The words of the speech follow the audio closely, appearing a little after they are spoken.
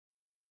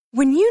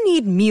When you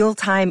need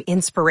mealtime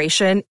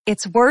inspiration,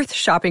 it's worth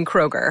shopping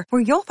Kroger,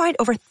 where you'll find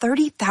over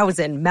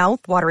 30,000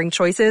 mouth-watering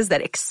choices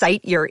that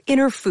excite your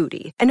inner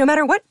foodie. And no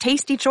matter what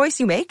tasty choice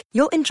you make,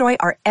 you'll enjoy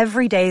our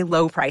everyday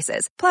low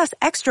prices, plus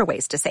extra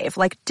ways to save,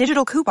 like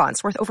digital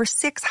coupons worth over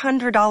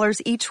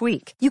 $600 each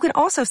week. You can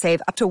also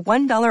save up to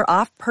 $1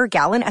 off per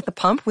gallon at the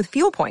pump with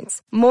fuel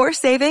points. More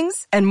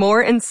savings and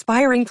more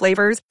inspiring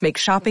flavors make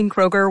shopping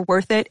Kroger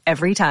worth it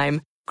every time.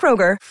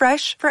 Kroger,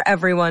 fresh for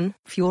everyone.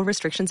 Fuel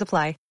restrictions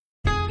apply.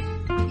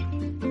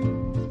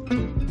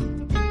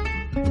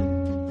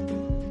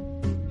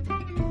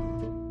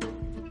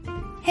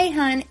 Hey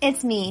hun,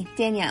 it's me,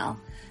 Danielle.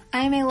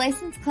 I am a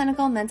licensed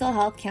clinical mental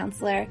health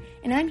counselor,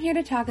 and I'm here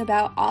to talk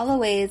about all the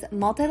ways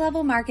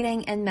multi-level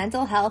marketing and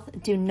mental health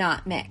do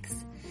not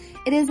mix.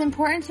 It is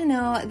important to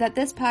know that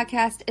this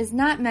podcast is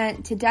not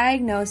meant to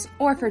diagnose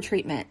or for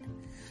treatment.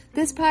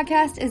 This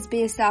podcast is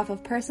based off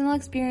of personal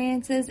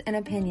experiences and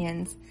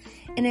opinions,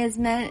 and is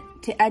meant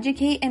to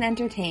educate and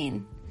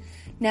entertain.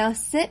 Now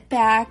sit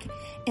back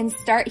and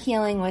start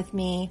healing with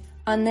me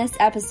on this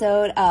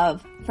episode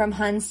of From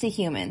Huns to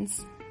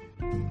Humans.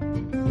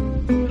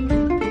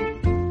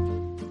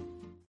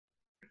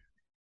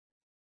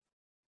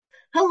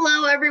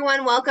 Hello,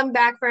 everyone. Welcome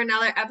back for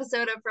another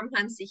episode of From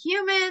Huns to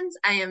Humans.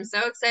 I am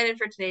so excited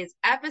for today's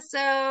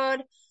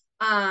episode.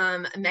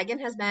 Megan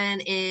has been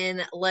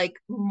in like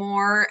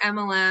more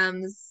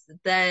MLMs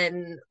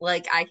than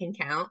like I can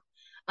count.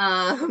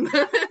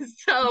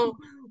 So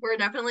we're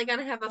definitely going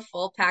to have a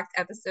full packed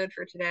episode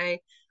for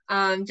today.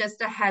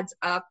 Just a heads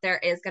up, there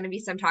is going to be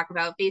some talk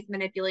about face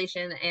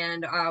manipulation,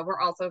 and we're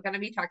also going to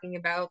be talking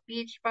about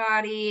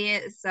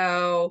Beachbody.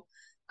 So,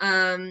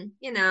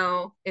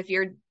 if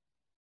you're,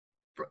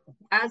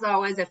 as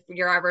always, if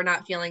you're ever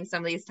not feeling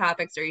some of these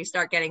topics or you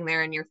start getting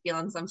there and you're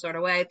feeling some sort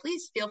of way,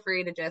 please feel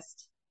free to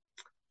just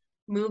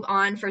move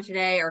on for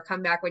today or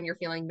come back when you're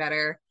feeling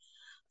better.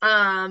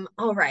 All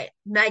right,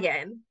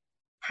 Megan,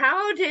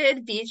 how did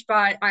not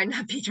Beachbody,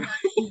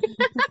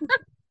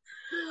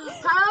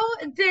 how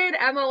did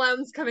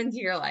MLMs come into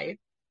your life?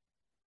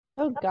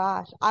 Oh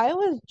gosh, I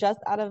was just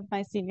out of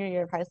my senior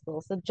year of high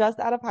school. So just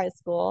out of high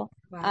school,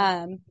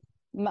 Wow.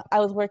 I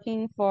was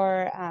working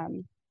for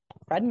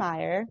Fred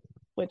Meyer,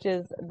 which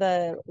is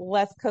the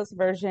West Coast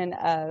version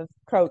of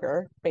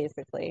Kroger,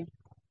 basically.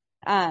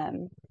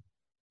 And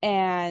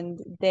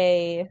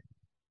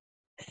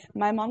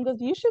my mom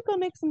goes, "You should go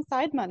make some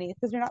side money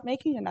because you're not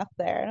making enough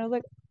there." And I was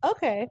like,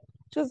 "Okay."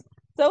 Just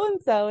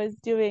so-and-so is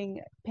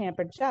doing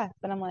Pampered Chef.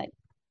 And I'm like,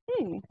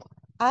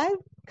 I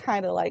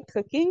kind of like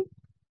cooking.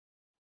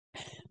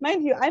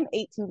 Mind you, I'm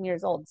 18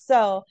 years old.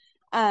 So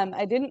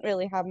I didn't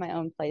really have my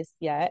own place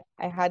yet.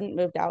 I hadn't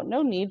moved out.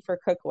 No need for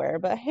cookware.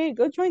 But hey,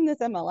 go join this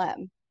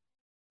MLM.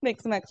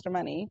 Make some extra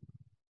money.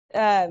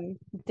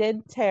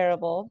 Did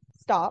terrible.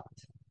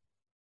 Stopped.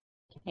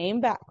 Came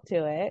back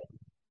to it.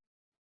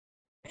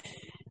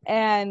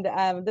 And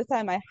this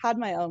time I had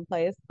my own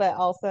place, but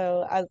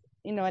also as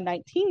a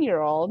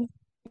 19-year-old,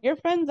 your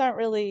friends aren't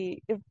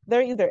really, if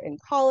they're either in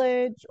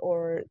college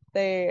or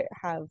they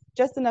have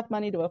just enough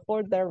money to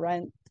afford their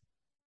rent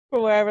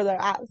for wherever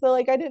they're at. So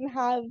like I didn't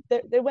have,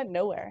 they went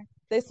nowhere.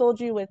 They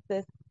sold you with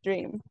this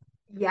dream.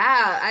 Yeah,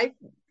 I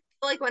feel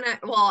like when I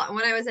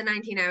was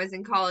 19, I was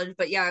in college,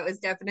 but yeah, it was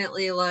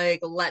definitely like,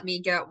 let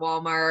me get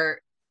Walmart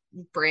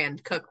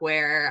brand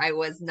cookware. I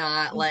was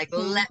not like,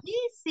 let me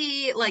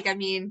see, like, I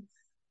mean,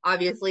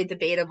 obviously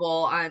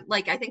debatable on,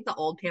 like, I think the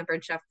old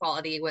Pampered Chef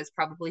quality was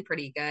probably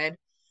pretty good.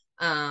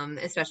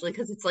 Especially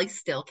because it's like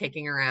still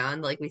kicking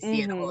around, like we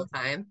see it all the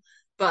time.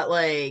 But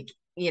like,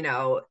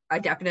 I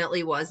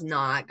definitely was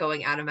not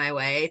going out of my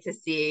way to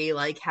see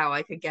like how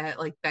I could get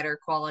like better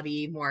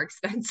quality, more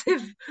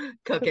expensive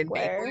cook and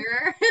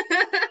bakeware.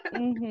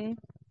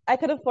 I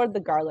could afford the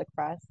garlic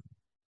press.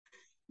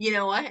 You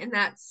know what? And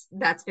that's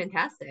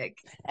fantastic.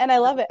 And I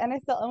love it. And I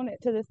still own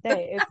it to this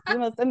day. It's the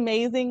most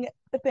amazing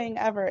thing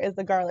ever is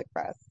the garlic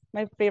press.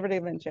 My favorite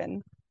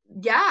invention.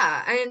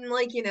 Yeah, and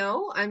like,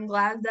 I'm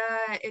glad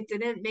that it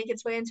didn't make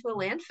its way into a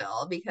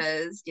landfill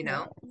because,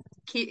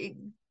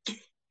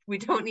 we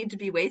don't need to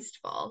be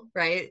wasteful,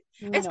 right?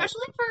 No.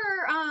 Especially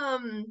for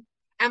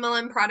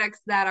MLM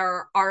products that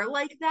are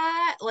like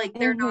that, like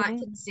they're not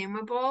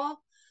consumable.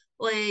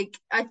 Like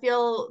I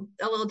feel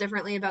a little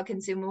differently about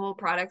consumable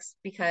products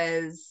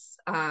because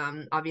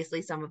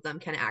obviously some of them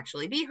can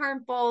actually be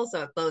harmful.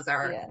 So if those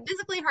are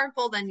physically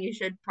harmful, then you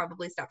should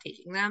probably stop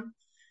taking them.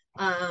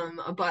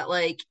 But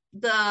like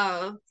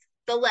the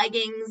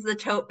leggings, the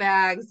tote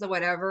bags, the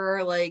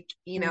whatever, like,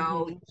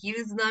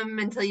 use them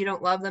until you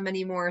don't love them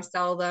anymore,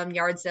 sell them,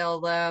 yard sale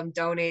them,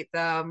 donate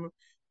them.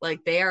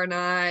 Like they are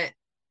not,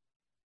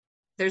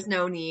 there's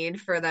no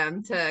need for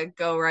them to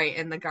go right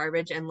in the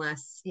garbage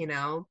unless,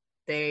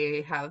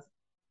 they have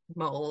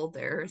mold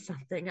or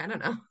something. I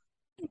don't know.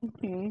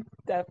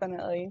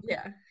 Definitely.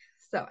 Yeah.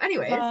 So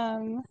anyways,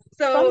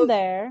 so from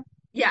there.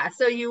 Yeah,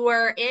 so you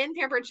were in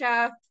Pampered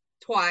Chef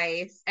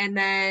twice, and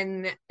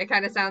then it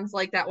kind of sounds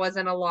like that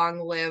wasn't a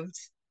long-lived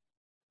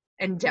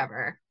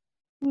endeavor.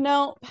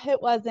 No,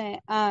 it wasn't.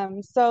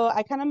 So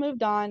I kind of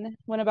moved on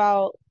when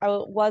about I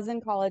was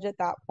in college at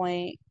that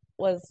point,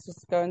 was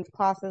just going to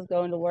classes,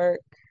 going to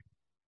work,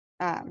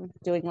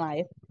 doing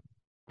life.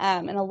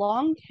 And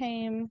along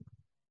came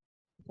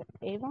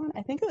Avon.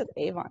 I think it was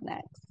Avon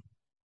next.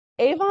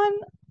 Avon,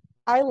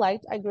 I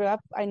grew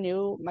up, I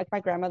knew like my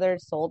grandmother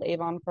sold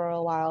Avon for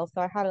a while,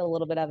 so I had a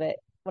little bit of it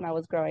when I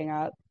was growing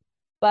up.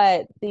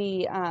 But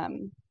the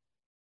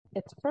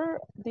it's for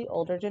the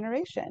older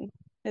generation.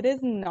 It is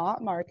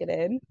not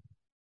marketed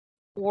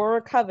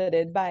or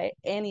coveted by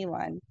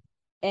anyone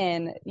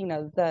in,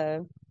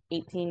 the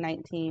 18,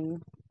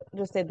 19,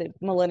 just say the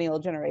millennial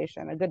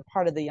generation, a good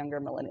part of the younger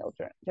millennial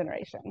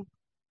generation,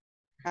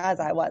 as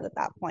I was at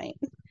that point.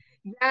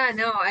 Yeah,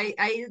 no,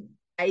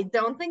 I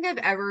don't think I've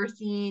ever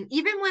seen,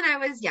 even when I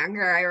was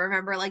younger, I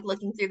remember like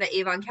looking through the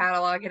Avon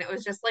catalog and it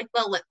was just like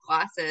the lip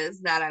glosses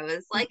that I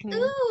was like, Hmm.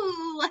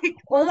 ooh, like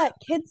Or what? that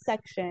kids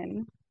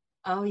section.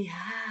 Oh yeah.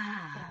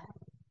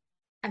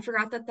 I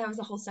forgot that that was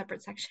a whole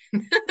separate section.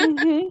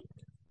 Hmm.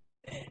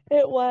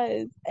 It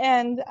was.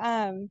 And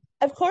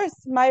of course,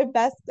 my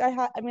best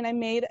I mean, I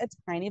made a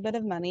tiny bit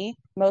of money,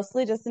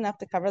 mostly just enough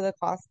to cover the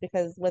cost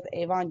because with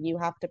Avon you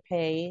have to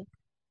pay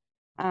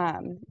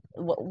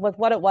with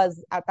what it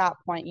was at that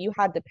point, you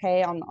had to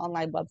pay on the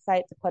online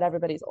website to put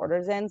everybody's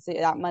orders in. So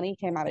that money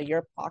came out of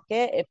your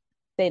pocket if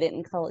they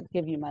didn't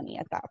give you money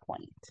at that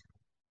point.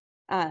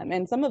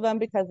 And some of them,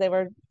 because they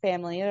were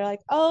family, they're like,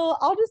 "Oh,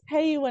 I'll just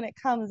pay you when it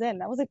comes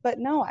in." I was like, "But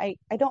no, I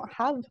don't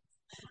have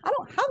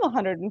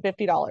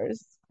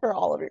 $150 for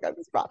all of your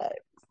guys'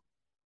 products."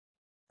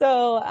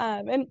 So,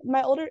 and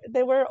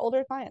they were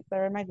older clients. They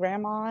were my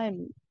grandma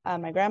and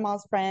my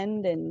grandma's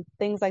friend and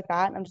things like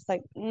that. And I'm just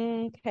like,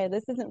 okay,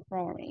 this isn't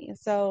for me.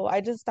 So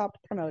I just stopped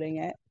promoting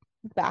it,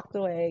 backed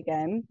away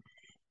again.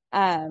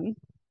 Um,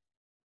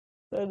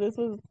 so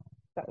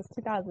that was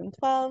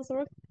 2012. So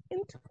we're in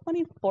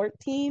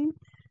 2014.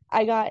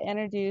 I got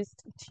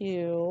introduced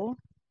to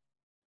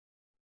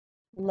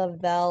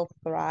Lavelle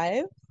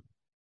Thrive.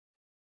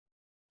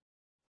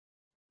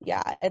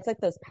 Yeah, it's like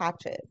those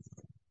patches.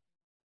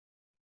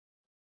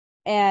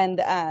 And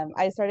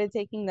I started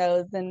taking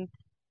those, and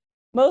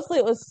mostly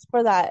it was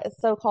for that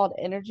so-called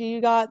energy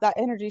you got. That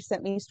energy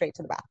sent me straight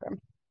to the bathroom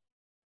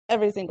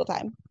every single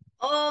time.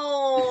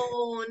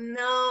 Oh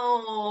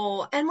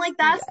no. And like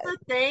that's Yeah. the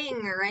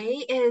thing,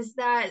 right? Is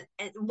that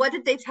what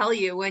did they tell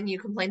you when you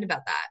complained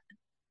about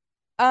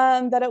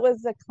that? That it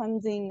was a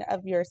cleansing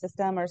of your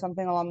system or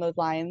something along those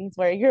lines,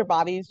 where your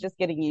body's just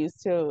getting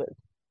used to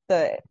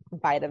the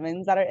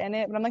vitamins that are in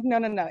it. But I'm like, no,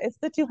 no, no. It's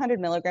the 200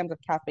 milligrams of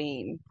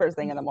caffeine first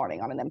thing in the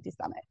morning on an empty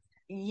stomach.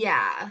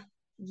 Yeah.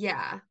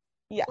 Yeah.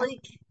 Yeah.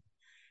 Like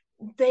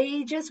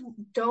they just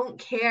don't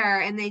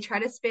care and they try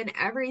to spin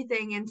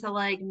everything into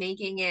like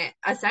making it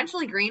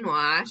essentially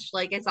greenwash,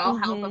 like it's all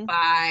Hmm.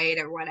 healthified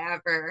or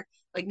whatever.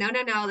 Like, no,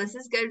 no, no, this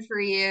is good for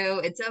you.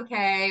 It's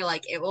okay.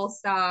 Like it will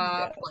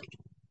stop. Yeah. Like,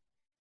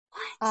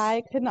 what?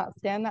 I could not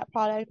stand that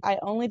product. I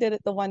only did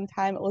it the one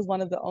time. It was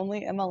one of the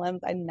only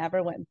MLMs I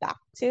never went back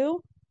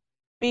to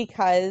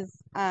because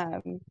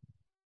when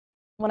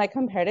I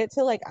compared it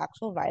to like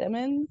actual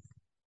vitamins,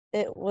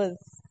 it was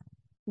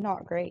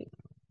not great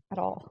at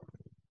all.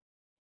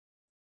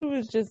 It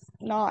was just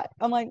not.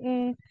 I'm like,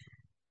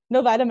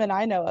 no vitamin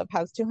I know of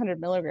has 200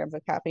 milligrams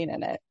of caffeine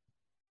in it.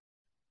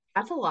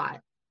 That's a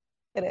lot.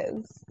 It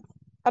is.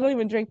 I don't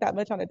even drink that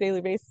much on a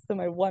daily basis in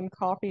my one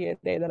coffee a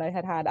day that I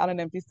had had on an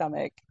empty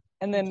stomach.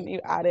 And then you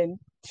add in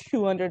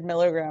 200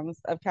 milligrams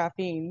of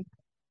caffeine.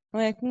 I'm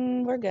like,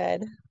 we're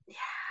good.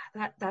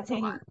 Yeah, that's a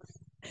lot.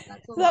 Thanks.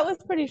 That's a So that lot. was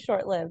pretty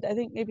short lived. I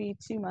think maybe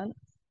 2 months.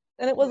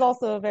 And it was Yeah.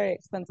 also a very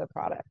expensive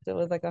product. It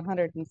was like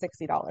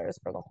 $160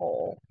 for the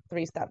whole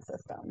 3-step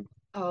system.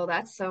 Oh,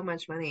 that's so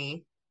much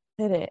money.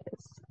 It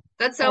is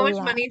That's a so much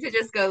lot. money to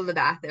just go to the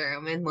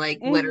bathroom and like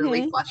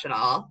literally Mm-hmm. flush it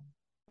all.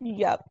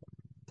 Yep.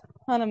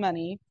 Ton of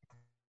money.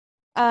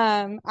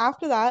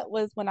 After that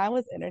was when I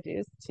was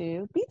introduced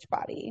to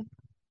Beachbody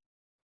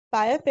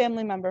by a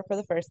family member for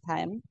the first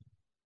time.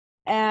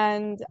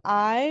 And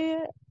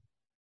I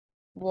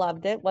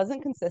loved it.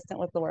 Wasn't consistent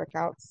with the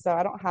workouts, so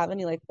I don't have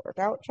any like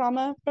workout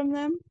trauma from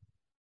them.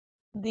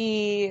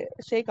 The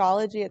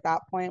Shakeology at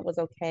that point was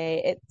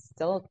okay. It's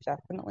still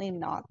definitely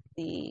not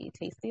the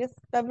tastiest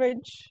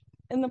beverage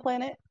in the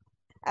planet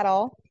at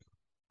all.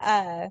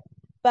 Uh,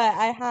 but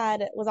I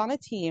had was on a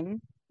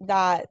team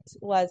that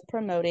was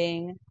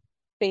promoting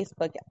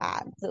Facebook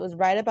ads. It was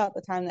right about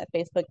the time that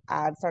Facebook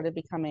ads started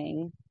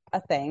becoming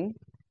a thing.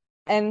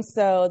 And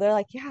so they're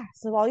like, yeah,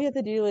 so all you have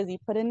to do is you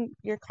put in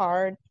your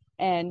card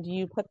and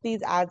you put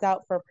these ads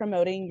out for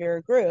promoting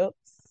your groups,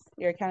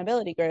 your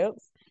accountability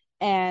groups,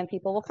 and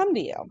people will come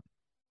to you.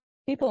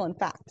 People, in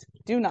fact,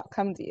 do not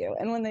come to you.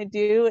 And when they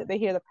do, they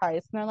hear the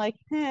price and they're like,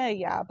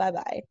 yeah, bye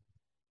bye.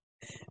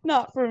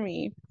 Not for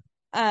me.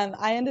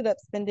 I ended up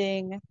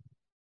spending,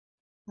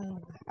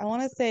 I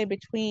want to say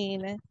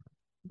between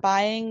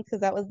buying, because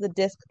that was the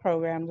disc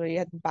programs where you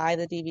had to buy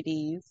the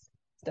DVDs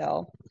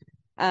still,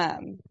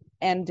 um,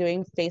 and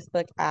doing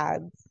Facebook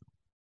ads,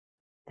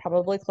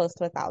 probably close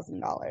to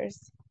 $1,000.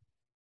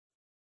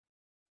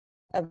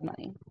 of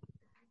money.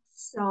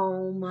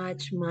 So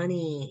much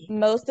money.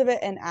 Most of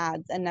it in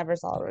ads, and never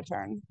saw a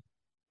return.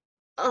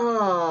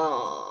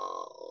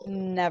 Oh.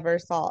 Never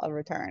saw a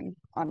return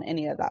on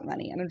any of that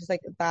money. And I'm just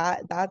like,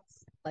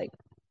 that's like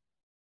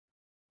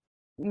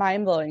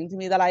mind blowing to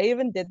me that I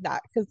even did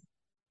that, because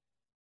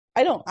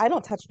I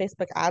don't touch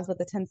Facebook ads with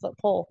a 10-foot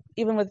pole,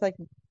 even with like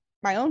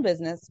my own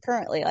business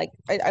currently. Like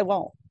I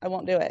won't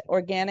do it.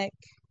 Organic,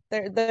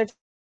 they're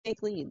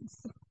fake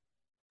leads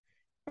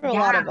for a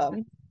lot Yeah. of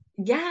them.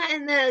 Yeah,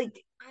 and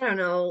like I don't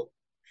know,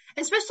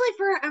 especially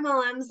for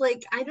MLMs,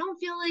 like I don't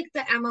feel like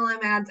the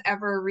MLM ads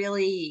ever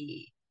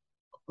really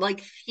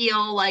like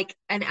feel like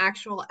an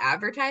actual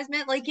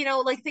advertisement. Like,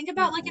 like think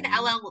about like an Mm-mm.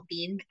 LL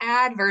Bean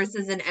ad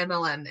versus an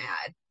MLM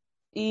ad.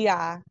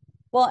 Yeah.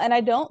 Well, and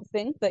I don't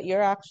think that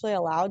you're actually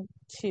allowed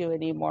to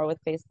anymore with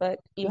Facebook.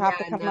 You have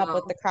to Yeah, come up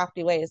with no. the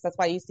crafty ways. That's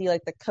why you see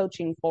like the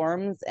coaching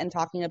forums and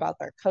talking about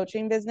their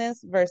coaching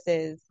business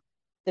versus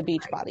the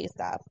Right. Beachbody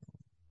stuff.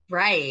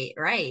 Right,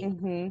 right.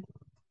 hmm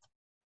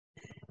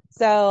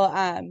So,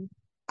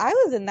 I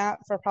was in that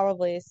for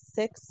probably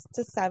 6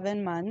 to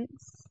 7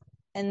 months,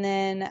 and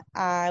then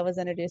I was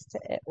introduced to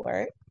It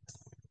Work.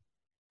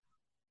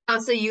 Oh,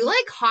 so you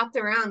like hopped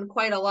around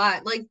quite a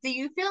lot. Like, do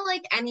you feel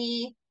like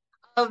any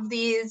of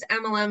these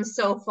MLMs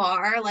so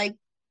far, like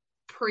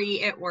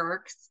pre It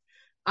Works,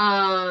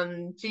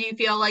 do you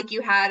feel like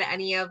you had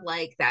any of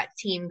like that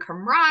team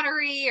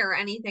camaraderie or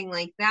anything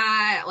like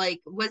that?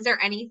 Like, was there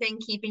anything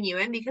keeping you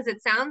in? Because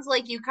it sounds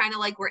like you kind of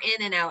like were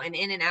in and out and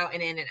in and out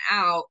and in and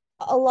out.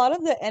 A lot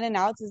of the in and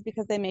outs is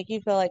because they make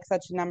you feel like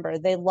such a number.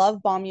 They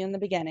love bomb you in the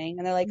beginning,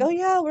 and they're like, "Oh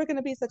yeah, we're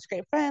gonna be such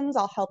great friends.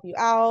 I'll help you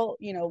out.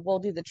 We'll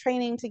do the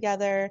training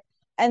together."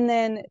 And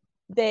then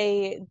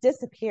they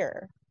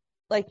disappear.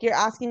 Like you're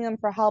asking them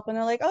for help, and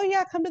they're like, "Oh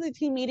yeah, come to the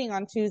team meeting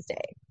on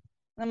Tuesday."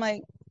 And I'm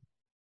like,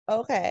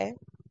 "Okay,"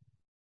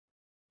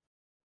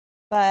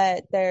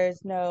 but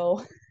there's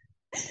no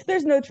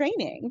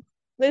training.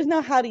 There's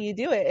no how do you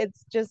do it.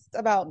 It's just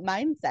about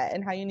mindset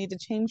and how you need to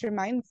change your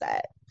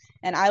mindset.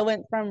 And I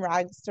went from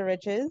rags to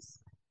riches.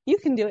 You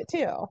can do it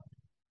too,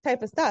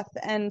 type of stuff.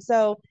 And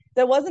so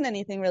there wasn't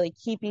anything really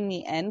keeping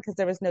me in because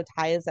there was no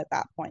ties at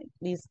that point.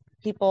 These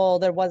people,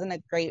 there wasn't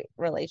a great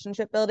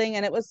relationship building.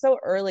 And it was so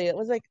early. It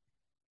was like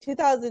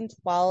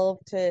 2012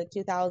 to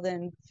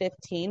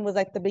 2015 was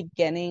like the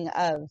beginning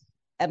of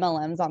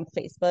MLMs on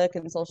Facebook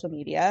and social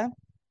media.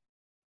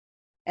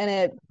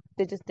 And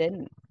they just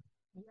didn't.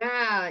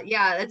 Yeah,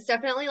 yeah, it's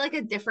definitely like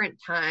a different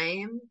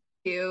time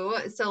too.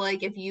 So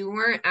like if you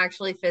weren't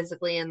actually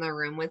physically in the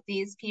room with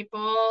these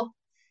people,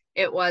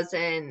 it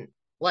wasn't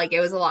like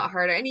it was a lot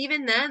harder. And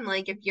even then,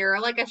 like if you're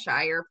like a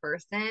shyer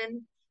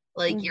person,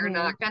 like you're hmm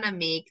not gonna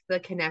make the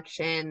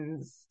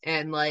connections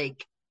and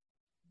like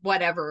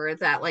whatever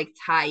that like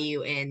tie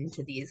you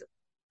into these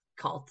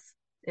cults,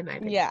 in my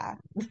opinion. Yeah.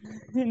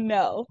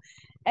 No.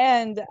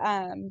 And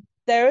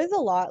there is a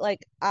lot,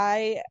 like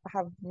I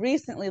have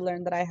recently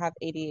learned that I have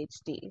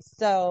ADHD.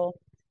 So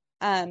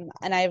and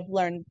I've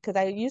learned because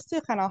I used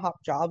to kind of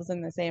hop jobs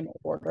in the same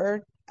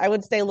order. I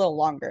would stay a little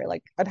longer,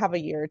 like I'd have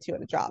a year or two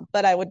at a job,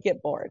 but I would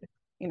get bored.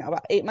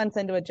 About 8 months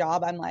into a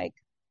job, I'm like,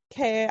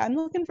 okay, I'm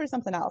looking for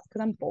something else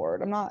because I'm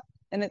bored. I'm not,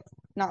 and it's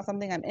not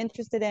something I'm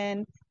interested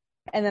in.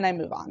 And then I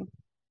move on,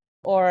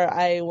 or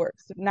I work.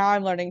 Now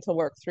I'm learning to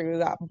work through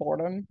that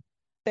boredom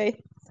phase.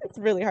 It's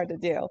really hard to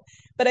do,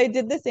 but I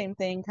did the same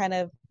thing, kind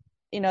of.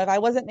 If I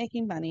wasn't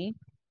making money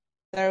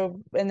there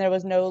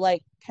was no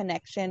like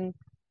connection,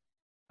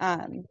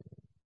 um,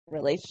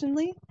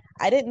 relationally,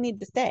 I didn't need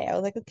to stay. I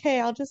was like,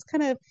 okay, I'll just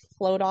kind of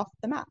float off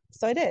the map.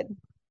 So I did.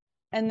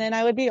 And then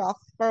I would be off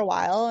for a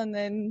while, and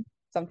then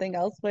something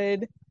else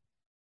would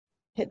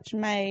hitch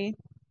my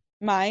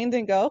mind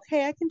and go,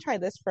 okay, I can try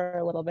this for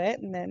a little bit,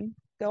 and then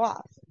go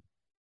off.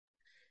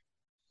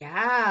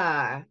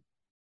 Yeah.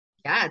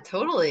 Yeah,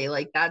 totally.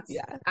 Like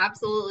that's Yeah.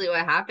 absolutely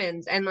what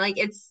happens. And like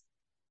it's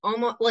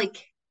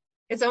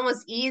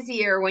almost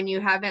easier when you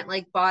haven't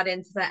like bought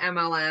into the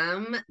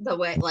MLM the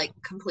way like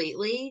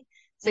completely.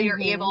 So you're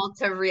Mm-hmm. able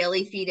to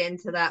really feed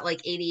into that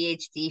like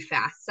ADHD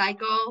fast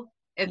cycle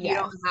if you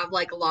don't Yes. have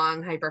like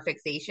long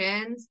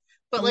hyperfixations.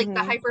 But like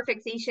the Mm-hmm.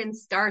 hyperfixation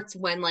starts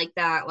when like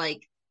that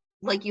like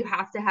you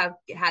have to have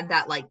had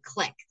that like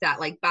click, that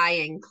like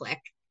buying click,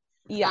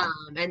 Yeah.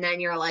 and then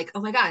you're like,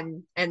 oh my God,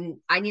 and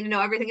I need to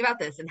know everything about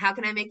this, and how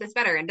can I make this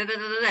better? And da da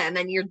da da, and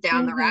then you're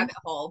down the Mm-hmm. rabbit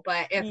hole.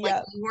 But if like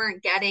Yep. you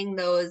weren't getting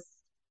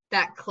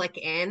that click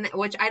in,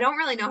 which I don't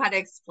really know how to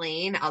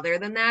explain other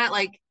than that,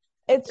 like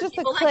It's the just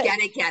a people that click.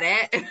 get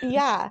it.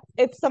 Yeah,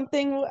 it's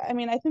something. I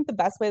mean, I think the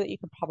best way that you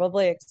could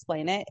probably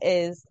explain it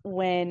is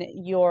when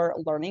you're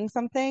learning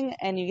something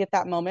and you get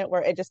that moment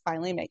where it just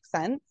finally makes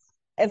sense.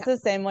 It's Yeah. the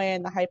same way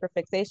in the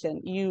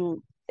hyperfixation.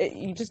 You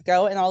just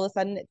go, and all of a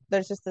sudden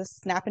there's just this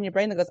snap in your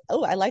brain that goes,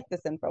 "Oh, I like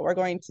this info. We're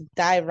going to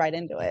dive right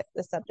into it.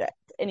 The subject,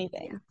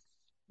 Yeah. anything."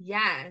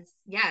 Yes,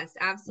 yes,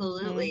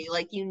 hmm absolutely.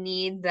 Like you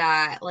need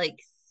that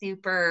like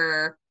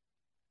super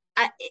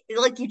I,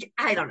 like you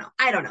I don't know.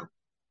 I don't know.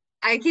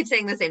 I keep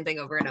saying the same thing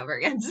over and over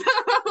again. So,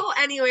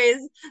 anyways,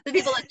 the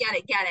people that get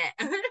it, get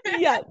it.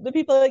 Yeah, the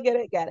people that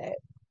get it.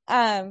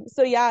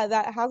 So yeah,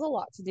 that has a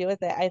lot to do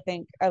with it, I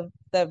think, of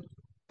the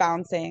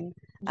bouncing.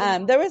 Yeah.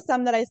 There was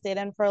some that I stayed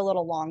in for a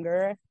little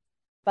longer,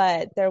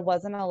 but there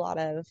wasn't a lot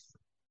of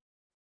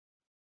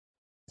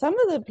some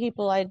of the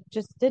people I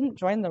just didn't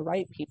join the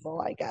right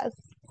people, I guess.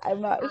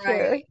 I'm not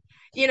sure. Right.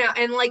 You know,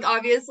 and like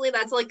obviously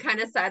that's like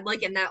kind of said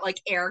like in that like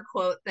air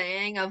quote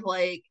thing of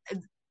like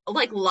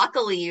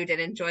luckily you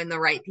didn't join the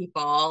right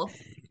people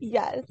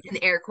Yes. in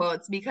air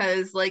quotes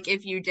because like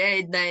if you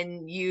did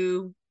then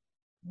you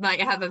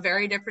might have a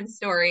very different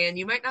story and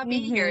you might not be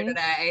here Mm-hmm.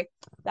 today.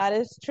 That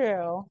is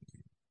true.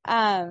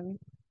 Um,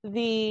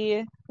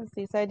 let's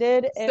see, so I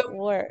did it So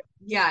work.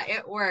 yeah,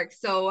 it works.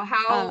 So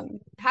Um,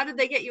 how did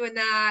they get you in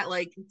that?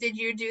 Like did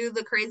you do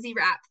the crazy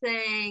rap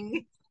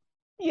thing?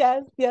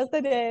 yes, yes,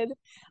 I did.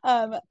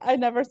 I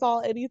never saw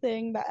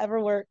anything that ever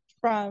worked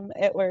from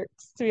It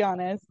Works, to be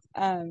honest.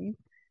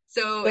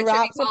 So The it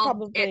should be wraps are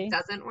called It probably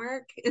Doesn't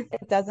Work.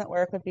 It doesn't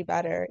work would be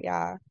better.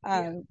 Yeah.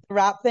 Yeah. The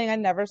wrap thing, I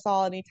never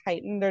saw any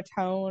tightened or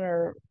tone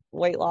or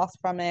weight loss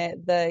from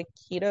it. The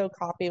keto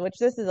coffee, which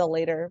this is a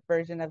later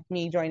version of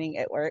me joining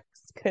It Works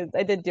because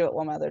I did do it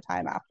one other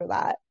time after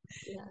that.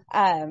 Yeah.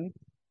 Um,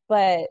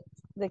 but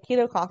the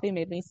keto coffee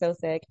made me so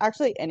sick.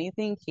 Actually,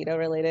 anything keto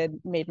related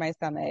made my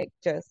stomach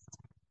just,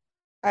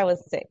 I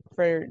was sick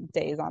for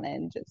days on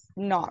end, just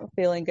not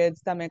feeling good,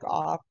 stomach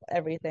off,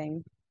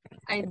 everything.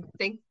 I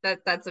think that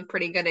that's a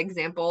pretty good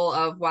example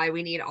of why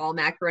we need all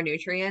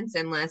macronutrients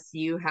unless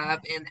you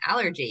have an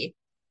allergy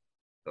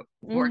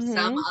or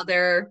some Mm-hmm.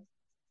 other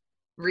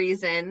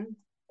reason,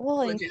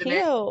 Well, in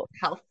legitimate keto,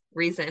 health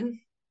reason.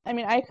 I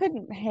mean,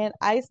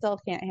 I still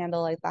can't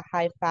handle like the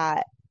high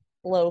fat,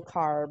 low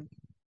carb,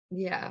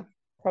 Yeah.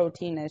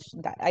 proteinish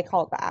diet. I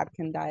call it the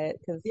Atkins diet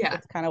because Yeah.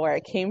 it's kind of where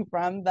it came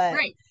from, but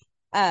Right.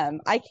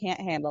 I can't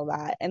handle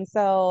that. And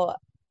so,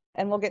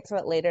 and we'll get to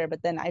it later,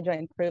 but then I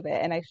joined Prove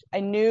It, and I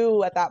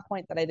knew at that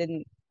point that I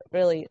didn't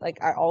really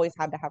like. I always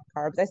had to have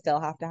carbs. I still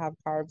have to have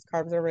carbs.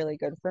 Carbs are really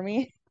good for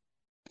me.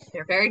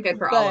 They're very good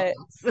for all of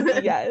But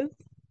us. yes.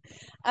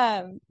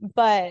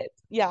 But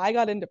yeah,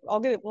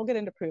 we'll get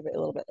into Prove It a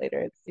little bit later.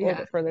 It's a little Yeah.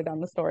 bit further down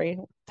the story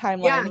Yeah.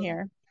 timeline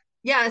here.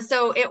 Yeah.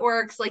 So it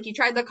works. Like you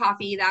tried the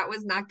coffee, that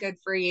was not good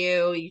for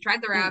you. You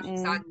tried the wraps, you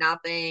saw Mm-mm.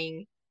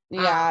 nothing.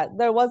 Um, Yeah,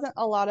 there wasn't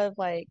a lot of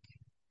like,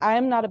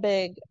 I'm not a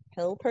big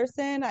pill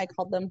person. I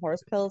called them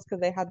horse pills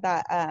because they had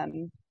that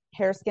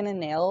hair, skin, and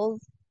nails.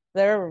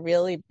 They're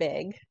really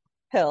big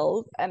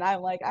pills. And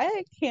I'm like,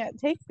 I can't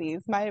take these.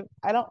 I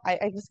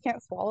just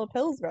can't swallow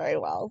pills very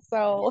well.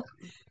 So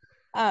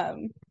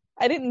um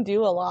I didn't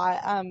do a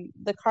lot.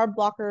 The carb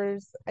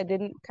blockers, I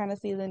didn't kind of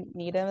see the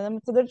need of them.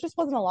 So there just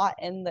wasn't a lot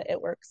in the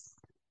It Works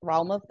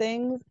realm of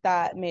things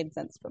that made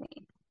sense for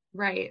me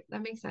right.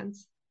 That makes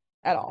sense.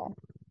 at all.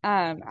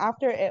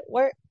 After It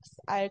Works,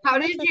 I How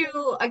kind of did took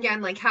you,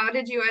 again, like, how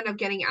did you end up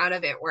getting out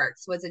of It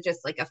Works? Was it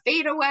just like a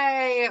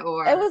fadeaway it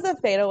or, was a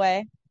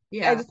fadeaway. I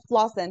yeah, just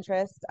lost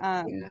interest.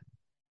 yeah,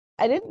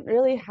 I didn't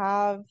really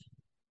have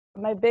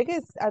my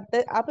biggest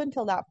up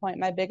until that point,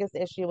 my biggest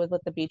issue was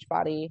with the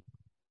Beachbody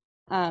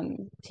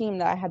team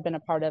that I had been a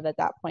part of at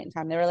that point in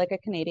time. They were like a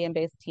Canadian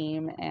based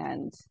team,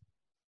 and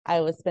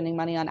I was spending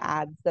money on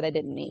ads that I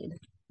didn't need.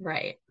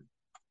 right.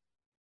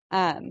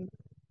 Um,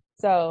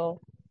 so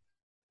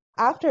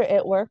after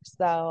It Works,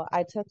 though,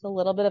 I took a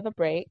little bit of a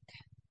break,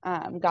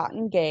 got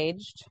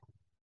engaged,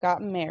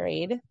 got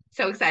married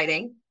So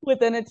exciting.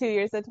 within a 2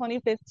 years. So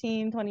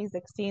 2015,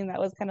 2016, that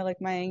was kind of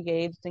like my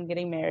engaged and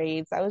getting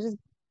married. So I was just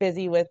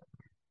busy with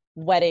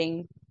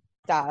wedding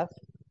stuff.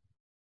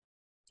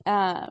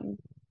 Um,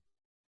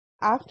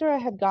 After I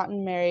had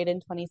gotten married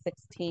in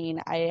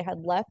 2016, I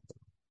had left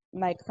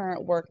my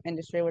current work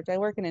industry, which I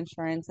work in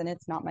insurance, and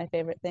it's not my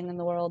favorite thing in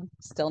the world.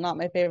 Still not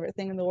my favorite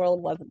thing in the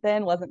world. Wasn't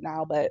then, wasn't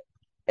now, but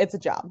it's a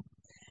job.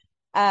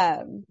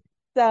 Um,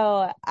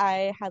 so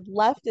I had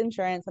left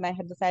insurance and I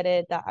had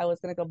decided that I was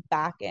going to go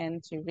back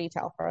into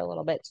retail for a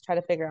little bit to try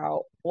to figure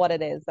out what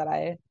it is that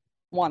I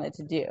wanted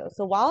to do.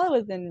 So while I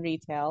was in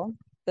retail,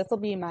 this will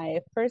be my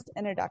first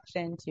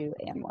introduction to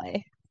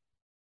Amway.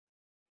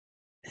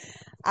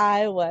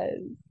 I was,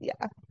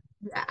 yeah.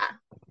 Yeah.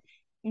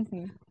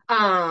 Hmm.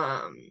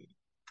 Um,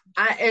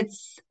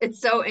 it's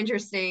so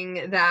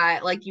interesting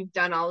that like you've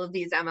done all of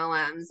these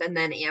MLMs and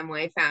then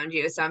Amway found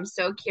you. So I'm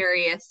so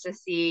curious to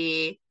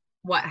see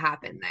what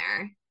happened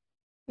there.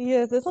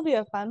 Yes, this will be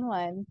a fun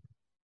one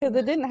because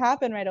it didn't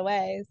happen right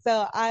away.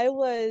 So I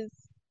was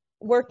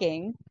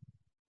working.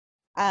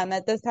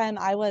 At this time,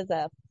 I was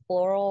a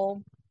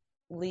floral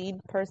lead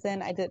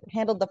person. I did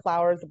handled the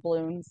flowers, the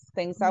balloons,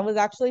 things. So I was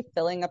actually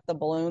filling up the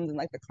balloons in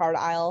like the card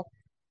aisle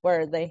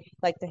where they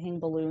like to hang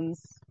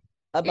balloons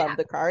Yeah. above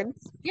the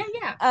cards. Yeah,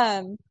 yeah.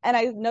 And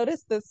I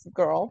noticed this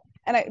girl,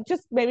 and I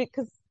just maybe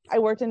because I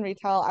worked in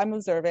retail, I'm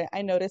observant.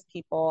 I noticed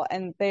people,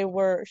 and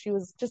she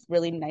was just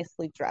really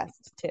nicely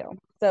dressed too.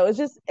 So it was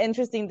just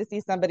interesting to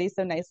see somebody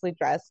so nicely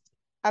dressed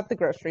at the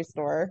grocery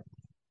store.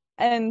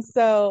 And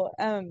so,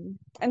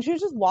 and she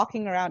was just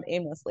walking around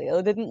aimlessly.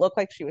 It didn't look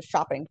like she was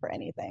shopping for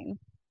anything.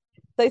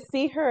 So I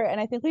see her,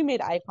 and I think we made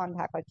eye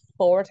contact like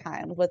 4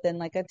 times within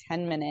like a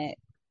 10-minute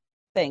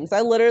thing. So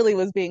I literally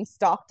was being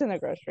stalked in a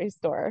grocery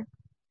store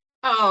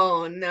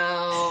Oh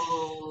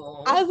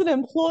no. as an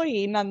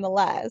employee,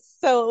 nonetheless.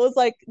 So it was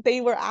like they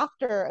were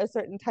after a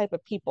certain type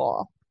of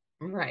people.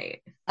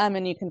 Right.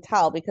 And you can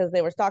tell because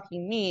they were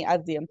stalking me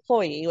as the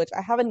employee, which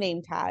I have a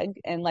name tag.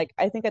 And like,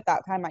 I think at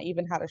that time I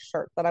even had a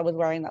shirt that I was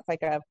wearing that's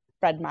like a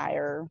Fred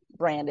Meyer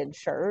branded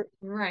shirt.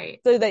 Right.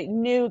 So they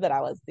knew that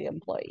I was the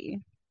employee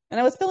and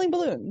I was filling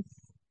balloons.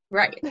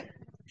 Right.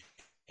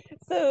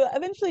 So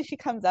eventually she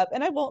comes up,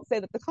 and I won't say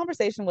that the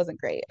conversation wasn't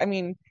great. I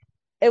mean,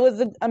 it was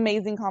an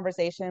amazing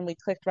conversation. We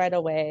clicked right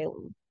away,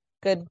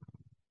 good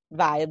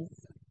vibes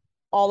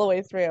all the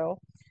way through.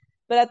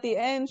 But at the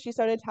end, she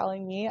started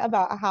telling me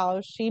about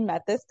how she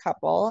met this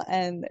couple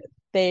and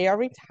they are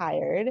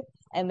retired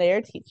and they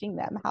are teaching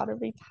them how to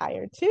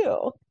retire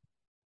too.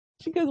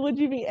 She goes, "Would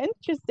you be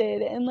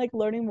interested in like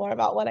learning more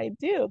about what I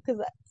do?"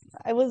 Because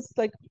I was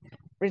like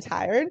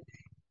retired.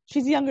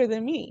 She's younger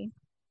than me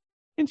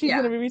and she's Yeah.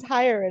 going to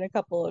retire in a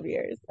couple of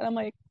years. And I'm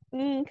like,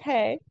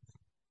 okay.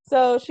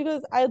 So she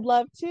goes, "I'd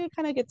love to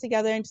kind of get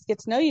together and just get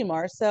to know you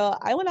more." So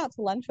I went out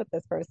to lunch with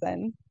this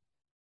person,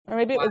 or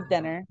maybe it was Wow.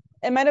 dinner.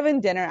 It might have been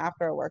dinner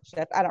after a work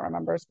shift. I don't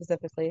remember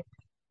specifically.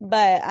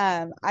 But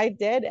I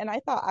did, and I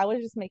thought I was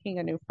just making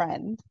a new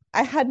friend.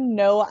 I had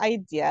no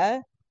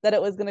idea that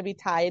it was going to be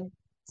tied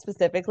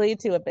specifically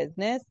to a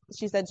business.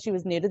 She said she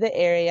was new to the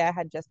area,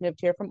 had just moved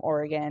here from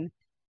Oregon,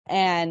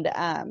 and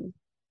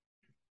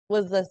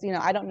was this,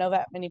 I don't know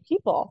that many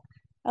people.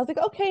 I was like,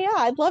 okay, yeah,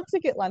 I'd love to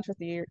get lunch with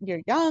you.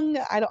 You're young.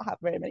 I don't have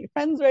very many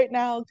friends right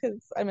now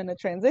because I'm in a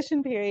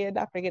transition period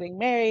after getting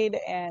married,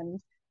 and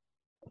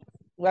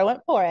I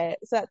went for it.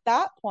 So at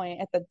that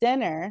point, at the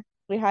dinner,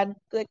 we had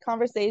good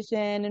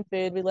conversation and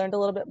food. We learned a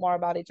little bit more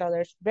about each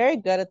other. She's very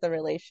good at the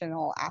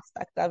relational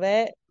aspect of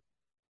it.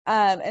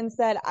 And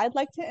said, "I'd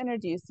like to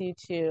introduce you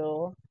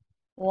to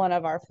one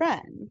of our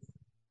friends."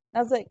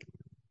 I was like,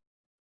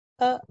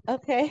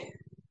 okay,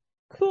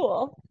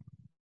 cool.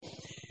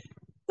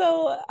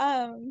 So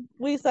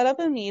we set up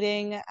a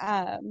meeting.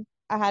 I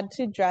had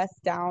to dress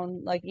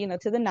down like,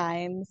 to the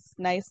nines,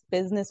 nice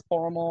business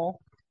formal.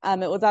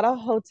 It was at a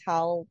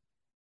hotel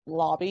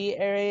lobby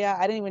area.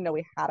 I didn't even know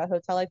we had a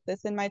hotel like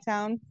this in my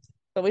town,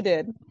 but we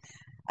did.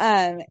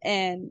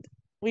 And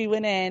we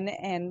went in,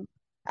 and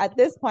at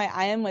this point,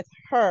 I am with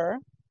her,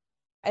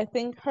 I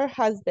think her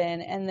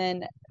husband, and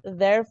then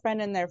their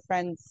friend and their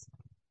friend's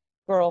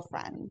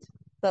girlfriend.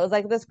 So it was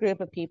like this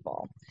group of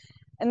people.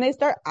 And they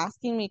start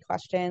asking me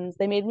questions.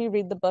 They made me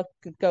read the book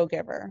Go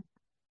Giver,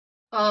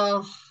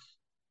 Oh,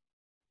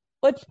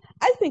 which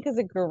I think is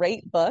a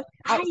great book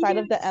I outside do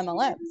of the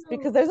MLMs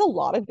because too. there's a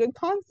lot of good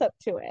concept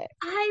to it.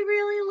 I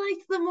really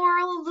liked the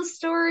moral of the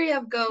story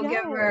of Go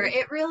Giver. Yes.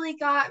 It really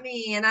got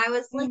me. And I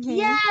was like, Mm-hmm.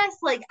 yes,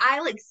 like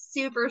I like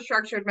super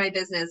structured my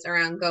business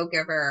around Go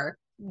Giver,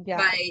 Yes.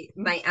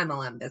 my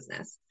MLM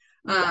business.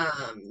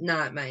 Yes.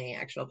 Not my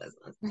actual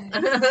business.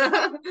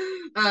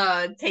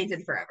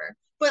 Tainted forever.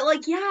 But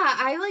like, yeah,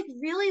 I like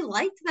really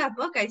liked that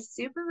book. I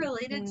super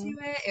related to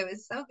Mm-hmm. it. It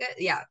was so good.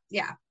 Yeah,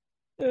 yeah.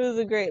 It was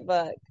a great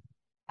book.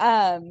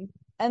 And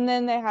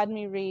then they had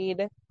me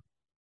read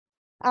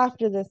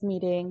after this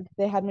meeting,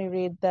 they had me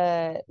read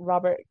the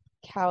Robert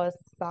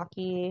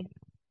Kawasaki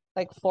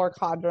like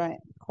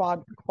quadrants,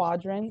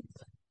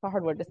 a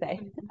hard word to say.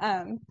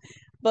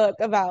 Book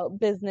about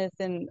business,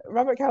 and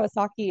Robert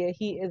Kawasaki,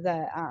 he is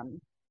a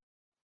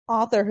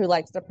author who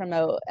likes to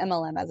promote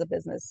MLM as a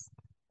business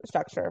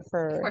structure Of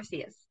for course he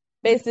is.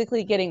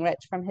 basically getting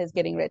rich from his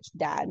getting rich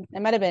dad. It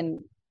might have been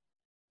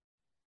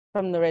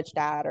from the rich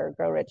dad or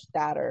grow rich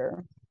dad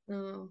or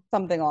Oh,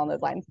 something along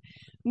those lines.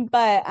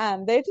 But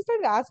they just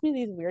started to ask me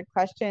these weird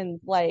questions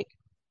like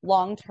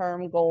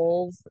long-term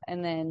goals,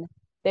 and then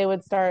they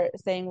would start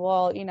saying,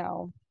 well,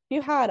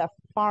 you had a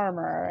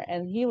farmer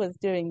and he was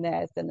doing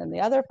this, and then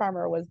the other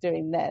farmer was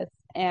doing this,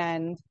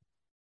 and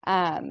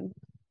um,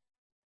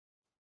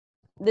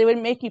 they would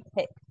make you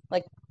pick,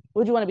 like,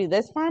 would you want to be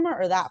this farmer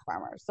or that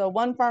farmer? So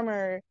one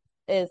farmer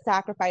is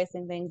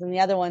sacrificing things, and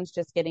the other one's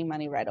just getting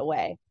money right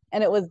away.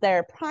 And it was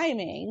their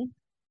priming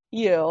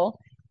you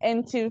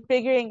into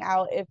figuring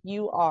out if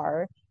you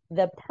are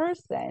the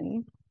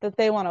person that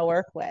they want to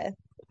work with,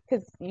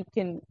 because you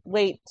can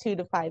wait 2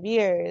 to 5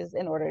 years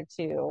in order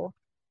to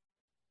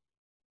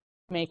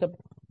make a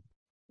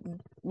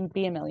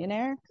be a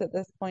millionaire. Because at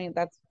this point,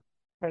 that's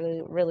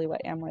really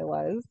what Amway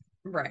was.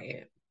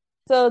 right.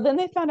 So then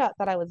they found out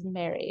that I was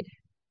married.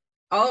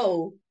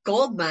 Oh,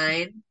 gold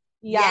mine.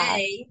 Yeah.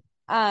 Yay.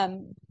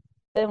 Um,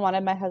 they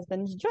wanted my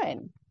husband to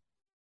join.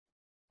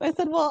 I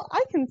said, well,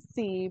 I can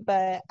see,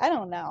 but I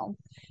don't know.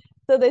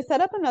 So they set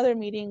up another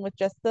meeting with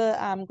just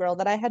the girl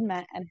that I had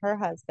met and her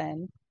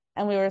husband,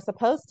 and we were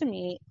supposed to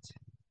meet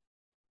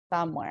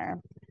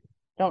somewhere.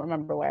 Don't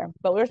remember where,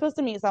 but we were supposed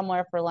to meet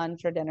somewhere for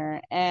lunch or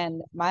dinner,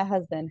 and my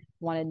husband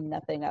wanted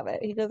nothing of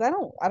it. He goes, I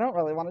don't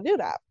really want to do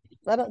that.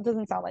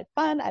 Doesn't sound like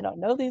fun. I don't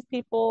know these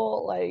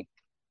people. Like,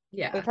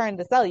 They're Yeah. trying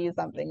to sell you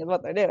something is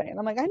what they're doing. And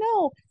I'm like, I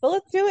know, but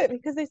let's do it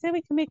because they say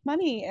we can make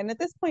money. And at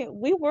this point,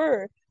 we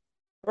were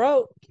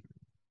broke,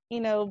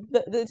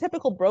 the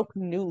typical broke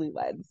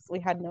newlyweds. We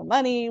had no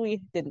money.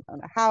 We didn't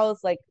own a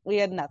house. Like we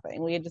had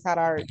nothing. We had just had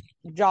our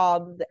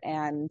jobs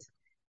and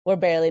we're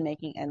barely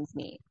making ends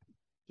meet.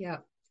 Yeah.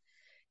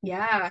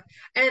 Yeah.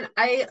 And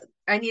I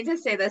need to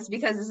say this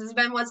because this has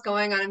been what's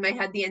going on in my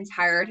head the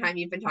entire time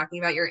you've been talking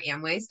about your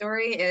Amway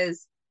story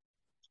is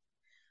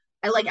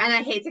and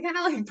I hate to kind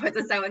of like put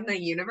this out in the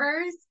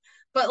universe,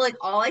 but like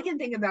all I can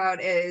think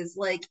about is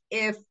like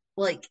if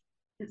like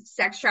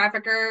sex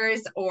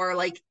traffickers or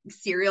like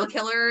serial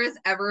killers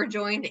ever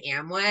joined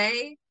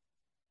Amway,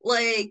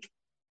 like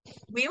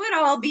we would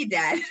all be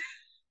dead.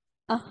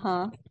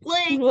 Uh-huh.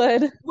 Like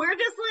Would. we're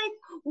just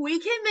like we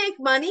can make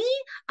money.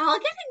 I'll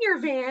get in your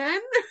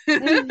van.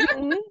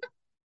 Mm-hmm.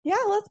 Yeah,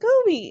 let's go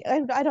meet.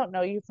 I don't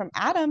know you from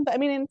Adam, but I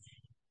mean, and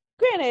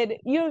granted,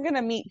 you're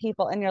gonna meet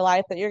people in your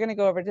life that you're gonna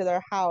go over to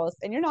their house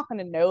and you're not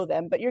gonna know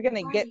them, but you're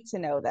gonna get Right. to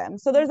know them.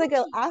 So there's like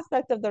an Right.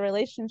 aspect of the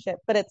relationship,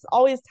 but it's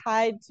always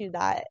tied to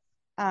that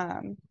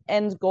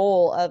end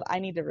goal of I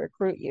need to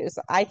recruit you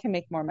so I can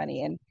make more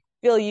money and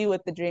fill you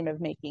with the dream of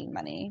making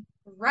money.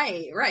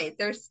 Right, right.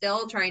 They're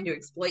still trying to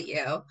exploit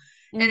you.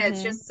 And it's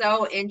Mm-hmm. just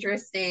so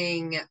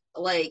interesting,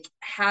 like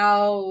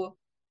how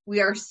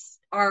we are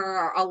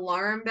our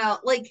alarm bell,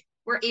 like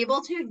we're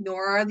able to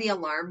ignore the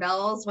alarm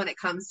bells when it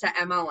comes to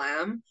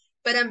MLM.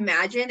 But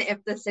imagine if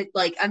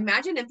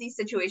these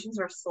situations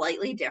were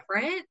slightly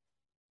different.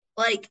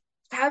 Like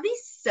that'd be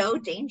so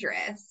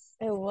dangerous.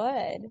 It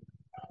would.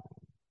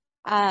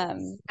 Anyways,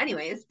 Um,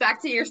 anyways,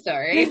 back to your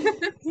story.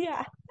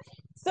 yeah.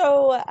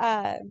 So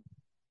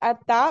at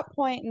that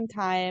point in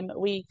time,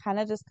 we kind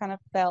of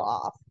fell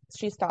off.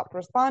 She stopped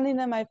responding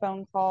to my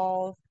phone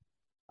calls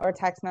or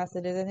text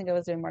messages. I think I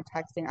was doing more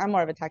texting. I'm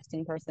more of a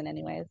texting person,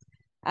 anyways.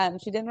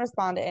 She didn't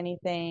respond to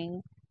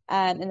anything.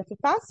 And if you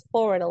fast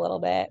forward a little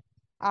bit,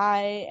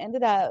 I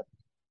ended up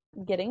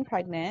getting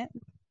pregnant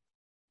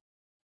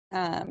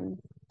um,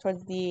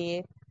 towards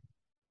the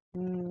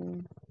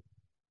mm,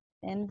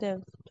 end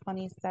of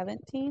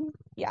 2017.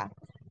 Yeah,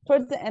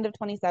 towards the end of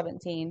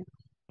 2017.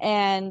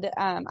 And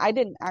I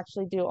didn't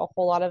actually do a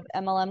whole lot of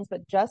MLMs,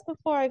 but just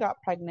before I got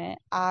pregnant,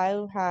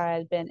 I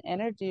had been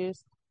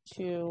introduced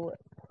to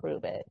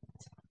Prove It.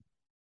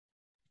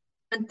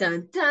 Dun,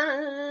 dun,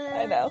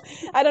 I dun. know.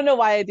 I don't know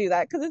why I do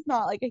that because it's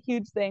not like a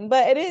huge thing,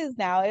 but it is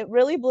now. It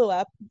really blew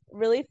up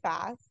really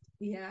fast.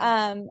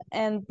 Yeah.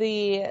 And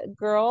the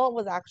girl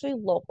was actually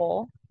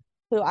local,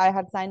 who I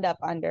had signed up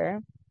under,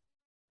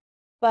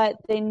 but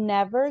they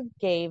never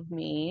gave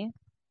me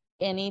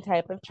any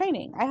type of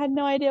training. I had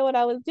no idea what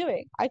I was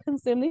doing. I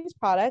consumed these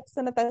products,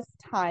 and at this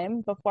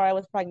time, before I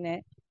was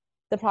pregnant,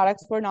 the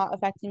products were not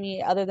affecting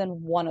me other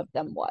than one of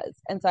them was.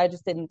 And so I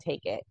just didn't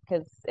take it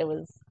because it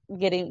was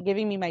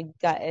giving me my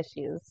gut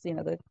issues,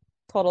 the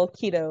total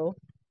keto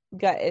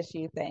gut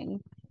issue thing.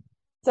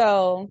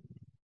 So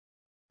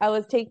I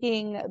was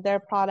taking their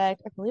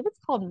product, I believe it's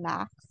called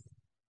Max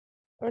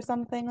or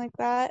something like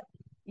that.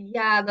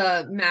 Yeah,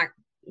 the Mac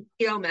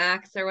Keto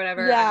Max or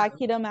whatever. I don't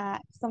Yeah, know. Keto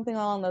Max, something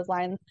along those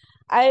lines.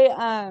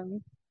 I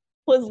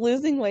was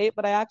losing weight,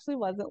 but I actually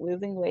wasn't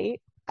losing weight.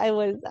 I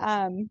would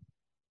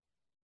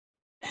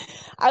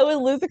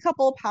lose a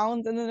couple of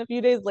pounds and then a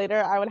few days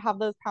later I would have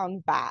those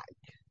pounds back.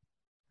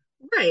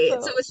 Right. So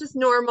So it's just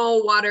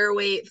normal water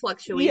weight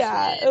fluctuation.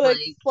 yeah, it like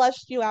Like,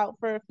 flushed you out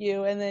for a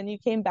few and then you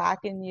came back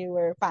and you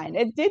were fine.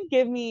 It did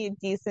give me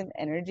decent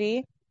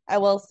energy. I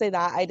will say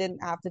that I didn't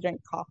have to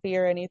drink coffee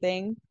or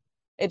anything.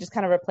 It just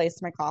kind of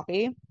replaced my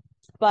coffee.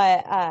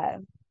 But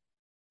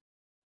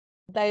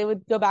they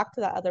would go back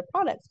to that other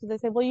products because they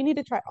say, well, you need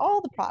to try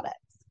all the products.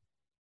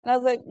 And I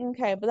was like,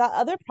 okay, but that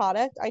other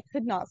product I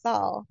could not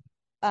sell.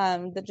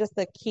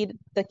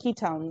 The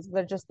ketones,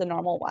 they're just the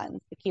normal ones.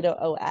 The Keto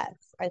OS,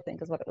 I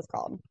think is what it was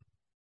called.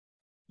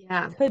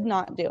 yeah. Could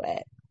not do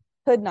it.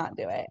 Could not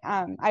do it.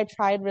 I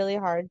tried really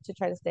hard to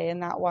try to stay in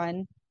that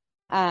one.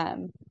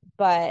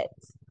 But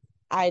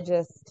I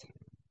just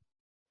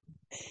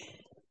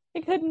I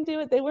couldn't do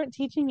it. They weren't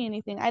teaching me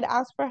anything. I'd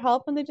ask for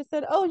help and they just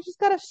said, "Oh, you just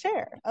gotta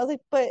share." I was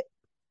like, "But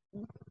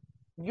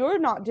you're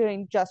not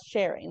doing just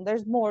sharing.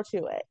 There's more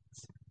to it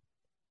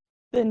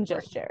than Right.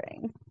 just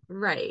sharing.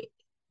 Right.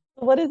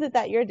 What is it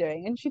that you're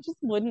doing?" And she just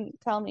wouldn't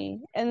tell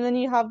me. And then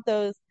you have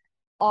those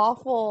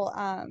awful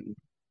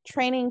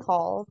training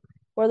calls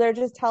where they're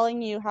just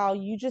telling you how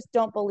you just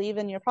don't believe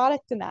in your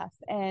product enough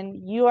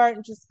and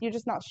you're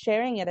just not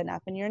sharing it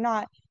enough and you're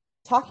not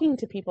talking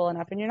to people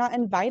enough and you're not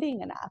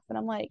inviting enough. And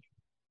I'm like,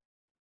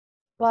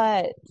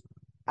 but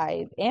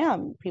I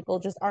am. People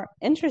just aren't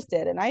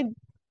interested. And I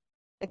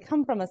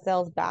come from a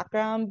sales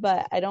background,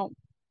 but I don't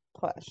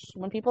push.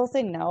 When people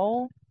say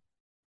no,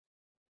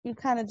 you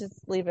kind of just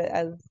leave it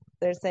as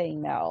they're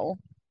saying no.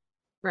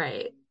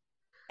 Right.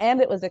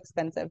 And it was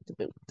expensive to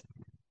boot.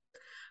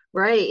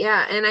 Right.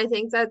 Yeah. And I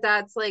think that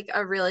that's like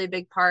a really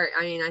big part.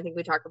 I mean, I think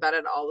we talk about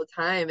it all the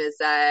time is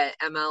that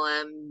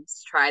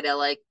MLMs try to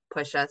like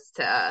push us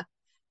to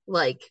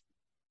like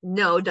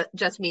no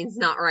just means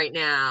not right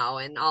now,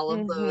 and all of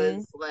Mm-hmm.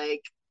 those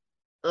like,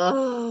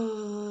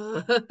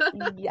 oh,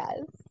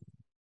 Yes.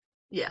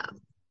 yeah.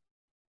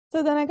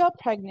 So then I got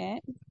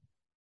pregnant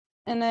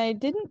and I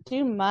didn't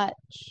do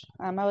much.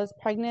 I was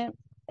pregnant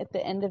at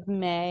the end of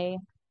May,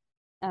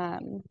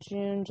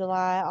 June,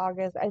 July,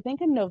 August. I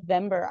think in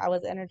November I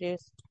was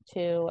introduced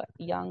to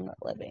Young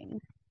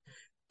Living.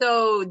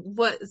 So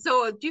what?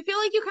 So do you feel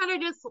like you kind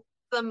of just,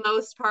 the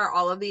most part,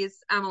 all of these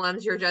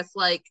MLMs, you're just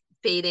like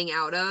fading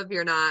out of?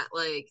 You're not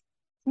like,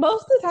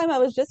 Most of the time I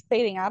was just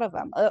fading out of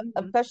them, mhm.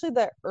 especially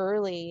the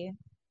early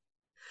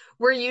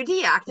Were you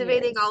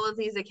deactivating years. all of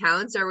these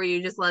accounts, or were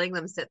you just letting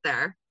them sit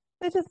there?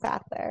 They just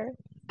sat there.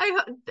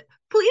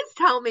 Please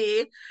tell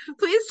me,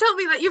 please tell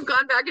me that you've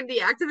gone back and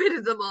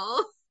deactivated them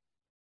all.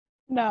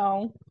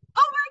 No,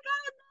 Oh my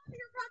God, no,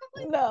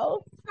 you're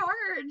no,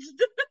 probably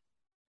charged.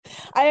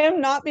 I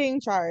am not being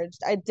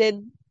charged.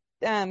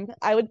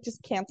 I would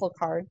just cancel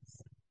cards.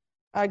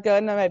 I'd go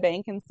into my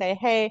bank and say,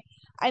 hey,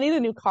 I need a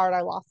new card.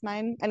 I lost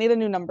mine. I need a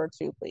new number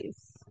too, please.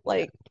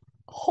 Yeah. Like,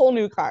 whole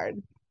new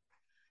card.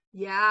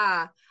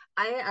 Yeah.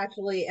 I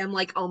actually am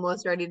like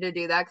almost ready to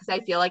do that because I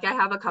feel like I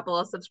have a couple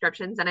of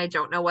subscriptions and I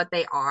don't know what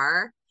they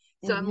are.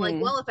 So I'm like,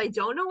 Hmm. well, if I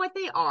don't know what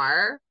they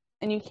are,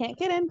 And you can't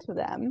get into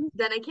them.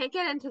 then I can't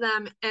get into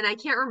them and I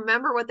can't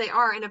remember what they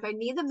are. And if I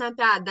need them that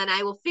bad, then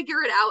I will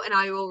figure it out and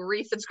I will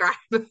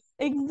resubscribe.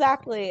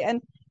 Exactly.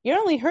 And you're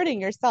only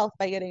hurting yourself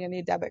by getting a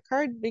new debit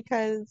card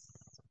because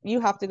you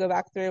have to go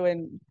back through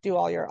and do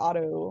all your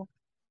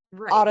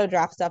Right. auto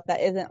draft stuff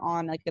that isn't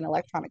on like an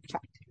electronic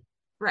check.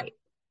 Right.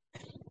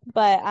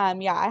 But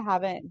yeah, I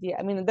haven't.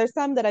 I mean, there's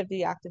some that I've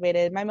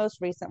deactivated. My most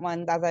recent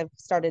ones, as I've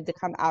started to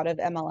come out of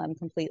MLM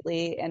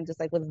completely and just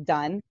like was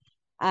done,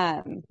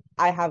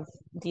 I have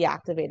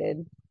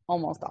deactivated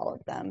almost all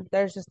of them.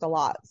 There's just a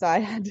lot, so I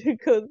had to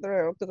go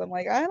through because I'm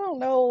like, I don't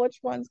know which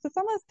ones because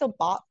some I still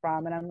bought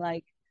from, and I'm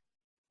like,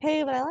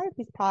 hey, but I like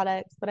these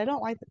products, but I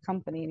don't like the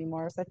company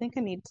anymore, so I think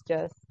I need to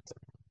just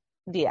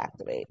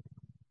deactivate.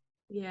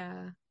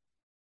 Yeah.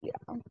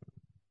 Yeah.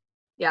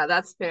 Yeah,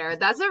 that's fair.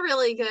 That's a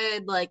really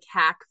good like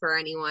hack for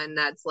anyone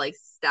that's like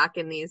stuck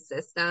in these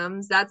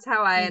systems. That's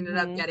how I ended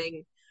up Mm-hmm.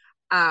 getting,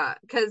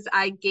 because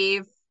I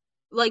gave,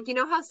 like, you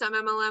know how some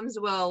MLMs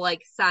will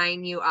like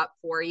sign you up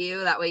for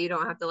you, that way you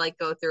don't have to like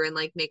go through and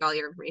like make all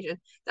your information.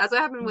 That's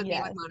what happened with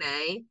me with Yes.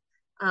 Monet.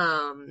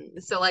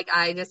 So like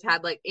I just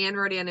had like Anne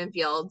Rodan and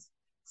Fields,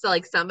 so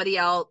like somebody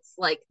else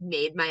like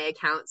made my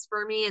accounts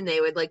for me and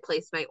they would like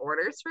place my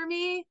orders for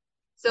me.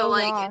 So Oh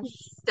like gosh.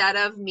 instead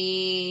of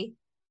me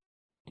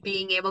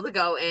being able to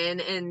go in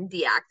and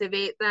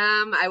deactivate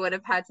them, I would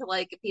have had to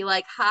like be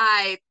like,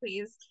 hi,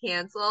 please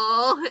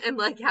cancel and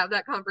like have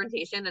that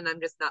confrontation. And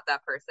I'm just not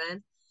that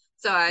person.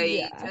 So I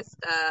Yeah. just,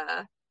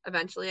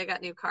 eventually I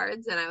got new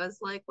cards and I was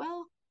like,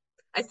 well,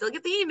 I still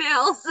get the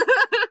emails.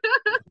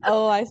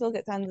 Oh, I still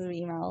get tons of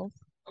emails.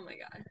 Oh my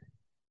God.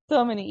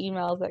 So many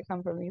emails that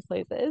come from these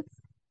places.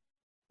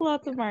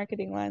 Lots Yeah. of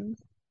marketing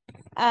ones.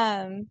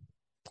 Um,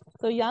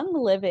 so Young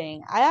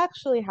Living, I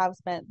actually have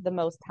spent the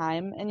most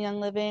time in Young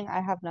Living.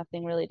 I have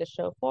nothing really to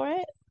show for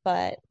it,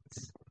 but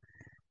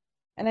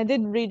and I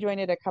did rejoin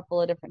it a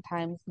couple of different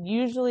times,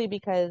 usually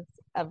because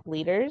of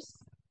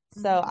leaders.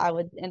 So Mhm. I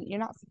would, and you're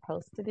not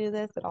supposed to do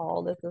this at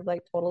all. This is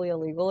like totally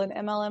illegal in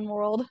MLM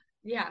world.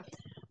 Yeah.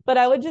 But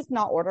I would just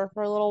not order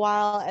for a little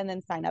while and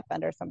then sign up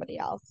under somebody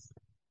else.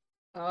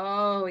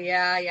 Oh,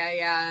 yeah, yeah,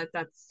 yeah.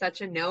 That's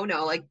such a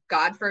no-no. Like,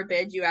 God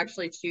forbid you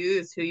actually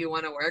choose who you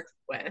want to work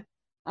with.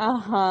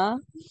 Uh-huh.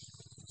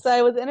 So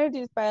I was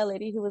introduced by a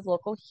lady who was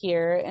local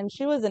here, and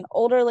she was an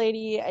older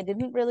lady. I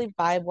didn't really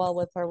vibe well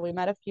with her. We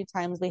met a few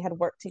times. We had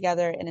worked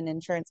together in an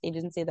insurance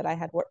agency that I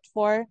had worked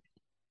for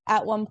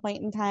at one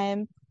point in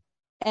time.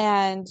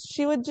 And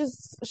she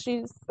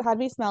had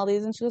me smell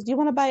these and she goes, do you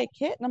want to buy a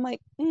kit? And I'm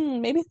like,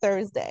 maybe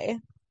Thursday,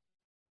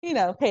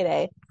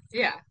 payday.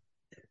 Yeah.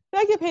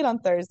 I get paid on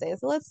Thursday.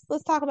 So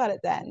let's talk about it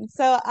then.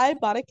 So I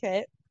bought a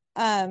kit,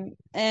 and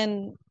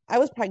I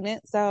was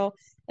pregnant, so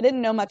I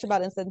didn't know much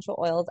about essential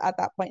oils at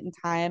that point in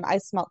time. I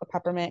smelt the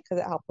peppermint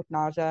because it helped with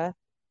nausea.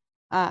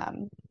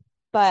 Um,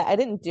 but I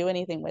didn't do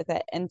anything with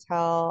it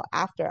until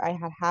after I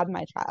had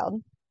my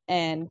child.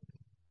 And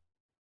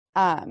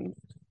um,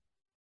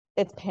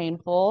 it's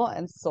painful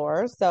and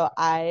sore. So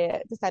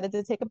I decided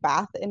to take a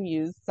bath and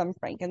use some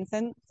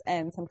frankincense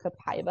and some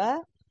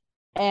copaiba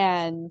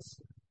and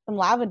some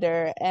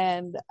lavender.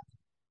 And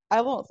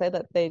I won't say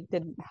that they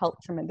didn't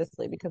help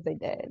tremendously because they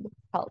did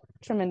help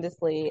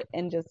tremendously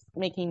in just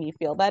making me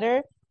feel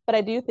better. But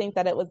I do think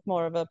that it was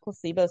more of a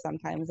placebo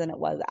sometimes than it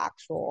was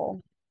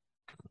actual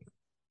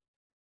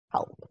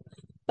help.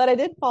 But I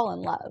did fall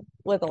in love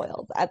with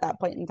oils at that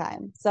point in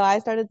time. So I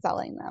started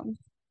selling them.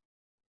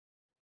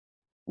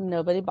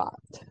 Nobody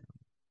bought.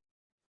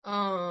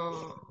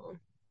 Oh.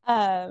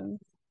 Um,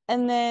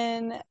 and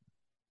then,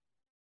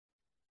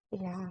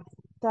 yeah,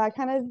 so I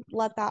kind of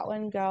let that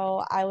one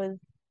go.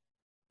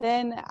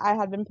 Then I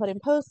had been putting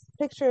posts,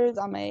 pictures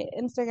on my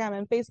Instagram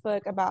and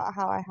Facebook about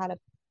how I had a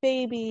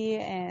baby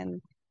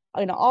and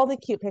all the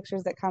cute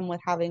pictures that come with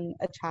having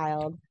a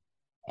child.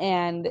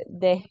 And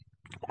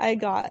I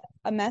got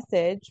a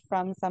message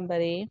from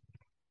somebody,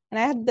 and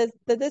I had this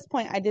at this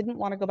point, I didn't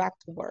want to go back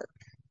to work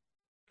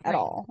at Right.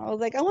 all. I was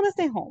like, I want to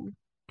stay home.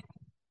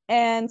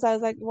 And so I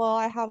was like, well,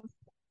 I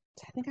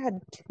think I had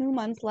 2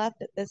 months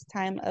left at this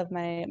time of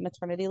my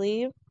maternity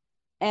leave.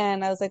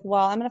 And I was like,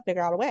 well, I'm going to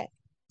figure out a way.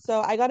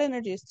 So I got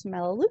introduced to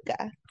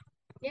Melaleuca.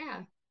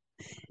 Yeah.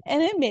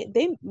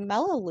 And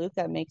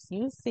Melaleuca makes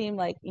you seem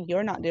like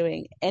you're not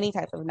doing any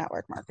type of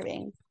network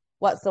marketing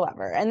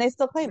whatsoever. And they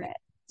still claim Right. it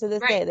to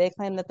this day. Right. They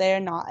claim that they are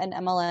not an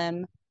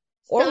MLM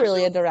or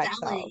really Social a direct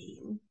sales.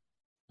 selling.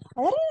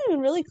 I don't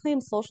even really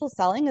claim social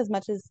selling as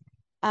much as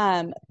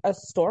a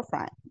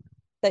storefront,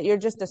 that you're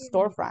just a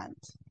storefront.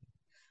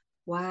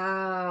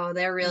 Wow,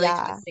 they're really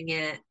Yeah. twisting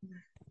it.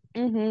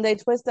 They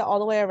twist it all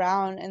the way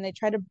around and they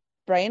try to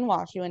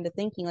brainwash you into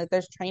thinking like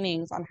there's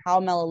trainings on how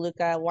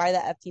Melaleuca, why the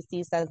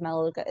FTC says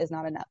Melaleuca is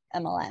not an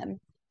MLM.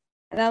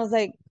 And I was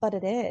like, but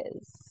it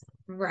is.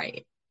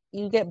 Right.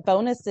 You get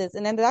bonuses,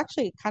 and then it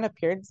actually kind of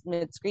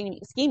pyramid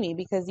schemey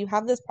because you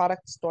have this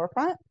product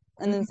storefront,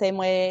 and in the same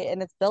way,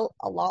 and it's built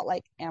a lot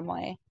like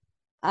Amway,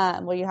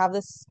 where you have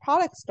this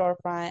product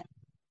storefront,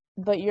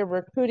 but you're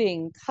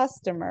recruiting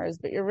customers,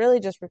 but you're really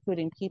just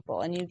recruiting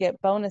people, and you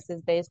get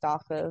bonuses based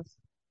off of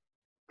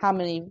how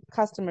many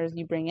customers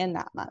you bring in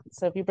that month.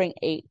 So if you bring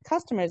 8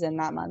 customers in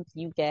that month,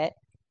 you get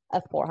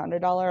a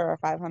 $400 or a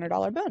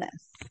 $500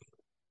 bonus.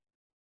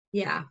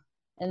 Yeah.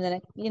 And then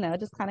it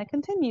just kind of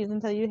continues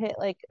until you hit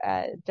like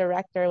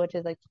director, which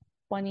is like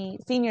 20,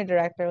 senior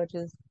director, which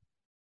is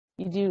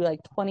you do like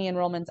 20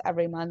 enrollments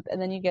every month,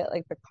 and then you get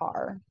like the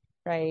car,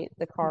 right?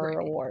 The car Right.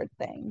 reward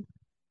thing.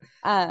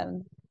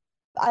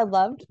 I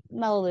loved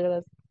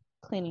Melaleuca's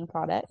cleaning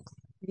products.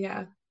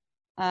 Yeah.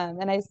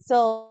 And I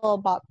still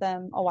bought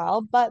them a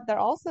while, but they're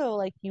also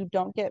like you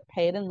don't get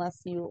paid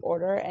unless you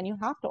order, and you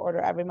have to order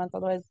every month,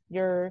 otherwise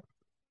you're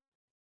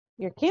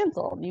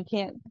canceled. You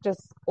can't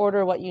just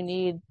order what you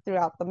need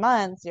throughout the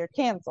months. You're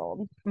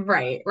canceled.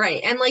 Right.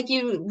 Right. And like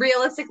you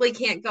realistically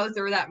can't go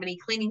through that many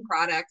cleaning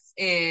products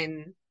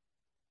in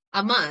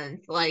a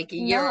month. Like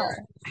your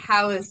No.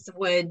 house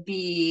would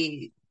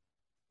be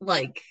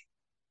like,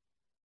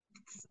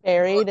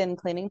 Buried in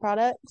cleaning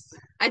products.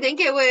 I think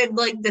it would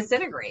like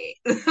disintegrate.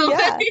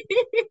 Yeah,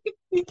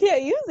 you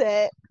can't use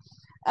it.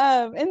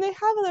 And they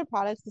have other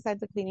products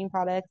besides the cleaning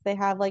products. They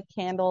have like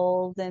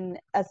candles and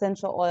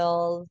essential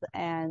oils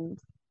and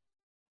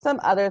some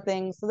other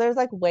things. So there's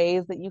like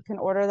ways that you can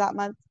order that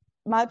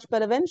much,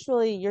 but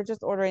eventually you're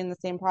just ordering the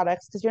same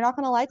products because you're not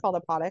going to like all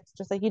the products,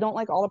 just like you don't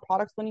like all the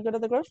products when you go to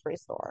the grocery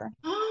store.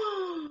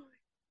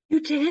 You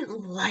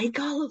didn't like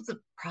all of the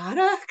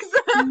products?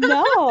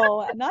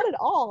 No, not at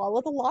all.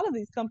 With a lot of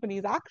these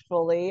companies,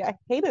 actually, I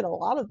hated a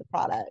lot of the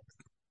products.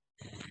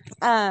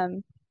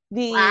 Um,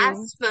 the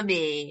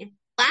Blasphemy.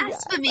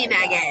 Yes, Blasphemy, I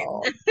Megan.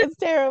 know. It's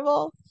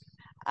terrible.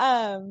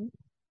 Um,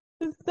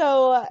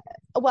 so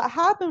what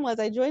happened was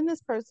I joined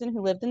this person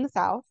who lived in the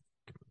South,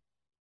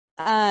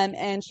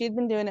 and she'd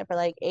been doing it for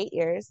like 8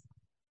 years.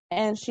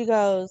 And she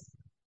goes,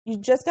 "You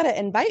just got to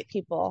invite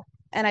people."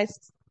 And I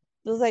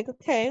was like,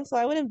 "Okay." So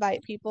I would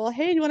invite people.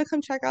 "Hey, do you want to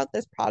come check out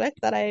this product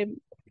that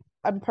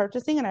I'm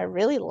purchasing and I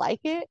really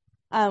like it?"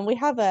 We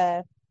have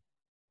a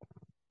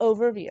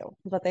overview,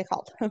 is what they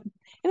called. And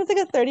it's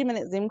like a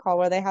 30-minute Zoom call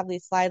where they have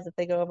these slides that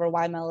they go over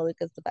why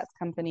Melaleuca is the best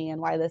company and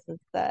why this is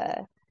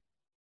the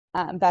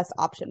best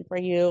option for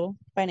you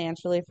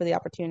financially for the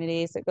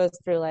opportunity. So it goes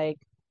through like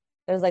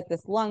there's like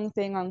this lung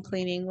thing on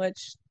cleaning,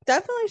 which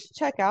definitely should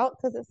check out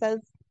because it says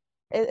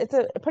it's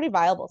a pretty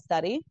viable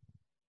study.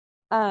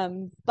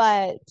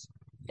 But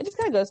it just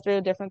kind of goes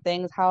through different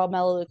things, how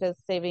Melaleuca is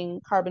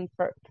saving carbon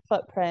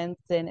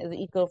footprints and is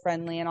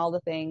eco-friendly and all the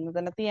things.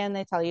 And at the end,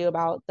 they tell you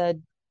about the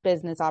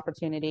business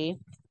opportunity.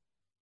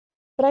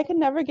 But I could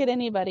never get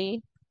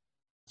anybody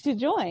to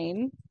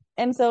join.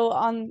 And so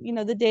on,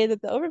 the day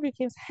that the overview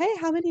came, "Hey,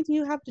 how many do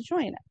you have to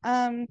join?"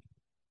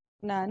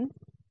 None.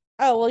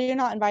 "Oh, well, you're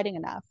not inviting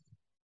enough.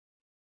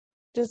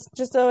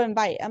 Just so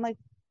invite." I'm like,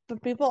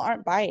 but people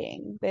aren't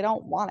buying. They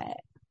don't want it.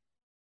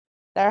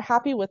 They're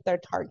happy with their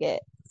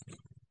target.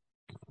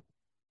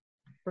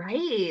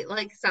 Right.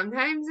 Like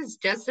sometimes it's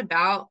just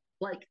about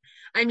like,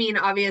 I mean,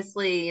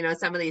 obviously,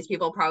 some of these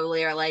people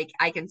probably are like,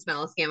 I can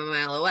smell a scam a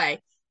mile away.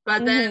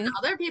 But then Mm-hmm.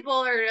 other people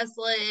are just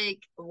like,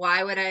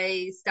 why would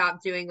I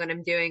stop doing what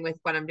I'm doing with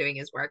what I'm doing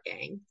is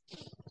working?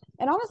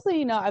 And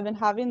honestly, I've been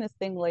having this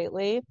thing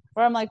lately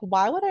where I'm like,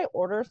 why would I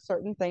order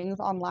certain things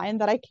online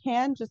that I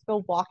can just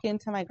go walk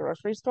into my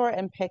grocery store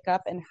and pick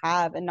up and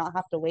have and not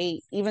have to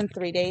wait even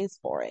 3 days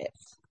for it?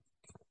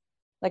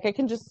 Like I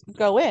can just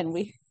go in.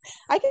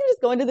 I can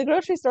just go into the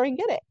grocery store and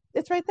get it.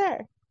 It's right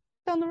there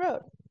down the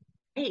road.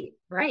 Right,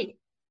 right.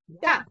 Yeah.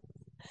 Yeah.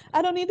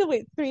 I don't need to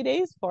wait 3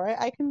 days for it.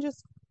 I can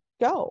just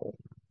go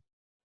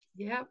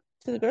Yeah.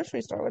 to the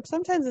grocery store, which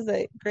sometimes is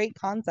a great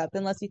concept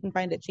unless you can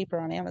find it cheaper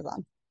on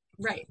Amazon.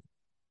 Right.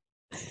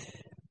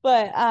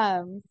 But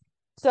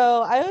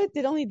so I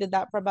only did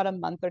that for about a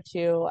month or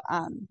two.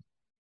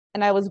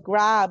 And I was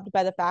grabbed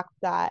by the fact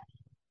that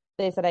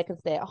they said I could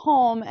stay at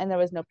home and there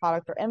was no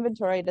product or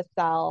inventory to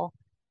sell.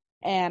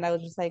 And I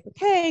was just like,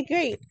 okay,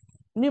 great.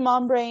 New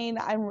mom brain.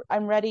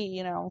 I'm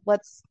ready,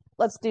 let's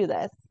do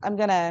this. I'm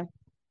gonna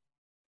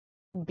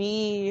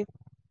be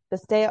the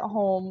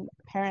stay-at-home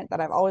parent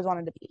that I've always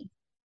wanted to be.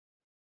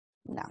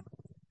 No.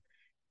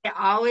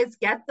 I always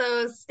get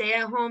those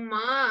stay-at-home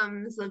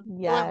moms, the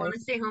people that want Yes. to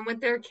stay home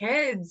with their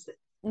kids.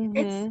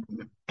 It's,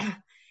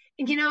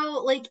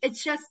 Mm-hmm. like,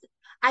 it's just,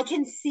 I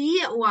can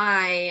see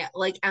why,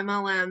 like,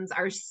 MLMs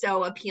are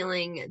so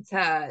appealing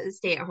to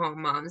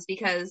stay-at-home moms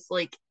because,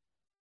 like,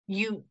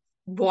 you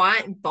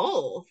want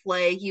both.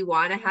 Like, you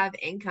want to have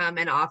income,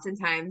 and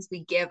oftentimes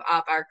we give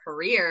up our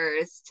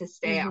careers to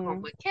stay at home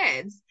Mm-hmm. with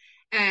kids,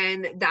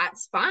 and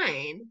that's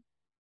fine.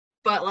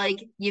 But,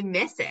 like, you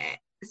miss it.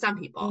 Some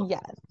people.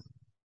 Yes.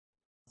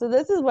 So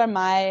this is where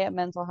my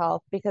mental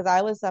health, because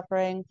I was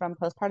suffering from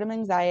postpartum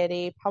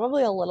anxiety,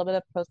 probably a little bit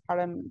of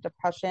postpartum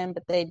depression,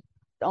 but they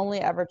only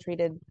ever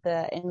treated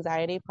the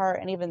anxiety part,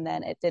 and even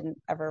then it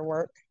didn't ever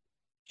work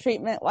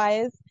treatment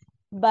wise.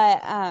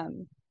 But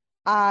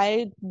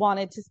I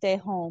wanted to stay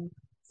home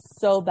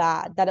so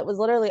bad that it was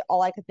literally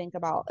all I could think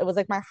about. It was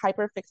like my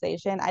hyper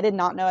fixation. I did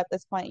not know at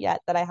this point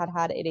yet that I had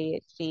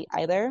ADHD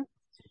either.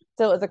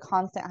 So it was a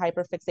constant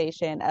hyper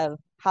fixation of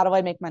how do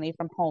I make money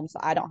from home so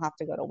I don't have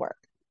to go to work.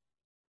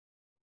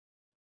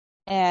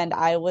 And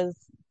I was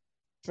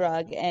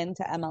drug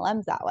into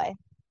MLMs that way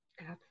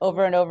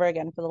over Absolutely. and over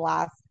again for the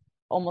last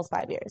almost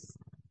 5 years.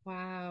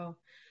 Wow.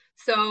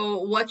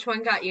 So, which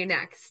one got you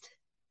next?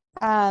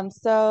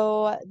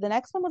 So the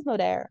next one was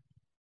Modere.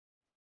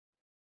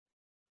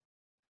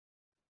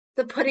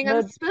 The pudding on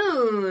a Mod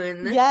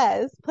spoon.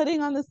 Yes,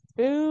 putting on the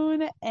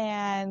spoon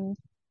and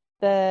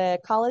the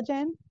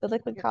collagen, the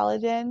liquid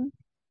collagen.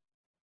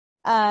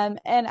 And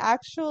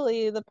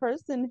actually the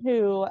person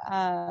who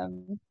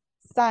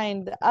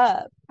signed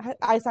up,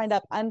 I signed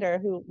up under,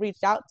 who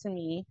reached out to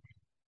me,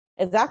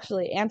 is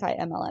actually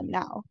anti-MLM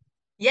now.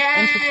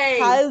 And she Yay!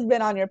 has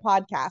been on your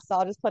podcast, so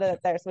I'll just put it up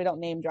there so we don't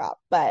name drop.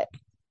 But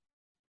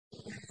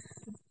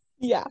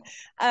yeah,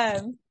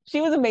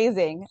 she was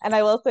amazing, and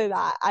I will say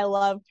that I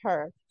loved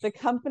her. The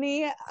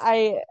company,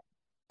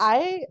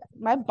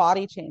 my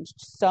body changed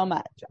so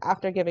much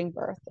after giving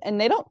birth, and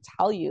they don't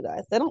tell you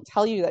this. They don't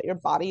tell you that your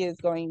body is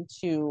going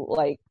to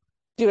like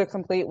do a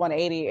complete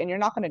 180, and you're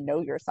not going to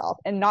know yourself,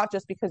 and not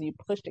just because you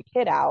pushed a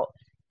kid out,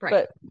 Right.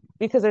 but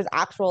because there's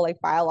actual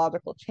like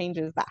biological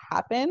changes that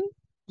happen.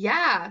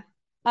 Yeah.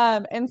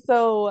 And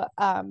so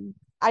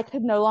I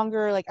could no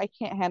longer, like, I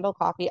can't handle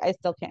coffee. I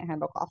still can't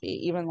handle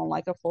coffee even on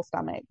like a full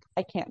stomach.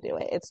 I can't do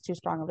it. It's too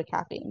strong of a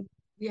caffeine.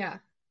 Yeah.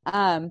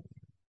 Um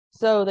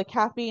so the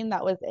caffeine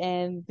that was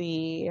in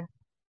the,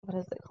 what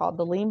is it called?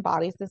 The Lean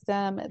Body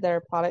System,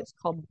 their product's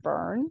called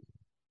Burn,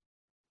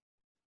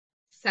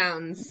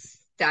 Sounds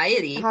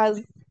diety.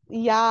 has,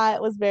 yeah,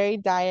 it was very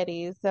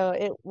diety. So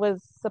it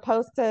was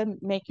supposed to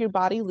make your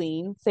body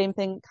lean. Same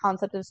thing,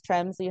 concept as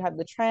trim. So you have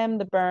the trim,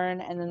 the burn,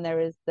 and then there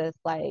was this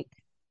like,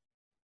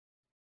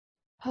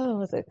 oh,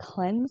 was it a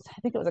cleanse? I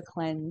think it was a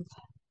cleanse,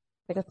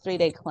 like a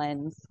 3-day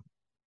cleanse.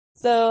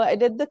 So I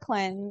did the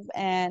cleanse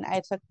and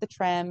I took the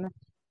trim.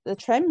 The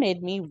trim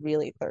made me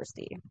really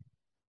thirsty.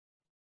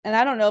 And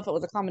I don't know if it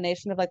was a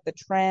combination of like the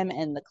trim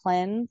and the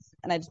cleanse,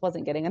 and I just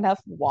wasn't getting enough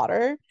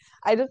water.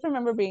 I just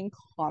remember being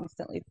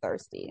constantly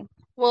thirsty.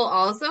 Well,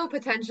 also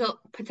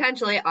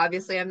potentially,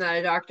 obviously, I'm not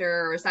a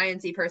doctor or a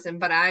sciencey person,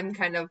 but I'm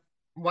kind of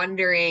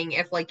wondering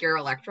if like your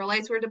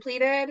electrolytes were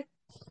depleted.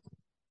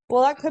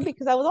 Well, that could be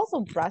because I was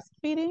also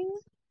breastfeeding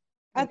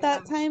My at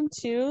that God. time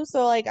too.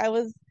 So like I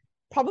was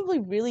probably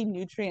really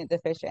nutrient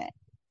deficient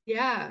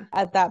Yeah.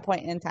 at that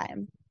point in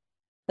time.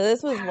 So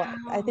this was what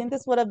I Wow. think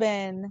this would have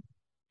been.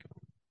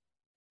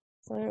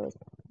 So it was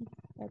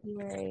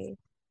February.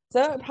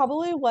 So it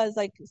probably was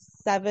like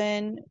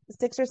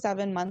 6 or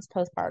 7 months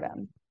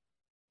postpartum.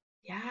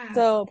 Yeah.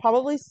 So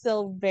probably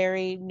still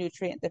very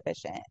nutrient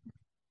deficient.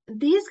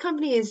 These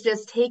companies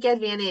just take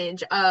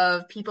advantage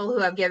of people who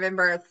have given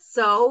birth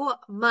so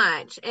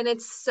much. And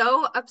it's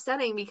so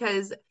upsetting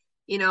because,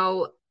 you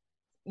know,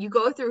 you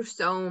go through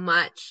so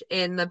much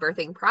in the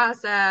birthing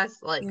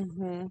process, like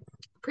Hmm.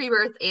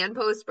 pre-birth and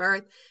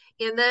post-birth,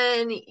 and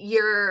then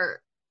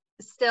you're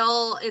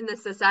still in the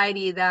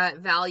society that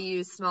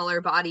values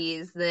smaller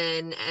bodies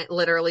than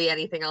literally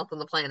anything else on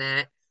the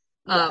planet.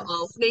 Well,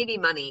 Yes. maybe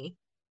money.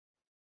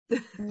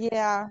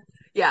 Yeah.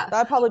 Yeah.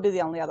 That'd probably be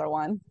the only other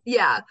one.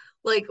 Yeah.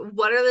 Like,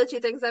 what are the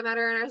two things that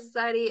matter in our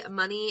society?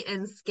 Money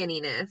and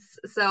skinniness.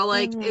 So,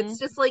 like, Hmm. it's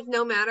just like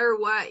no matter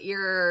what,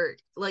 you're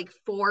like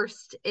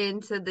forced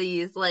into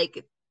these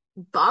like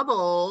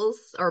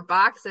bubbles or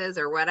boxes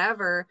or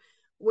whatever,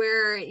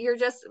 where you're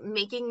just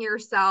making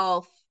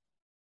yourself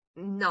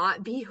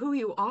not be who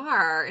you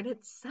are, and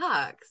it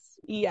sucks.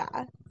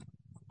 Yeah.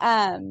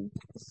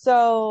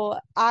 So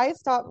I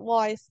stopped, well,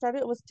 I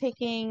started was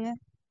taking,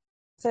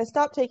 so I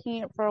stopped taking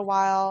it for a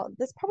while.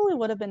 This probably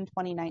would have been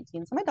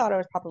 2019. So my daughter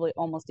was probably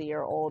almost a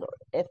year old,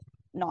 if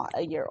not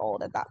a year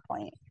old at that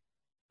point.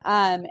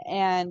 And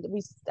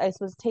I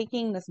was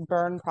taking this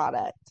burn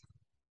product,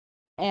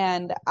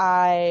 and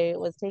I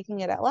was taking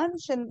it at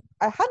lunch, and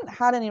I hadn't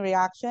had any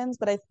reactions,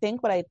 but I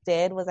think what I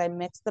did was I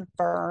mixed the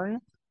burn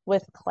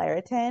with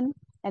Claritin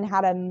and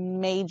had a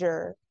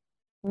major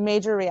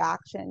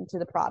reaction to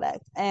the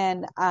product.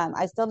 And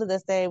I still to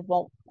this day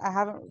I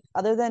haven't,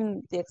 other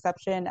than the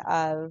exception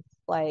of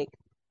like,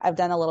 I've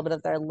done a little bit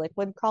of their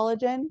liquid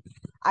collagen.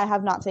 I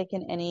have not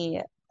taken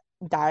any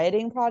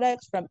dieting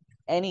products from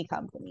any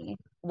company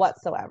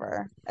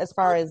whatsoever as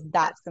far as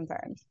that's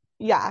concerned.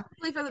 Yeah.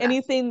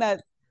 Anything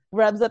that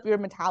revs up your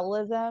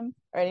metabolism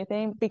or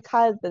anything,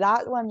 because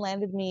that one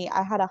landed me,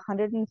 I had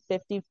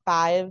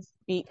 155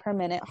 beat per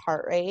minute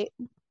heart rate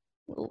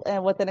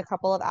within a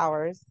couple of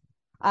hours.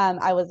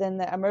 I was in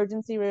the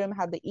emergency room,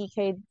 had the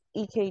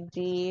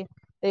EKG.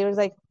 They was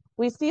like,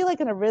 we see like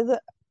an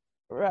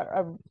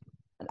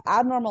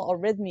abnormal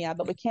arrhythmia,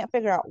 but we can't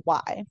figure out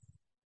why.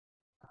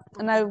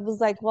 And I was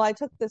like, well, I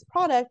took this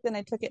product and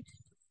I took it.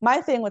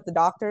 My thing with the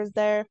doctors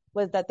there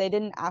was that they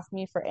didn't ask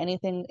me for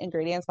anything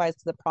ingredients wise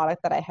to the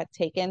product that I had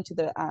taken, to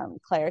the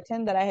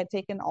Claritin that I had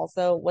taken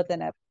also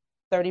within a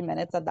 30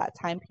 minutes of that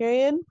time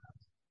period.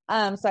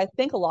 So I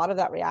think a lot of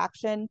that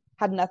reaction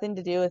had nothing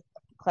to do with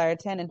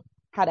Claritin and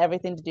had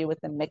everything to do with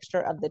the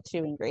mixture of the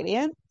two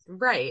ingredients.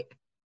 Right.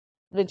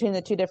 Between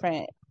the two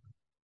different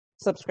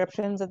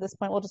subscriptions at this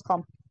point. We'll just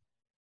call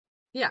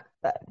them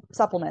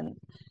supplements.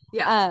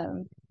 Yeah.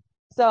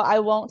 So I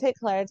won't take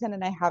Claritin,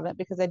 and I haven't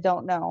because I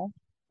don't know.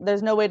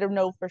 There's no way to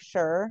know for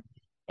sure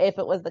if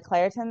it was the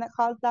Claritin that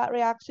caused that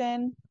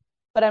reaction,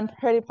 but I'm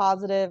pretty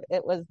positive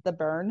it was the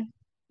burn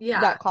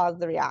that caused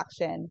the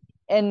reaction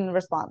in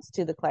response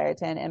to the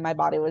Claritin, and my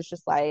body was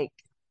just like,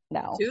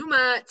 no. Too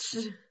much.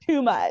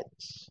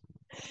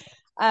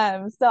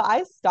 So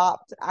I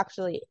stopped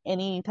actually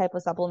any type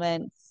of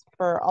supplements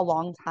for a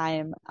long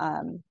time.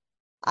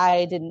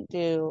 I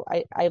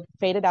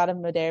faded out of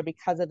Modere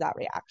because of that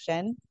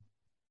reaction,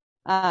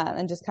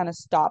 and just kind of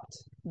stopped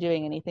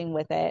doing anything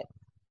with it.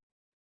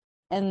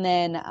 And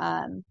then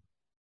I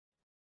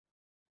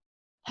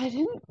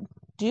didn't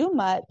do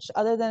much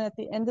other than at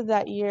the end of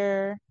that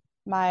year,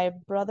 my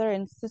brother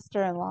and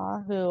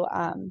sister-in-law, who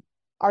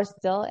are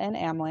still in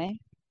Amway,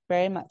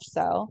 very much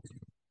so,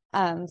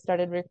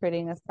 started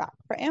recruiting us back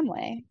for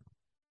Amway.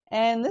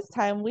 And this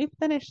time we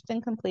finished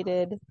and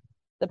completed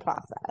the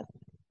process.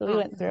 So we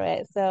went through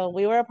it. So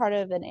we were a part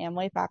of an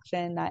Amway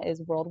faction that is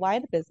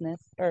Worldwide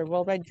Business or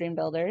Worldwide Dream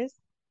Builders.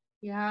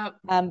 Yeah.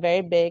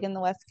 Very big in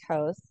the West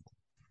Coast.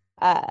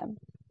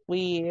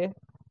 We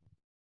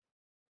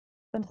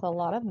spent a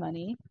lot of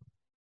money.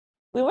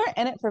 We weren't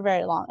in it for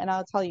very long, and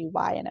I'll tell you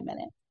why in a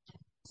minute.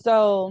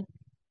 So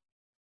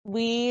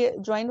we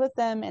joined with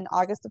them in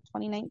August of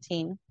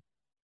 2019.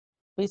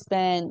 We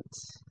spent,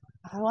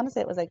 I want to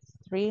say it was like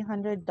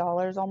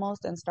 $300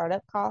 almost in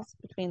startup costs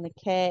between the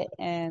kit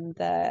and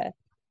the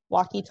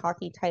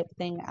walkie-talkie type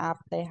thing app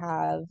they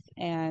have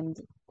and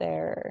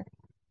their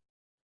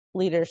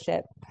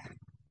leadership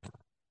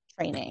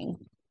training.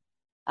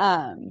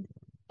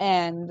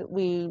 And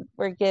we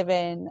were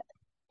given,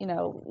 you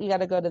got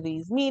to go to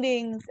these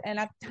meetings. And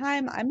at the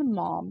time, I'm a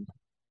mom.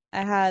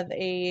 I have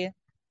a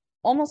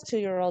almost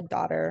 2-year-old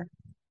daughter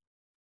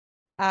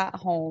at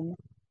home.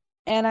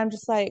 And I'm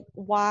just like,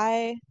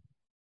 why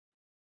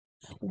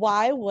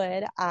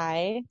would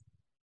I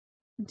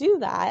do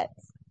that?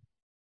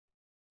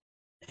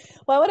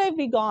 Why would I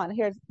be gone?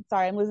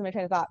 Sorry, I'm losing my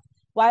train of thought.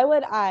 Why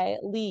would I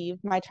leave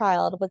my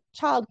child with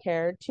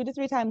childcare 2 to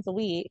 3 times a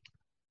week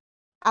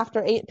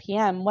after 8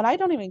 p.m. when I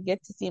don't even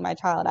get to see my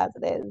child as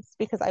it is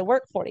because I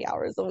work 40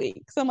 hours a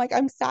week? So I'm like,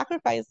 I'm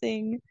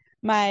sacrificing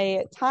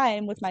my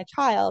time with my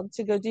child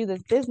to go do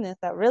this business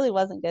that really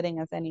wasn't getting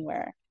us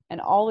anywhere. And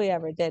all we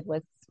ever did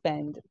was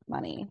spend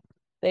money.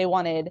 They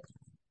wanted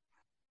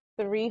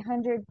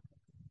 300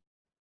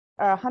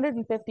 or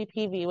 150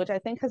 PV, which I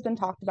think has been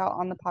talked about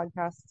on the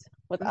podcast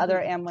with other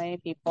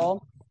Amway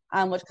people,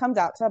 which comes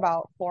out to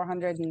about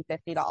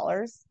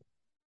 $450.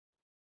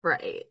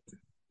 Right.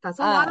 That's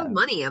a lot of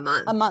money a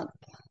month. A month.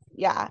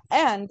 Yeah.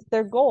 And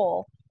their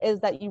goal is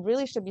that you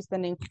really should be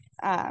spending,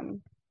 I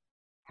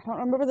don't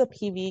remember the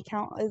PV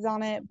count is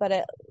on it, but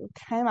it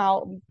came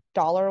out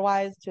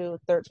dollar-wise to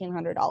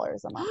 $1,300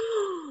 a month.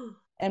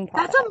 And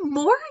that's a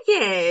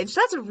mortgage.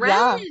 That's rent.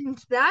 Yeah.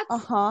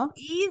 That's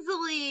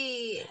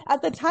easily.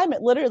 At the time,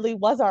 it literally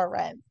was our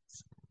rent.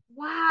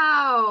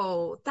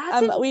 Wow.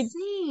 That's insane.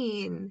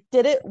 We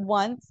did it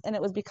once, and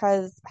it was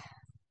because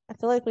I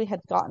feel like we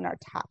had gotten our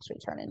tax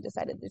return and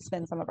decided to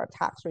spend some of our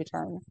tax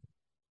return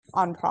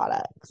on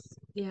products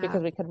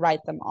because we could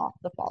write them off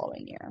the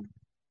following year.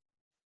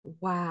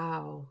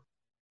 Wow.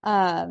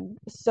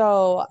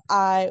 So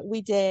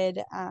we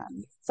did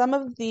some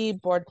of the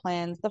board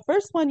plans. The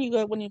first one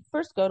when you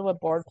first go to a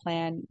board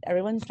plan,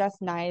 everyone's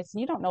dressed nice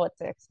and you don't know what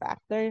to expect.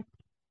 They're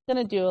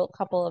gonna do a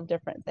couple of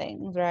different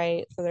things,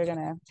 right? So they're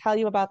gonna tell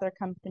you about their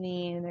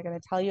company and they're gonna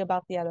tell you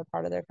about the other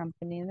part of their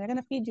company and they're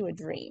gonna feed you a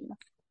dream.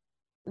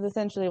 Is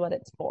essentially what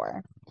it's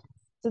for.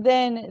 So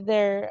then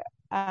their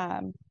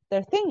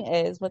thing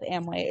is with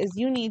Amway is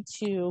you need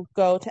to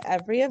go to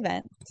every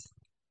event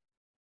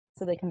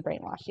so they can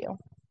brainwash you.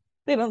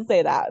 They don't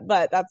say that,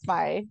 but that's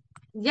my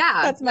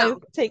no.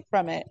 take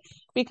from it.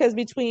 Because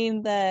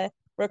between the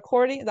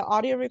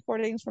audio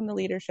recordings from the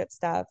leadership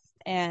stuff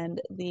and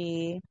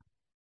the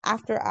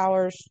after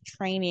hours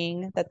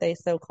training that they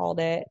so called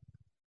it,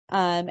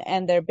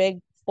 and their big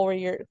 4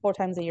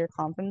 times a year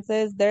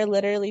conferences, they're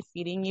literally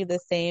feeding you the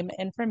same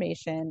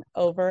information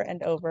over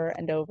and over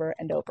and over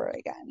and over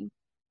again.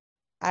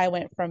 I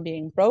went from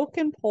being broke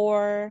and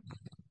poor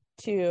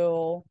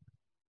to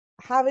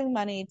having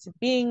money to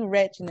being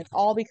rich, and it's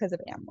all because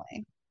of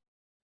Amway.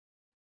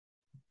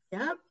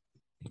 Yep.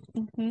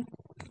 Mm-hmm.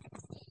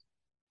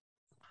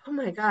 Oh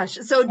my gosh.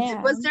 So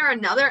was there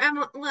another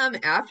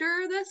MLM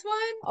after this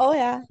one? Oh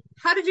yeah.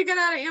 How did you get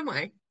out of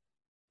Amway?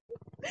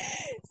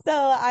 So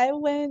I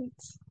went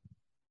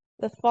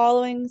the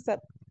following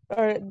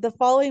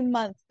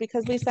month,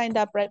 because we signed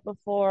up right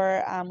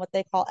before what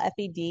they call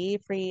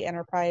FED, Free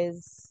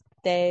Enterprise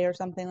Day or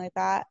something like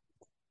that.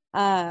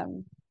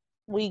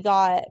 We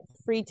got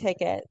free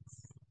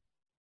tickets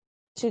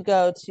to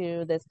go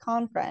to this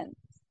conference.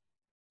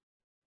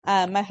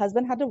 My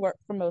husband had to work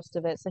for most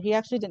of it, so he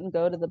actually didn't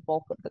go to the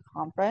bulk of the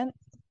conference.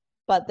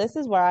 But this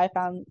is where I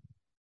found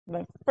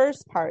my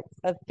first parts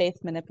of faith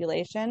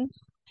manipulation.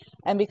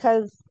 And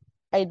because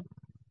I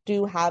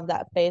do have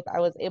that faith, I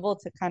was able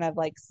to kind of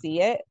like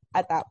see it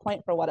at that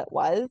point for what it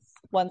was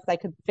once I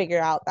could figure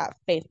out that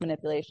faith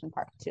manipulation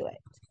part to it.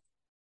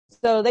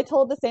 So they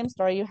told the same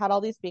story. You had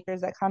all these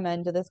speakers that come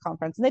into this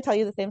conference and they tell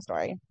you the same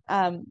story.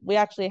 We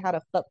actually had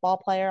a football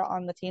player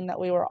on the team that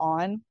we were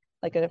on,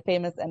 like a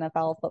famous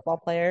NFL football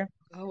player.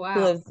 Oh, wow.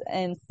 Who lives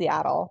in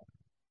Seattle.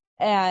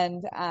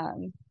 And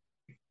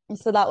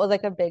so that was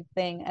like a big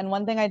thing. And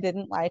one thing I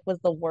didn't like was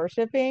the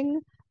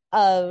worshiping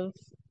of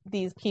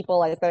these people,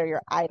 like they're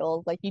your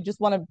idols. Like you just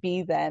want to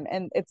be them.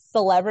 And it's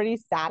celebrity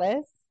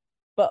status,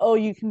 but oh,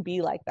 you can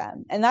be like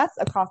them. And that's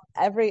across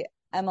every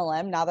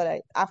MLM. Now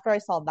that after I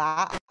saw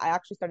that, I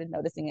actually started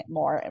noticing it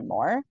more and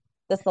more,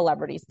 the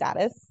celebrity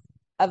status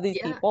of these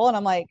people. And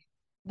I'm like,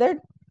 they're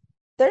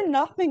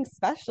nothing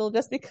special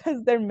just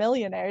because they're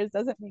millionaires.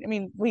 Doesn't mean, I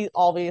mean, we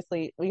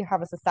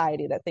have a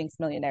society that thinks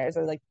millionaires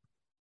are like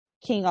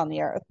king on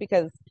the earth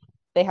because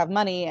they have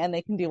money and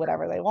they can do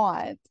whatever they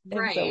want.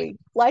 Right. And so we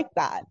like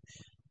that.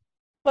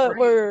 But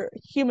we're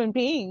human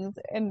beings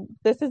and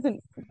this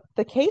isn't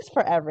the case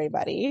for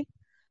everybody.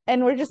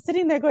 And we're just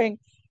sitting there going,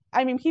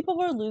 I mean, people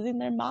were losing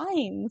their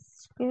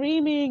minds,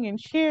 screaming and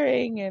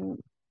cheering, and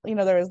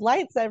there was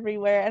lights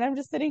everywhere. And I'm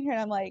just sitting here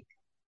and I'm like,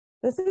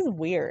 this is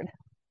weird.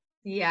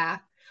 Yeah.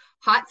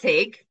 Hot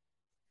take.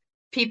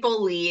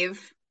 People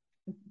leave.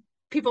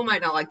 People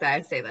might not like that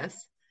I say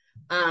this.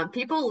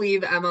 People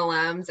leave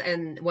MLMs,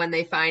 and when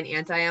they find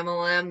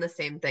anti-MLM, the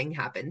same thing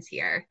happens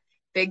here.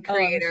 Big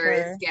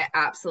creators get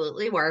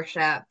absolutely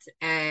worshipped,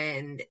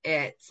 and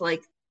it's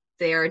like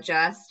they're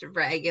just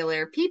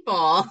regular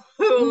people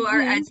who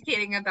are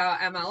educating about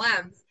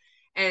MLMs,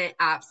 and it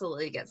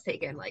absolutely gets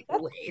taken like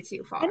way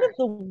too far. Kind of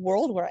the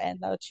world we're in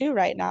though too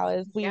right now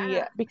is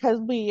because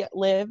we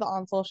live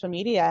on social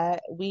media,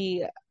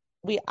 we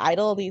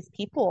idol these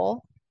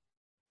people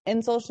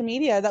in social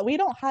media that we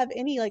don't have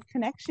any like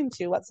connection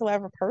to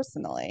whatsoever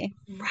personally.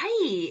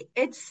 Right.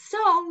 It's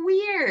so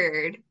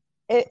weird.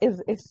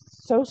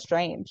 It's so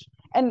strange.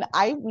 And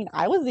I mean,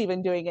 I was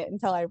even doing it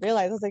until I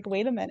realized, I was like,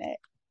 wait a minute.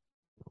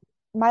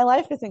 My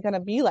life isn't going to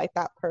be like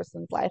that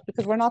person's life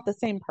because we're not the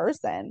same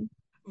person.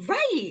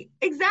 Right.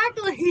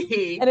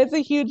 Exactly. And it's a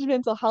huge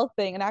mental health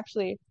thing. And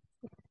actually,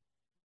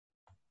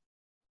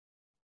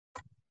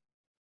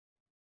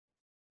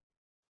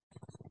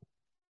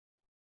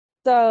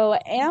 so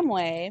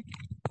Amway,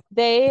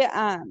 they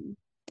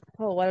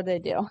what do they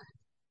do?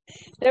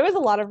 There was a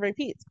lot of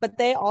repeats, but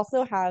they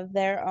also have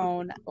their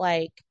own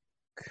like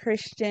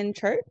Christian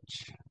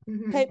church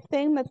type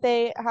thing that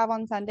they have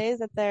on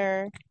Sundays at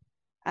their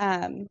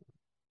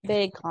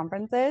big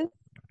conferences.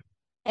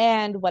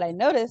 And what I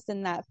noticed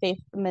in that faith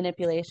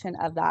manipulation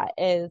of that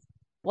is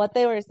what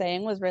they were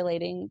saying was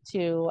relating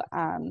to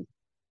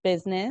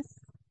business,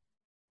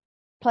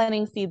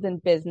 planting seeds in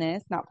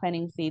business, not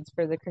planting seeds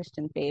for the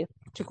Christian faith,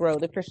 to grow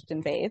the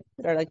Christian faith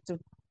or like to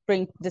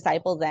bring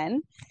disciples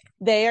in.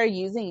 They are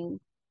using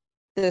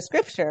the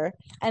scripture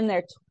and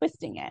they're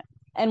twisting it.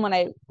 And when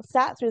I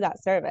sat through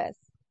that service,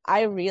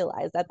 I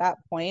realized at that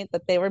point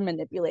that they were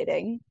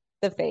manipulating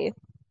the faith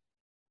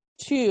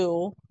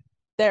to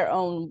their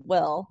own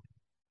will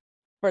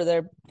for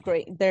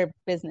their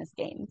business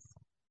gains,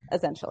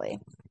 essentially.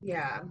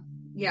 Yeah.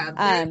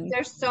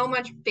 There's so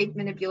much fake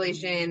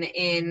manipulation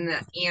in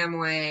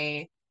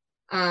Amway.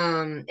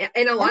 In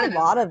a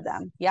lot of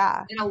them.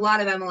 Yeah. In a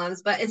lot of MLMs,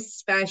 but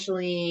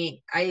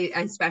especially I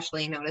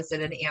especially noticed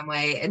it in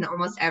Amway. In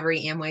almost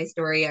every Amway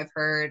story I've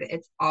heard,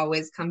 it's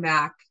always come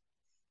back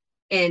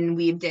and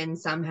weaved in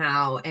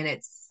somehow. And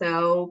it's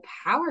so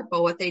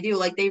powerful what they do.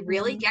 Like they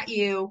really get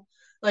you,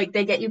 like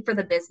they get you for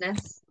the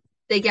business.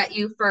 They get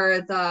you for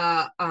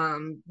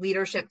the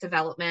leadership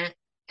development,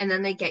 and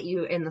then they get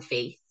you in the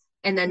faith,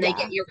 and then they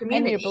get your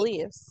community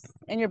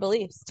and your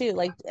beliefs too.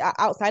 Like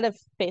outside of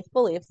faith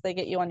beliefs, they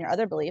get you on your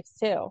other beliefs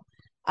too.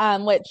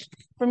 which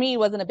for me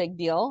wasn't a big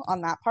deal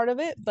on that part of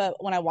it. But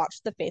when I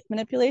watched the faith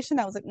manipulation,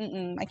 I was like,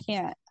 I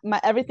can't.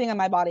 Everything in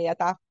my body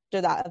after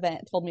that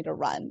event told me to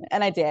run,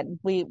 and I did.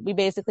 We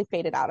basically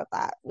faded out of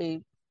that.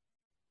 We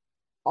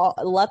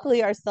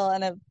luckily are still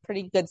in a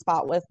pretty good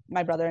spot with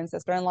my brother and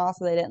sister-in-law,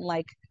 so they didn't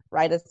like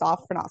write us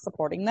off for not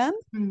supporting them.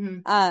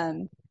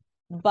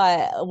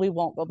 But we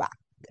won't go back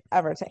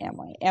ever to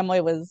Amway.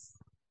 Amway was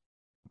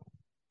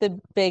the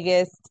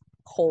biggest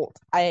cult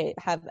I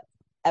have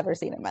ever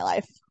seen in my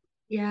life.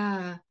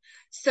 Yeah.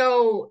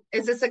 So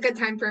is this a good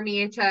time for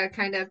me to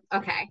kind of,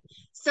 okay.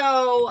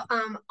 So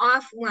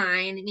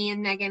offline, me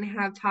and Megan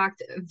have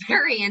talked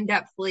very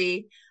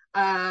in-depthly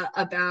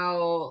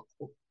about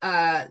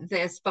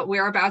this, but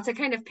we're about to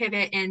kind of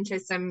pivot into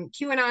some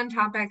QAnon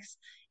topics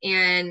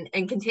and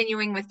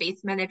continuing with faith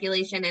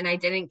manipulation. And I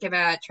didn't give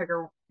a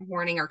trigger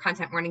warning or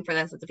content warning for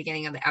this at the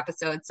beginning of the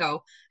episode.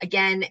 So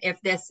again,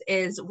 if this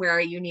is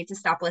where you need to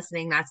stop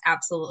listening, that's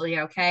absolutely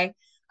okay.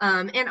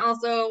 And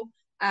also,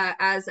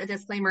 as a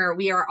disclaimer,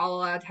 we are all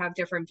allowed to have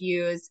different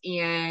views,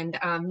 and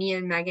me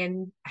and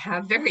Megan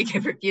have very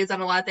different views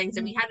on a lot of things.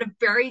 And we had a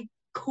very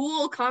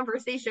cool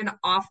conversation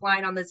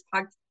offline on this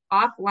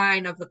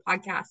offline of the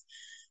podcast.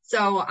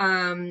 So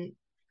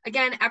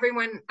again,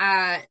 everyone,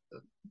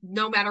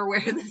 no matter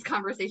where this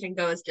conversation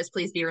goes, just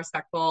please be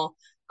respectful.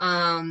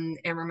 And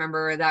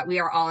remember that we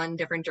are all on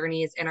different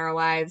journeys in our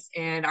lives,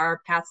 and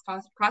our paths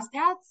cross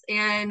paths,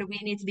 and we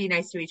need to be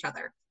nice to each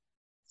other.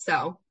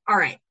 So, all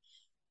right.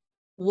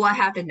 What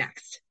happened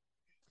next?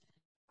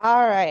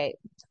 All right.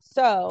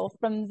 So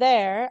from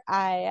there,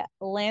 I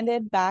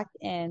landed back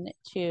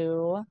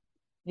into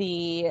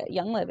the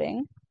Young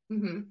Living.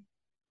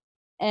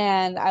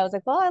 And I was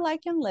like, well, I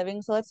like Young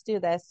Living, so let's do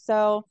this.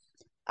 So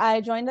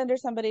I joined under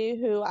somebody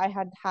who I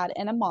had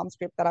in a mom's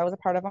group that I was a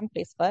part of on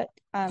Facebook.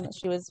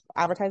 She was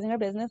advertising her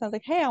business. I was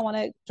like, hey, I want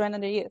to join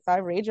under you. So I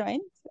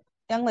rejoined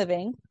Young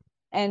Living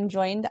and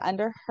joined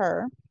under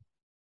her.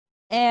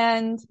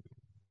 And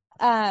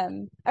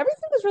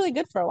everything was really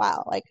good for a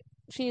while. Like,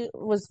 she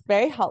was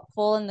very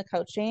helpful in the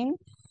coaching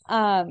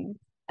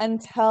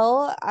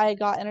until I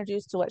got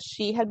introduced to what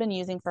she had been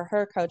using for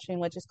her coaching,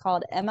 which is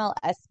called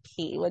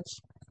MLSP, which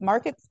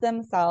markets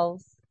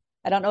themselves.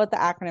 I don't know what the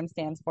acronym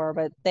stands for,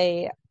 but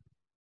they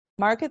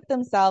market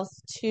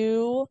themselves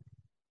to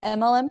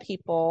MLM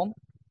people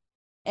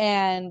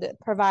and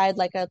provide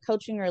like a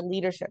coaching or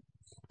leadership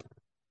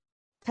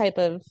type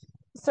of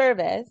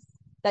service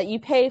that you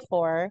pay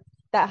for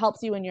that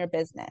helps you in your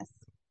business.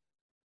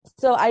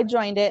 So I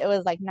joined it. It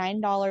was like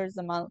 $9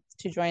 a month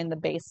to join the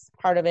base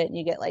part of it, and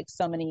you get like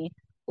so many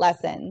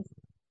lessons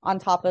on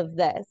top of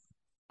this.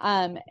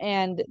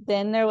 And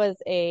then there was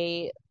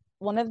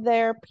one of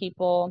their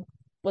people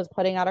was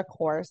putting out a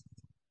course.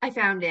 I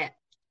found it.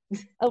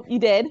 Oh, you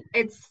did?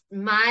 It's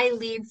My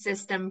Lead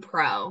System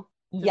Pro.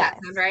 Does that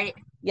sound right?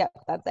 Yep,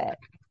 that's it.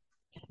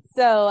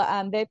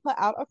 So they put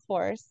out a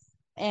course,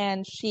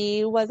 and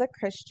she was a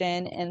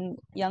Christian in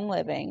Young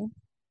Living.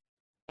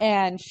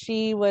 And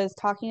she was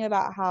talking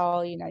about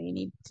how, you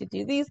need to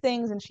do these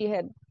things. And she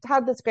had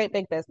this great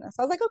big business.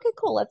 I was like, okay,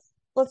 cool.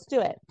 Let's do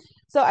it.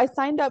 So I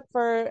signed up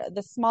for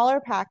the smaller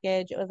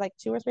package. It was like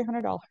 $200 or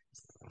 $300.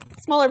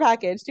 Smaller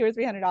package, $200 or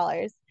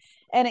 $300.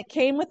 And it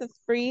came with a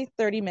free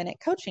 30-minute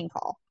coaching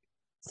call.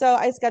 So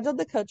I scheduled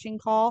the coaching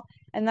call,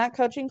 and that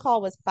coaching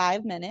call was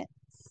 5 minutes,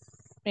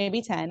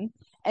 maybe 10,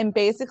 and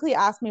basically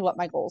asked me what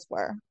my goals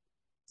were.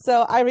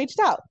 So I reached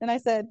out and I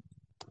said,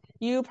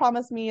 you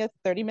promised me a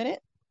 30-minute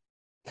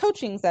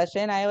coaching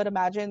session. I would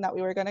imagine that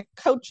we were going to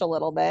coach a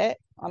little bit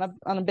on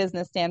a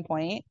business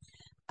standpoint.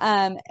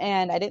 And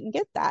I didn't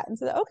get that. And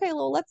so, okay,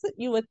 well, let's put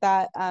you with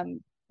that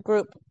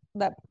group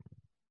that,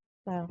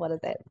 what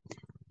is it?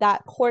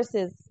 That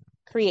course's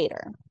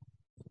creator.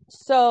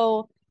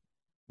 So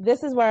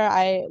this is where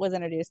I was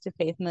introduced to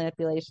faith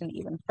manipulation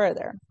even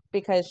further,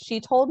 because she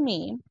told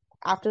me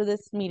after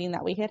this meeting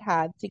that we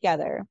had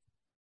together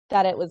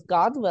that it was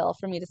God's will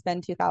for me to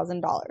spend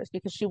 $2,000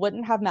 because she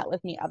wouldn't have met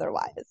with me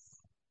otherwise.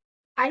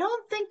 I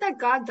don't think that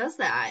God does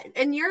that.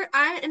 And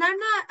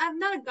I'm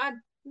not a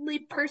godly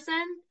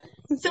person.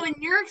 So in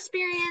your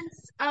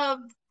experience of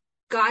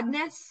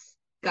godness,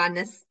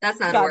 that's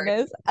not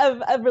godness, a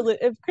word.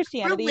 Of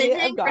Christianity,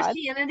 religion, of God.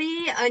 Christianity,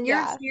 and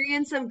your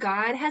experience of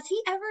God, has he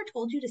ever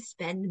told you to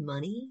spend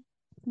money?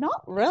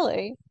 Not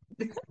really.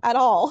 At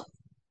all.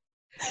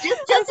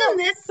 Just in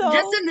this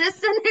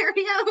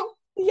scenario?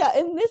 Yeah,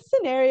 in this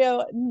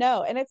scenario,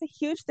 no. And it's a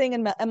huge thing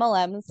in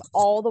MLMs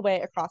all the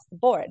way across the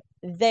board.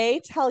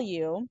 They tell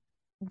you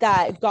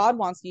that God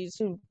wants you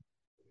to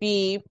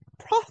be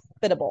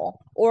profitable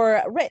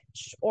or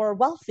rich or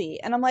wealthy.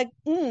 And I'm like,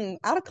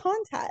 out of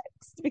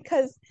context,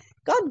 because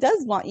God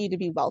does want you to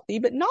be wealthy,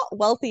 but not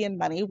wealthy in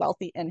money,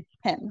 wealthy in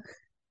him.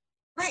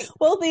 Right.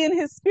 Wealthy in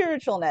his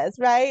spiritualness,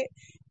 right?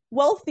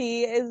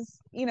 Wealthy is,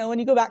 when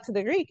you go back to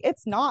the Greek,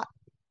 it's not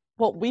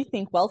what we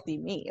think wealthy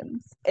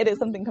means. It is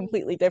something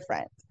completely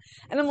different.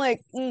 And I'm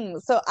like,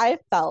 so I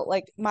felt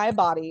like my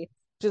body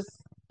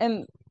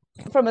and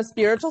from a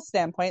spiritual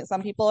standpoint,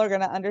 some people are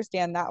going to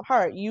understand that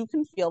part. You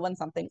can feel when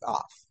something's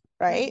off,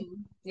 right?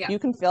 Yeah. You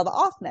can feel the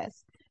offness.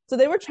 So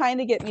they were trying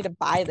to get me to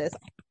buy this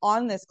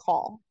on this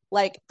call.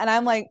 Like, and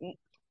I'm like,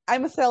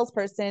 I'm a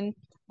salesperson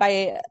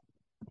by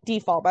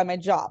default, by my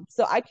job.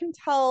 So I can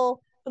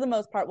tell for the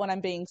most part when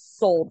I'm being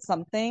sold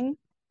something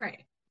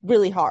Right.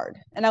 really hard.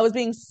 And I was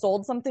being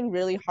sold something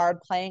really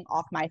hard playing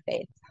off my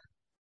faith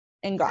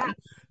in God. Yeah.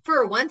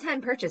 For a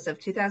one-time purchase of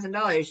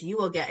 $2,000, you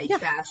will get a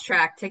fast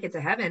track ticket to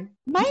heaven.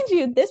 Mind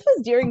you, this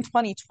was during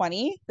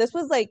 2020. This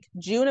was like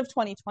June of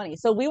 2020.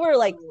 So we were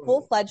like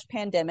full-fledged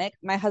pandemic.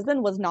 My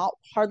husband was not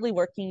hardly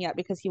working yet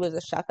because he was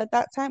a chef at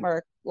that time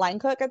or line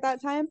cook at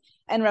that time.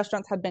 And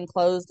restaurants had been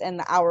closed and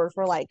the hours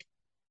were like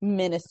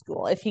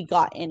minuscule if he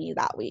got any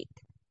that week.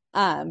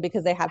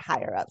 Because they had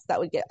higher ups that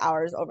would get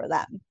hours over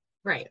them.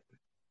 Right.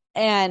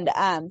 And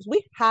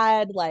we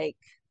had like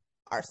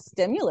our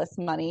stimulus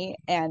money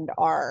and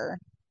our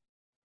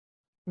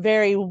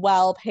very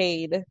well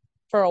paid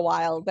for a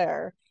while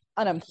there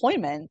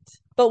unemployment,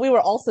 but we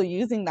were also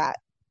using that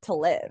to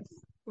live.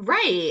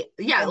 Right.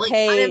 Yeah. Like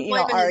pay,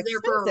 unemployment our is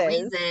there for a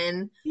expenses.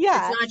 reason.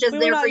 Yeah. It's not just we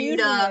there were not for you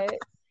using to, it.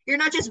 you're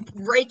not just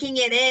raking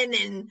it in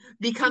and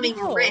becoming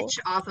No. rich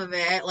off of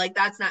it. Like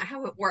that's not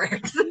how it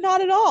works.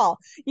 Not at all.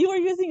 You were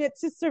using it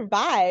to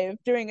survive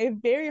during a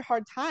very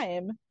hard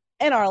time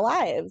in our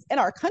lives, in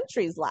our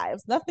country's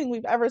lives, nothing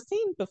we've ever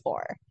seen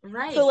before.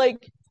 Right. So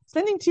like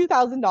spending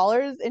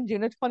 $2,000 in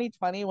June of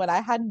 2020 when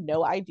I had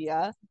no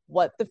idea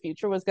what the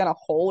future was going to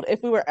hold,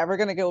 if we were ever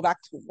going to go back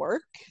to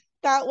work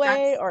that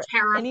way That's or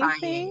terrifying.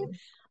 anything.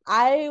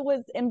 I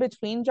was in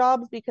between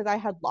jobs because I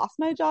had lost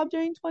my job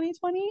during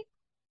 2020.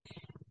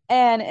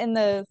 And in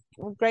the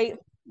great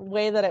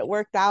way that it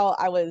worked out,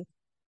 I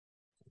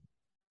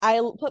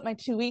put my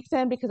 2 weeks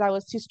in because I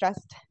was too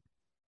stressed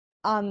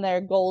on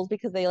their goals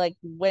because they like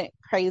went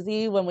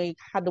crazy when we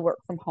had to work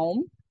from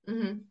home.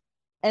 Mm-hmm.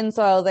 And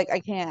so I was like, I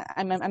can't,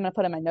 I'm going to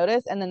put in my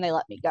notice, and then they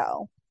let me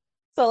go.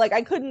 So like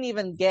I couldn't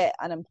even get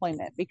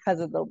unemployment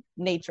because of the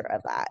nature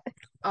of that.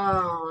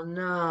 Oh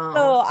no.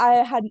 So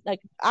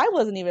I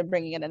wasn't even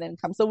bringing in an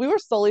income. So we were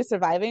solely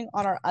surviving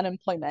on our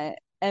unemployment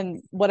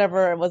and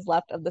whatever was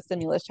left of the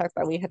stimulus checks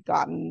that we had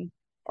gotten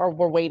or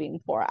were waiting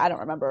for. I don't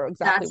remember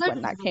exactly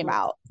when that came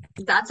out.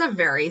 That's a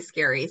very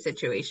scary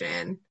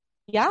situation.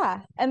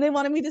 Yeah. And they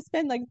wanted me to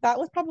spend like that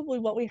was probably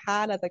what we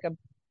had as like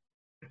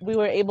we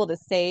were able to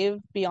save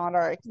beyond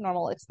our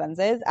normal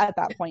expenses at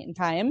that point in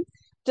time,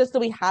 just so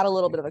we had a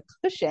little bit of a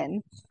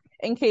cushion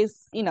in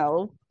case,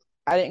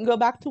 I didn't go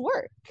back to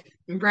work.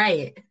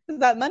 Right.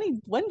 That money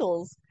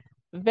dwindles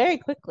very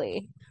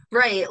quickly.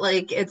 Right.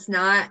 Like it's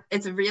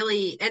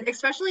really, and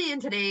especially in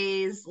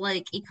today's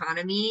like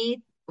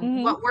economy,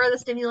 what were the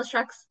stimulus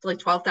checks? Like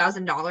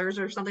 $12,000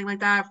 or something like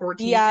that?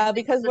 14. Yeah,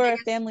 because we're a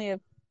family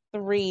of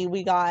 3,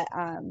 we got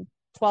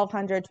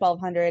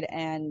 1,200,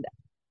 and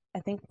I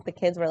think the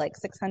kids were like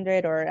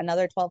 600 or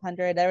another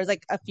 1,200. There was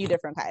like a few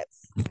different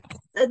types.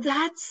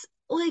 That's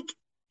like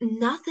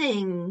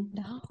nothing.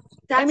 No.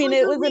 That's like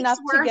it was enough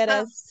to get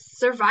us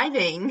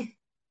surviving.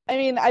 I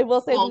mean, I will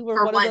say we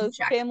were one of those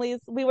check. families.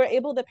 We were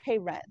able to pay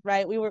rent,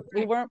 right? We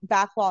weren't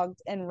backlogged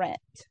in rent.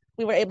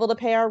 We were able to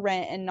pay our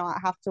rent and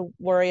not have to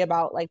worry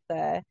about like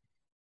the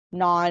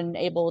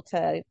non-able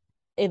to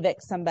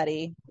evict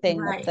somebody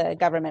thing that the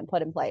government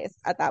put in place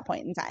at that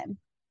point in time.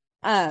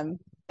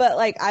 But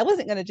like I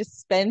wasn't going to just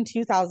spend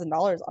 $2,000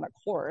 on a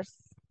course,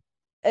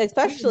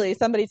 especially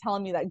somebody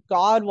telling me that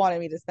God wanted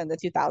me to spend the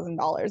 $2,000.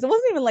 It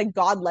wasn't even like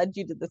God led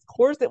you to this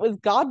course. It was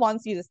God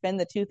wants you to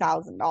spend the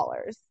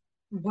 $2,000.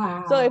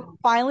 Wow. So I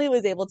finally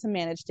was able to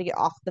manage to get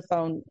off the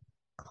phone,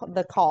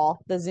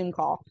 the Zoom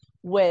call,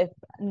 with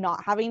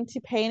not having to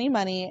pay any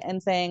money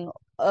and saying,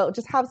 oh,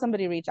 just have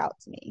somebody reach out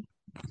to me.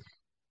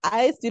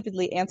 I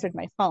stupidly answered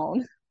my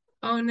phone.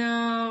 Oh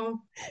no.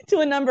 To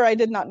a number I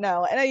did not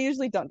know. And I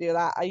usually don't do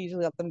that. I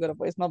usually let them go to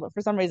voicemail, but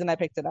for some reason I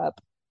picked it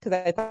up because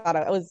I thought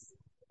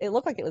it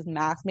looked like it was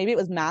masked. Maybe it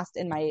was masked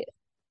in my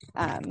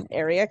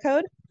area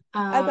code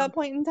at that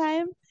point in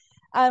time.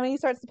 And he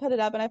starts to put it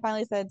up, and I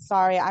finally said,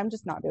 sorry, I'm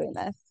just not doing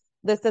this.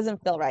 This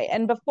doesn't feel right.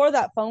 And before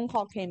that phone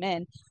call came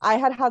in, I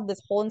had this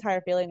whole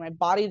entire feeling. My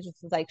body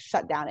just was like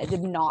shut down. It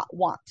did not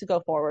want to go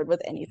forward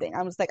with anything.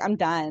 I was like, I'm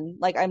done.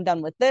 Like, I'm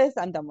done with this.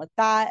 I'm done with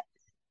that.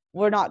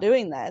 We're not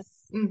doing this.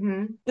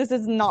 Mm-hmm. This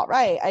is not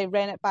right. I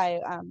ran it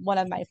by one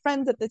of my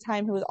friends at the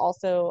time who was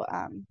also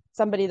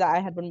somebody that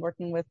I had been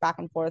working with back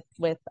and forth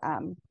with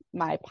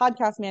my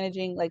podcast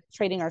managing, like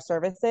trading our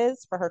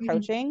services for her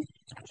coaching.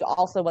 She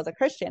also was a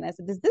Christian. I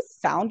said, does this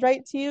sound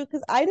right to you?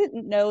 Because I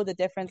didn't know the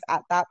difference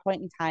at that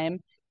point in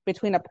time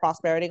between a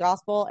prosperity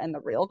gospel and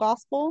the real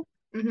gospel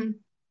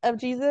of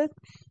Jesus.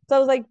 So I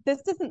was like,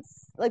 this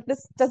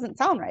doesn't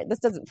sound right. This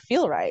doesn't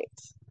feel right.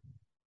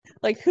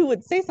 Like, who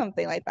would say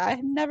something like that? I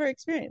had never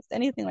experienced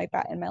anything like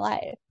that in my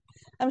life.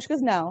 She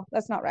goes, no,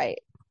 that's not right.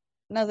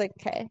 And I was like,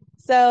 okay.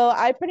 So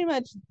I pretty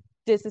much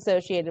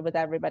disassociated with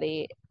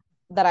everybody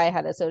that I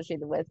had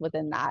associated with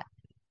within that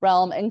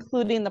realm,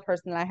 including the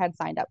person that I had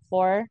signed up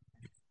for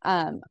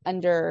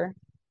under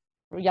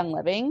Young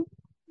Living.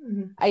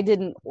 I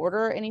didn't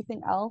order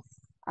anything else.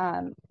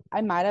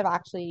 I might have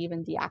actually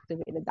even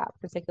deactivated that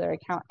particular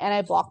account, and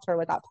I blocked her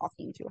without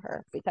talking to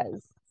her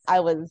because I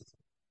was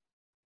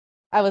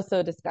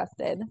so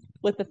disgusted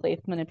with the faith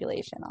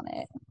manipulation on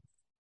it.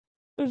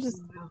 It was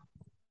just,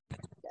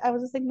 I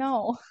was just like,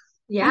 no,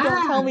 you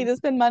don't tell me to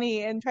spend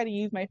money and try to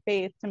use my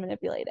faith to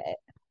manipulate it.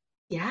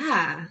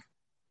 Yeah.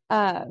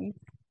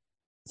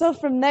 So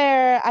from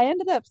there, I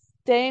ended up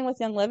staying with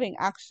Young Living,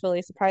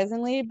 actually,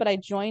 surprisingly, but I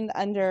joined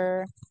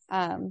under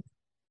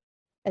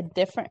a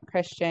different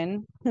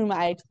Christian whom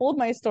I told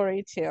my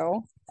story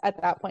to at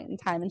that point in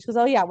time. And she goes,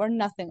 oh, yeah, we're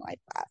nothing like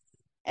that.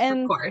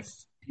 And of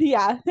course.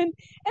 Yeah. And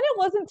it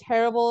wasn't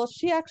terrible.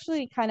 She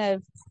actually kind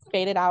of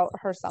faded out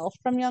herself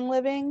from Young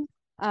Living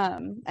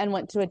and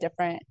went to a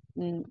different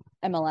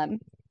MLM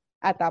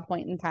at that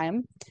point in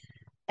time.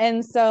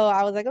 And so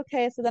I was like,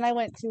 okay. So then I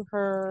went to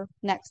her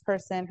next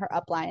person, her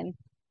upline.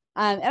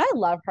 And I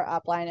love her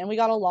upline, and we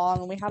got along,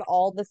 and we had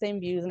all the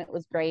same views, and it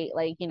was great,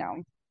 like, you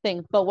know,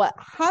 things. But what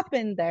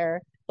happened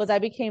there was I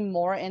became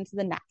more into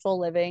the natural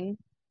living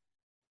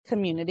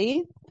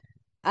community.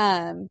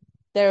 There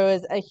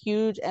was a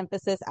huge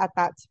emphasis at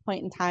that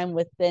point in time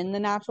within the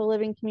natural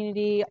living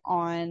community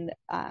on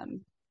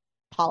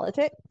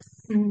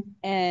politics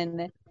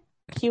and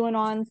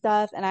QAnon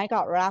stuff, and I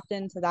got wrapped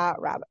into that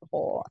rabbit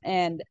hole.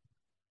 And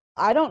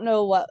I don't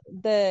know what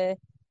the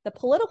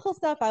political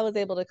stuff I was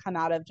able to come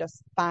out of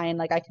just fine.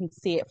 Like, I can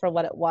see it for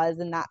what it was,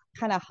 and that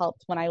kind of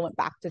helped when I went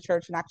back to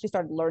church and actually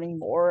started learning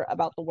more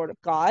about the Word of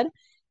God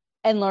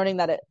and learning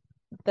that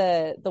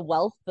the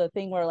wealth, the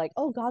thing where, like,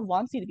 oh, God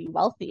wants you to be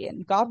wealthy,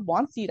 and God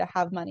wants you to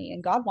have money,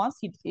 and God wants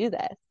you to do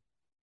this,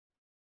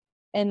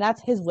 and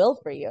that's his will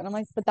for you. And I'm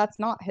like, but that's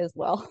not his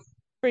will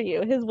for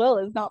you. His will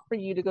is not for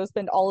you to go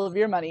spend all of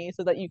your money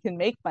so that you can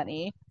make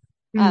money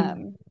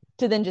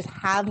to then just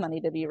have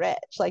money to be rich.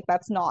 Like,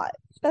 that's not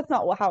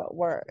how it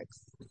works.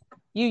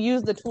 You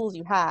use the tools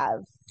you have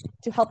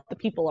to help the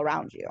people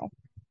around you,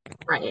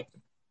 right?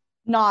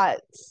 Not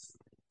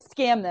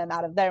scam them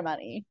out of their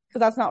money, because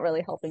that's not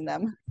really helping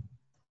them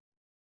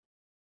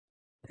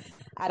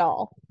at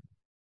all.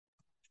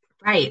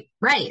 Right.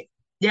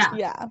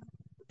 Yeah.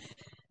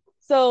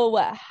 So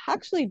what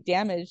actually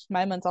damaged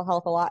my mental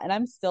health a lot, and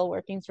I'm still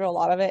working through a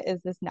lot of it,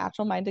 is this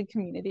natural minded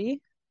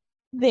community.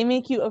 They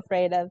make you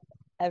afraid of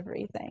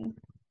everything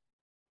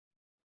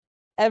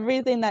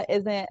that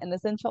isn't an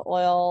essential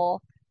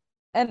oil,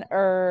 an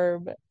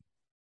herb,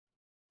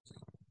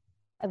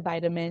 a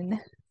vitamin,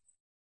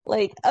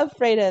 like,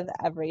 afraid of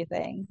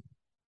everything.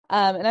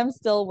 And I'm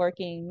still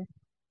working,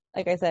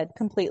 like I said,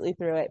 completely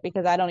through it,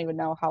 because I don't even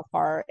know how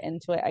far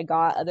into it I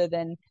got, other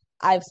than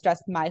I've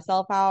stressed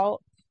myself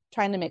out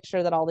trying to make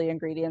sure that all the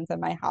ingredients in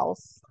my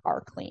house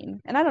are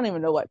clean. And I don't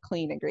even know what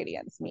clean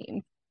ingredients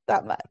mean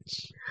that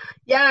much.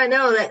 Yeah, I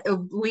know that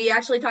we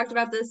actually talked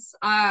about this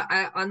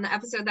on the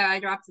episode that I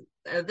dropped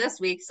this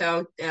week.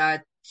 So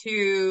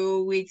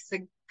 2 weeks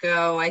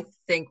ago, I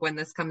think, when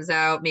this comes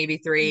out, maybe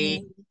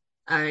 3.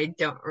 I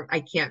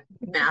can't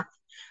math.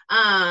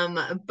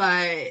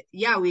 But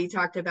yeah, we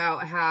talked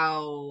about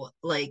how,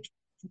 like,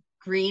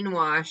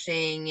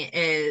 greenwashing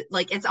is,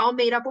 like, it's all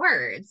made up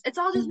words. It's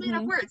all just made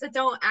up words that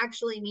don't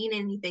actually mean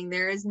anything.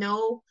 There is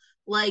no,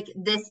 like,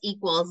 this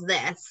equals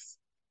this.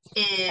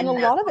 And a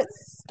lot of it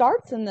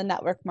starts in the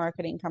network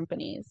marketing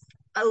companies.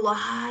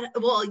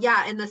 Well,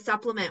 yeah, in the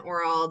supplement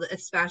world,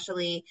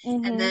 especially.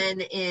 And then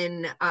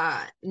in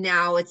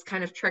now it's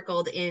kind of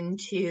trickled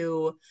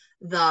into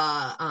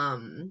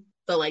the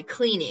like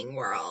cleaning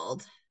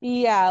world.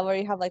 Yeah, where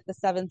you have, like, the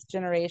 7th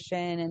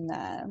generation and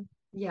the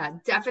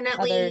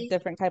definitely other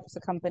different types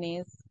of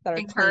companies that are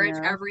encourage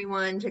cleaner.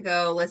 Everyone to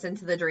go listen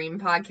to the Dream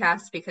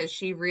podcast, because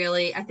she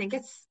really, I think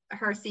it's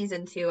her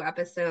season 2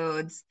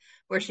 episodes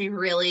where she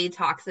really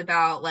talks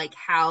about, like,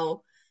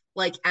 how,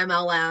 like,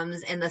 MLMs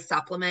and the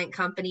supplement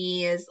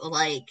companies,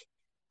 like,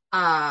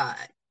 kind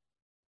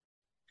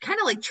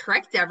of, like,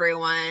 tricked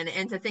everyone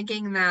into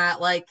thinking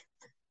that, like,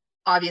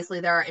 obviously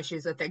there are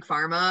issues with big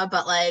pharma,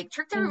 but, like,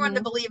 tricked everyone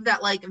to believe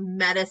that, like,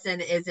 medicine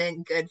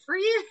isn't good for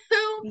you.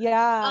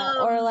 Yeah,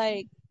 or,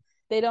 like,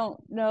 they don't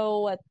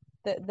know what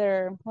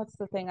what's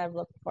the thing I've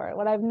looked for?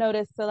 What I've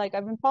noticed, so, like,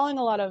 I've been following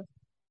a lot of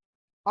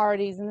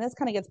RDs, and this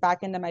kind of gets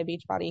back into my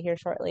Beachbody here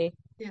shortly.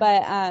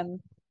 But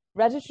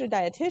registered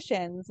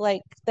dietitians,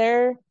 like,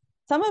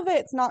 some of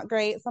it's not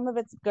great, some of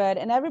it's good,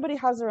 and everybody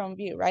has their own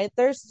view, right?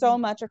 There's so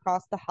much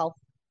across the health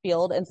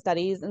field and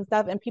studies and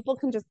stuff, and people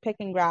can just pick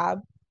and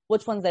grab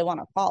which ones they want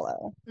to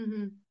follow.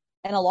 And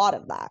a lot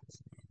of that.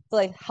 So,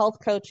 like, health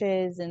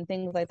coaches and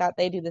things like that,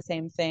 they do the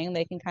same thing.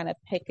 They can kind of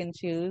pick and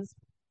choose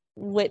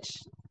which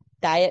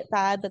diet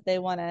fad that they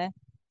want to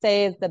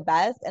say is the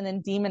best, and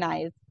then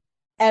demonize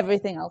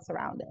everything else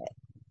around it.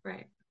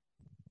 Right.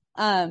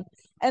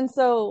 And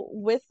so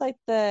with, like,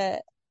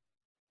 the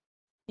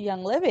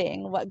Young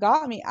Living, what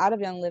got me out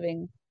of Young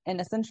Living and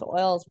essential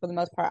oils, for the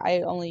most part,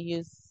 I only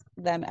use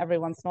them every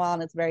once in a while,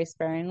 and it's very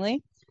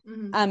sparingly.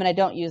 And I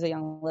don't use a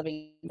Young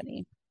Living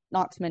company,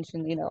 not to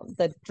mention, you know,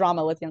 the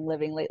drama with Young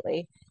Living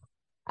lately.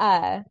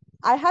 I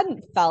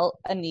hadn't felt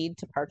a need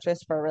to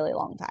purchase for a really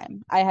long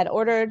time. I had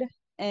ordered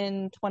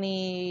in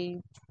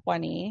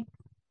 2020,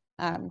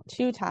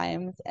 2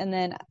 times, and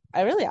then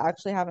I really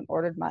actually haven't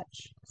ordered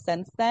much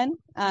since then.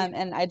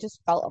 And I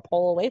just felt a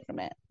pull away from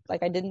it.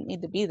 Like I didn't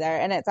need to be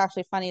there. And it's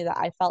actually funny that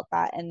I felt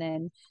that, and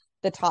then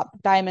the top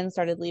diamond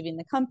started leaving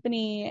the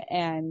company,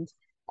 and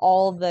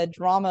all the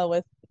drama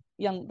with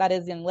Young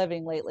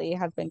Living lately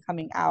has been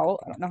coming out.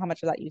 I don't know how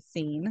much of that you've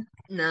seen.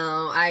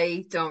 No,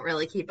 I don't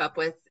really keep up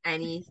with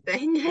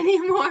anything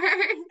anymore.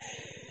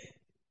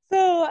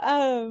 So,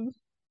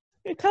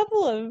 a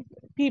couple of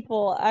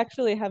people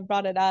actually have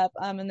brought it up,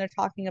 and they're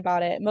talking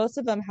about it. Most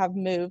of them have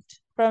moved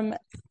from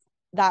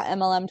that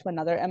MLM to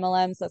another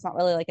MLM, so it's not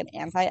really like an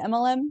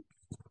anti-MLM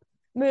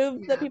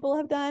move that people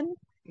have done.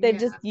 They've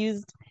just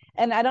used,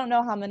 and I don't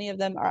know how many of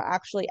them are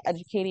actually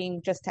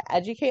educating just to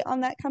educate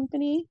on that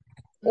company,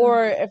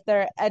 or if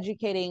they're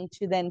educating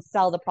to then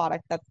sell the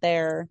product that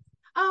they're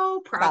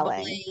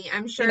probably selling.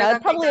 I'm sure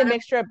it's probably a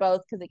mixture of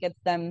both because it gets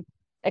them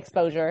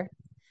exposure.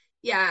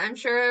 Yeah, I'm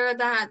sure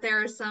that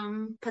there are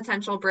some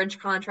potential bridge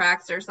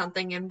contracts or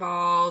something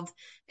involved.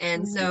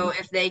 And so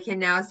if they can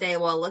now say,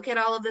 well, look at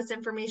all of this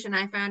information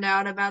I found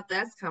out about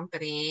this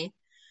company.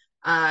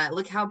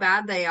 Look how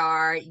bad they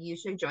are. You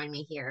should join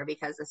me here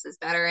because this is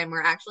better and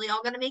we're actually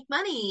all going to make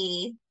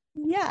money.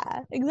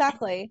 Yeah,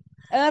 exactly.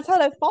 And that's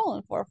what I've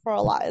fallen for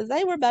a lot, is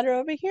they were better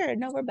over here.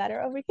 No, we're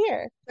better over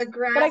here. The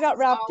grass but I got is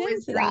wrapped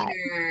always into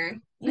greener.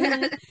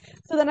 that.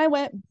 So then I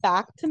went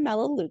back to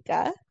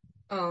Melaleuca.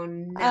 Oh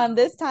no.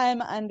 This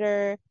time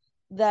under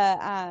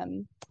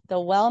the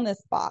wellness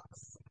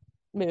box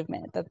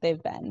movement that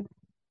they've been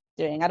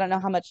doing. I don't know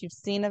how much you've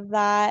seen of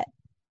that.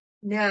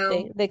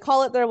 No. They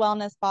call it their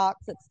wellness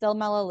box. It's still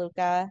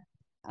Melaleuca.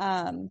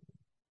 And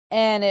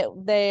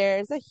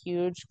there's a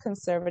huge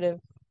conservative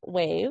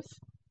wave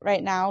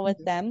right now with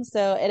them.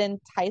 So it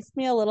enticed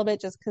me a little bit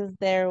just because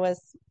there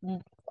was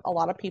a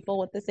lot of people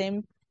with the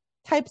same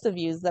types of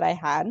views that I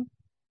had.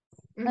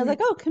 I was like,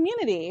 oh,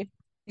 community.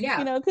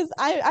 Yeah. Because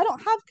I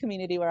don't have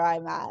community where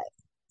I'm at.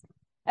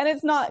 And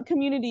it's not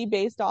community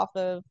based off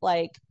of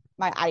like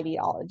my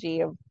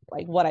ideology of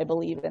like what I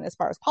believe in as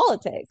far as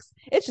politics.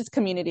 It's just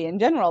community in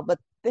general. But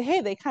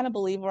hey, they kind of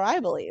believe where I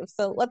believe.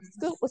 So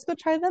let's go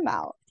try them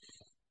out.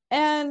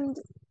 And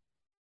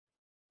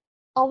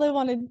all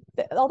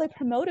they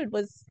promoted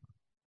was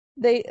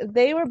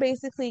they were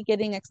basically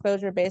getting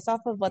exposure based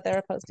off of what they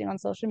were posting on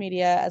social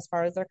media as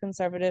far as their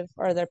conservative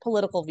or their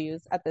political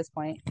views at this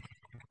point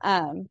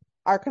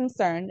are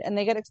concerned, and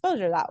they get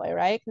exposure that way,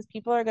 right? Because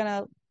people are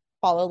gonna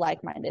follow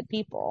like-minded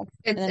people,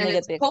 and then they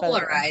get the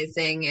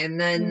polarizing, and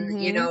then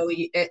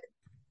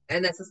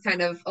and this is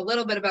kind of a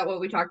little bit about what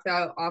we talked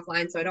about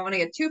offline, so I don't want to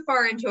get too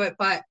far into it,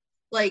 but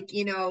like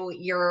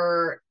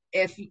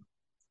if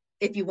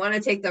you want to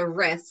take the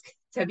risk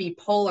to be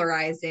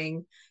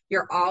polarizing,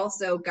 you're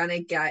also gonna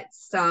get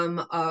some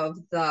of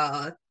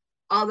the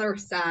other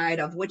side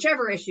of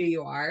whichever issue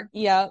you are.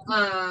 Yeah.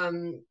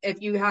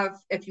 If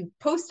you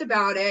post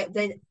about it,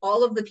 then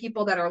all of the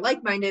people that are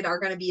like-minded are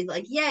going to be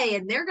like, yay,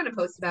 and they're going to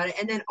post about it.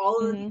 And then all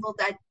of the people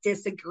that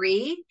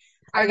disagree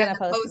are going to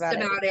post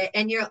about it.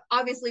 And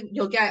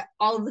you'll get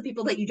all of the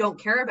people that you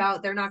don't care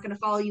about. They're not going to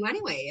follow you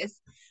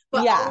anyways.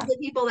 But all of the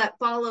people that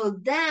follow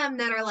them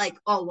that are like,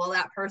 oh, well,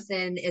 that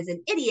person is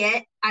an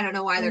idiot. I don't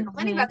know why they're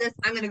complaining about this.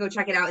 I'm going to go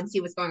check it out and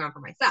see what's going on for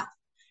myself.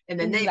 And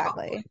then they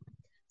follow it.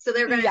 So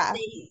they're gonna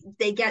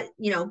they get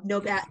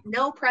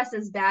no press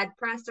is bad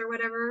press or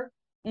whatever.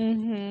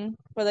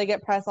 Where they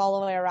get press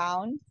all the way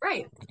around.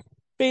 Right.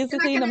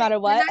 Basically, no matter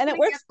what, and it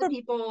works for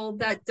people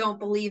that don't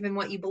believe in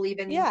what you believe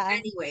in.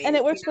 Anyway, and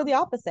it works for the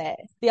opposite.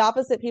 The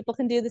opposite people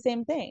can do the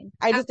same thing.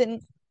 I just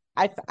didn't.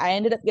 I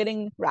ended up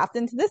getting wrapped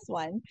into this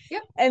one.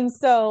 Yep. And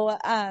so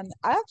I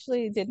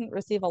actually didn't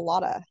receive a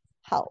lot of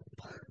help.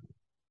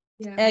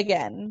 Yeah.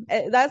 Again,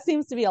 that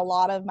seems to be a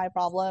lot of my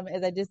problem,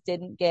 is I just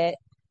didn't get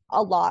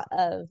a lot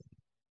of,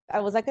 I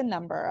was like a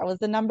number. I was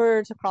the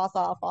number to cross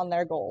off on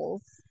their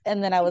goals.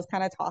 And then I was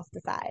kind of tossed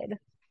aside.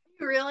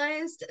 You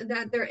realized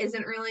that there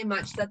isn't really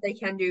much that they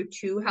can do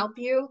to help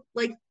you.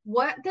 Like,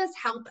 what does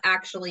help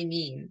actually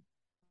mean?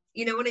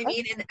 You know what I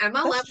mean? In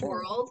MLM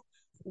world,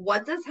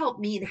 what does help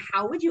mean?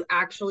 How would you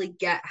actually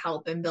get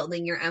help in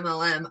building your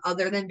MLM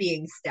other than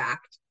being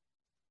stacked?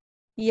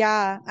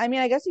 Yeah. I mean,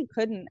 I guess you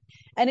couldn't.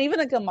 And even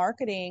like a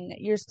marketing,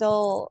 you're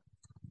still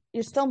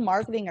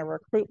marketing a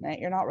recruitment.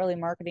 You're not really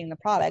marketing the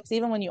products,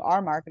 even when you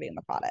are marketing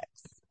the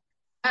products.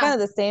 Kind of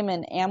the same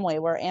in Amway,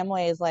 where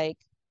Amway is like,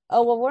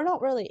 oh, well, we're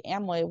not really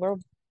Amway. We're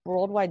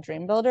Worldwide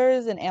Dream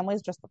Builders, and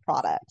Amway's just the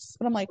products.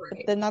 But I'm like, but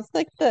then that's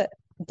like the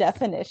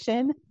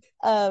definition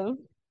of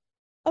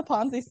a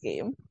Ponzi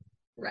scheme.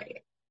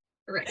 Right.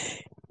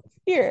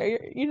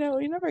 Here,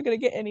 you're never going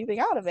to get anything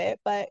out of it,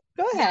 but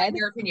go ahead. In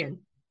your opinion.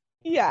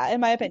 Yeah,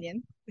 in my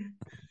opinion.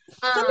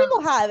 Some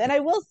people have, and I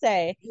will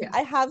say,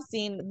 I have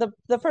seen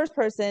the first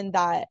person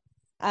that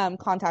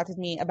contacted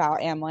me about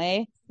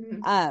Amway,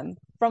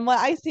 from what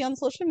I see on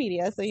social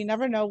media, so you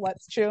never know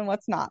what's true and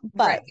what's not,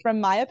 but from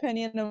my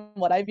opinion and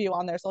what I view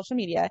on their social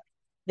media,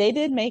 they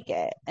did make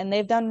it, and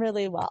they've done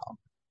really well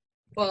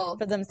for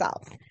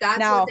themselves. That's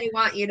what they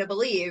want you to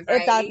believe,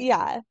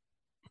 right?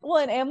 Well,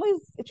 and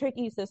Amway's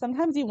tricky. So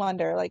sometimes you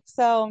wonder, like,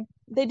 so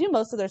they do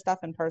most of their stuff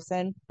in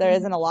person. There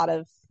isn't a lot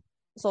of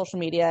social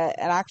media.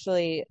 And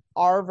actually,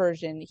 our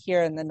version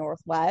here in the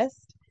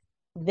Northwest,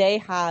 they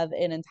have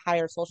an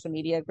entire social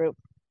media group,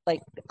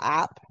 like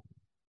app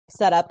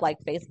set up like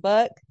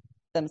Facebook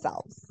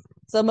themselves.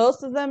 So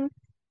most of them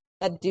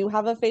that do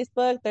have a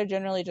Facebook, they're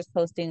generally just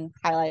posting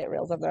highlight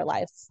reels of their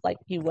lives like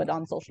you would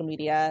on social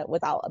media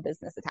without a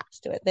business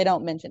attached to it. They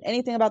don't mention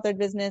anything about their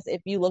business.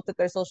 If you looked at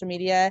their social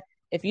media,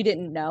 if you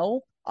didn't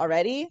know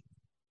already,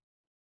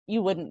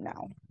 you wouldn't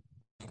know.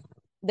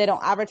 They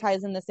don't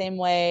advertise in the same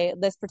way,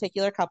 this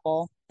particular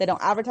couple, they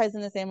don't advertise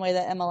in the same way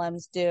that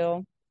MLMs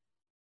do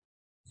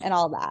and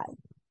all that.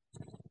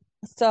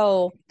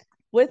 So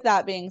with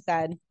that being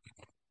said,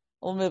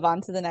 we'll move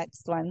on to the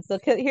next one. So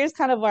here's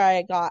kind of where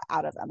I got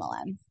out of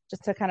MLM,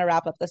 just to kind of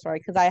wrap up the story,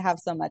 because I have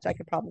so much I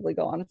could probably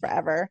go on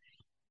forever.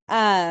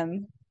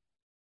 I'm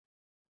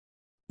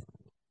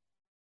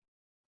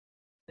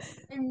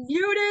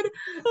muted.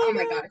 Oh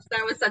my gosh,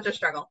 that was such a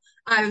struggle.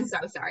 I'm so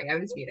sorry. I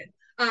was muted.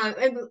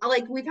 And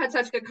like we've had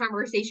such good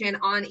conversation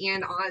on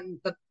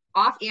the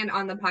off and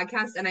on the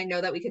podcast, and I know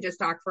that we could just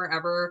talk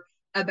forever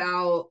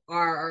about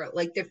our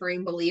like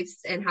differing beliefs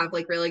and have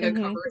like really good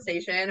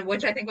conversation,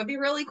 which I think would be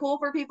really cool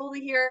for people to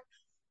hear.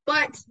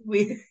 But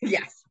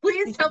yes,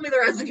 please tell me the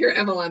rest of your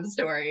MLM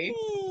story.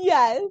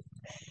 Yes.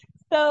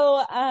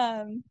 So,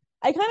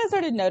 I kind of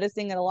started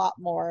noticing it a lot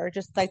more,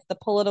 just like the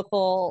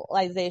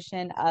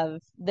politicalization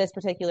of this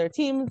particular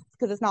team,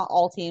 because it's not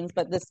all teams,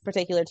 but this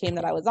particular team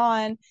that I was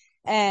on,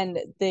 and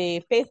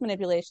the faith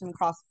manipulation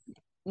across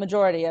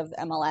majority of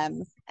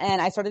MLMs.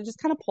 And I started just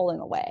kind of pulling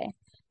away.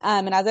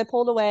 And as I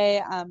pulled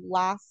away, I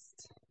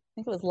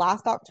think it was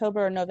last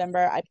October or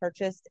November, I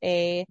purchased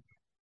a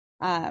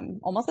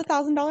almost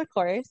 $1,000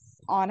 course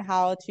on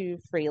how to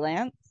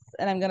freelance.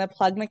 And I'm going to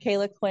plug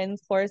Michaela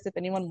Quinn's course if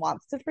anyone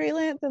wants to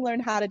freelance and learn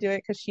how to do it,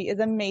 because she is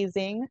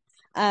amazing.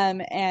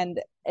 And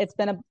it's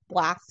been a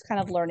blast kind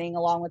of learning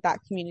along with that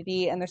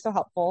community, and they're so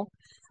helpful.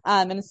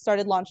 And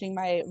started launching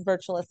my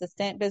virtual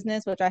assistant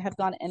business, which I have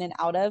gone in and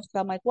out of. So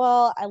I'm like,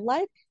 well, I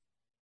like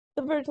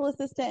the virtual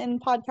assistant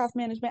and podcast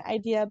management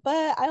idea,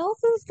 but I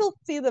also still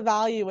see the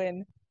value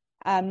in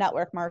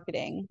network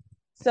marketing.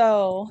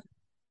 So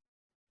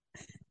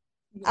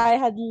I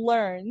had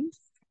learned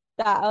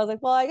that I was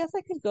like, well, I guess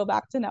I could go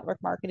back to network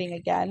marketing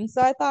again.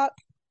 So I thought,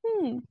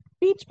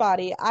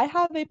 Beachbody. I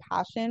have a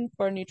passion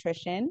for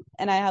nutrition,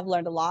 and I have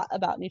learned a lot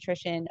about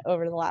nutrition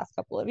over the last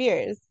couple of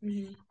years.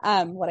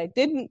 What I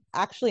didn't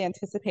actually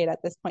anticipate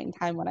at this point in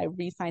time when I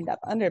re-signed up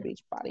under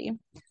Beachbody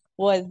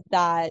was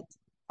that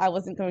I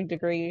wasn't going to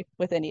agree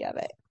with any of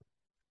it.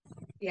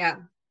 Yeah.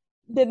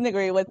 Didn't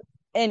agree with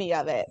any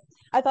of it.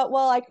 I thought,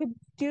 well, I could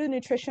do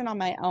nutrition on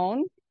my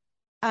own,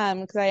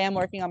 because I am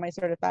working on my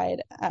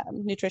certified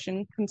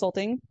nutrition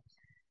consulting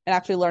and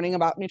actually learning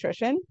about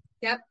nutrition.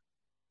 Yep.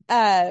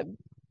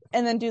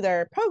 And then do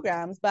their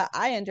programs. But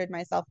I injured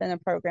myself in a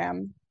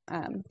program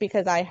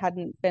because I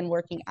hadn't been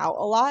working out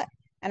a lot,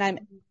 and I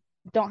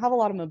don't have a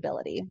lot of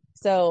mobility.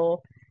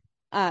 So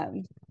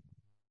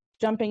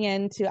jumping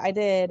into, I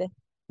did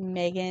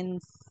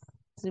Megan's,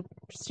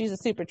 she's a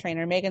super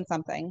trainer, Megan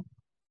something.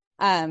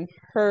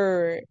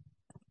 Her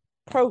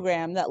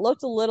program that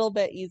looked a little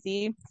bit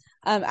easy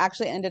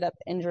actually ended up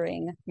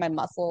injuring my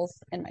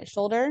muscles in my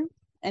shoulder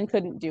and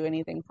couldn't do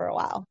anything for a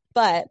while.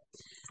 But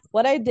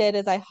what I did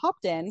is I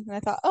hopped in and I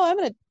thought, oh, I'm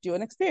going to do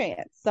an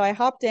experience. So I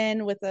hopped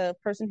in with a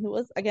person who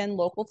was, again,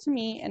 local to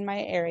me in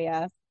my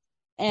area.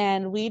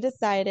 And we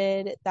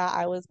decided that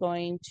I was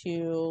going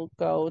to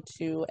go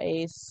to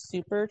a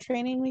super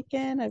training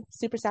weekend, a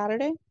super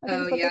Saturday, I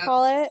think is what they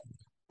call it,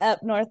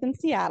 up north in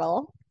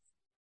Seattle.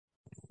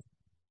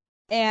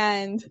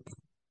 And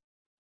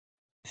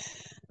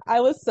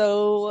I was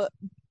so,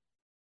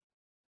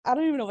 I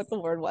don't even know what the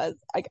word was.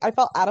 I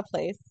felt out of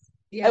place.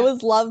 Yeah. I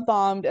was love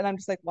bombed, and I'm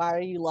just like, why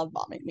are you love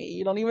bombing me?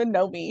 You don't even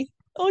know me.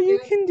 Oh, you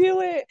can do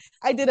it.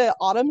 I did an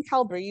Autumn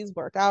Calabrese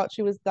workout.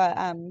 She was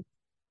the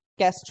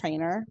guest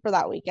trainer for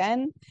that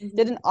weekend.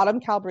 Did an Autumn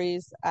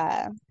Calabrese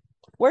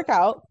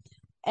workout,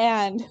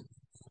 and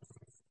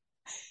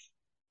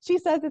she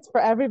says it's for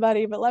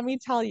everybody, but let me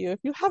tell you, if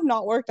you have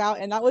not worked out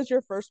and that was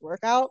your first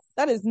workout,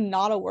 that is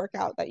not a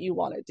workout that you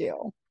want to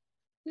do.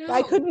 No.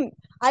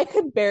 I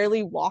could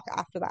barely walk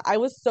after that. I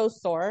was so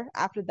sore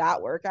after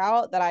that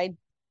workout that I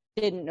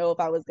didn't know if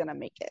I was going to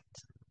make it.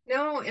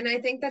 No, and I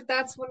think that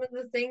that's one of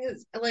the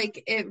things,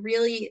 like, it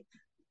really,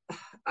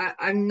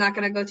 I'm not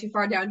going to go too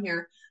far down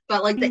here,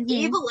 but like the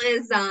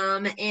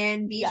ableism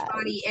in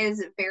Beachbody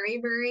is very,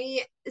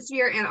 very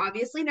severe. And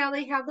obviously now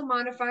they have the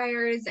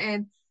modifiers,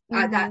 and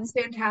that's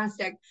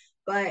fantastic.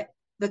 But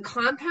the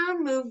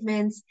compound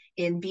movements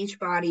in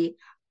Beachbody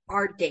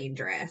are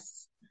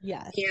dangerous.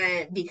 Yes.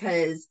 And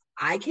because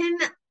I can,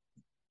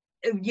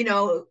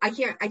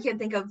 I can't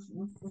think of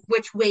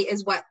which weight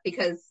is what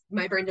because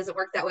my brain doesn't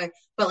work that way.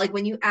 But like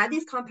when you add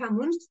these compound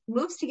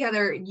moves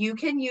together, you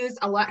can use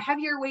a lot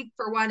heavier weight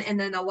for one and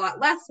then a lot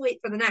less weight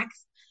for the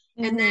next.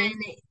 And then,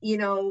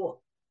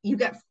 you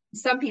get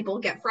some people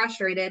get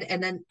frustrated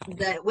and then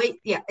the weight,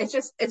 it's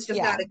just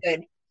Yeah. not a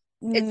good,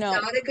 it's No.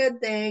 not a good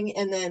thing.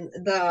 And then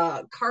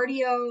the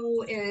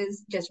cardio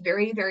is just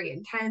very, very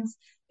intense.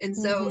 And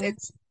so Mm-hmm.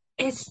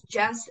 it's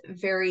just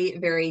very,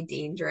 very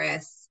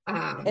dangerous. It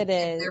And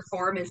their is.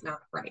 form is not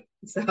right.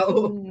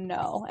 So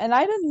No. And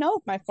I didn't know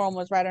if my form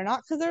was right or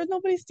not because there was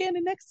nobody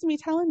standing next to me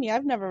telling me.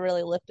 I've never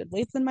really lifted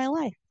weights in my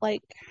life.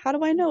 Like, how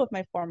do I know if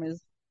my form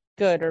is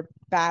good or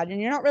bad? And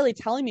you're not really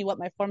telling me what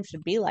my form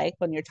should be like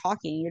when you're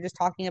talking. You're just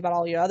talking about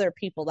all your other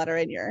people that are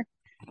in your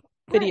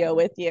video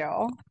with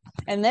you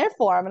and their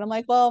form. And I'm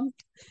like, well,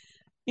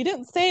 you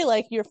didn't say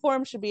like your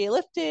form should be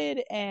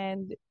lifted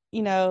and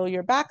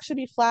your back should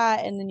be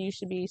flat and then you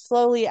should be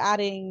slowly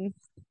adding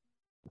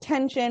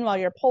tension while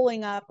you're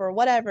pulling up or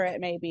whatever it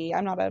may be.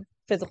 I'm not a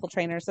physical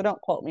trainer, so don't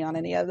quote me on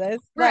any of this.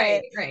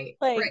 But right.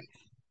 like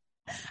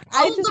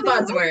I All just the didn't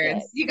like buzzwords.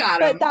 it. You got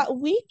But them. that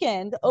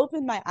weekend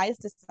opened my eyes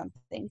to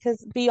something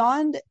because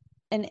beyond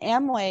an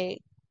Amway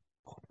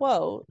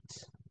quote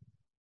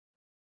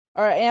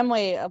or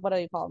Amway, what do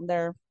you call them?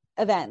 Their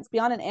events.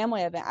 Beyond an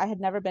Amway event, I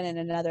had never been in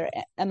another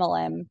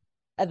MLM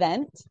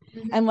event.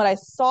 Mm-hmm. And what I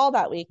saw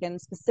that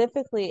weekend,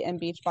 specifically in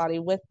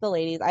Beachbody with the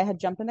ladies, I had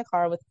jumped in the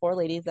car with 4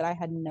 ladies that I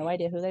had no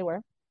idea who they were.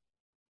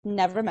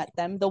 Never met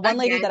them. The one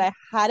lady that I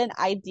had an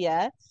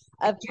idea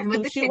of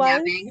who she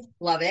was,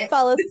 love it,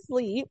 fell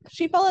asleep.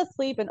 She fell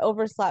asleep and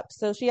overslept.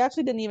 So she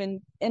actually didn't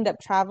even end up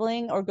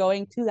traveling or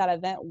going to that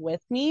event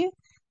with me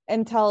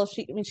until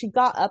she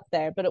got up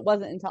there, but it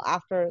wasn't until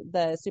after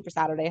the Super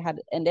Saturday had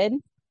ended.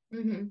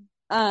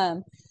 Mm-hmm.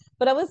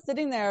 But I was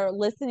sitting there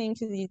listening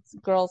to these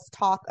girls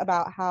talk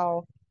about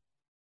how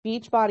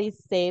Beachbody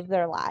saved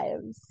their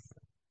lives.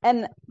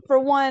 And for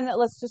one,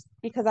 let's just,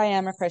 because I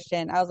am a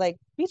Christian, I was like,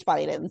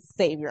 Beachbody didn't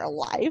save your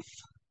life.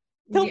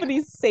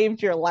 Nobody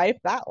saved your life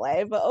that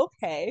way, but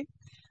okay.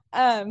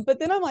 But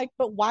then I'm like,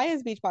 but why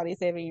is Beachbody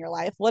saving your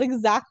life? What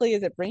exactly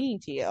is it bringing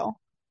to you?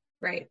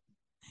 Right.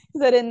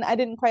 Because I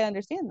didn't quite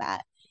understand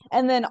that.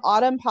 And then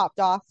Autumn popped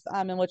off,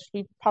 in which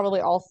we've probably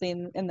all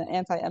seen in the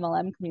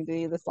anti-MLM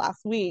community this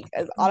last week,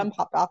 as Autumn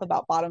popped off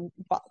about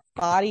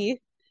body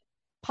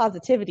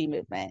positivity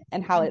movement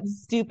and how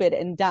it's stupid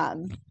and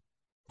dumb.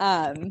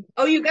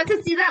 Oh, you got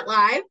to see that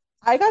live?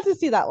 I got to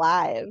see that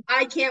live.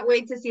 I can't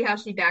wait to see how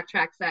she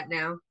backtracks that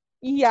now.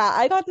 Yeah,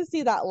 I got to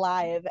see that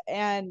live.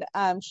 And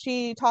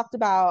she talked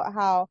about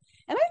how,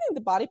 and I think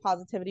the body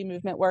positivity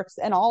movement works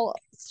in all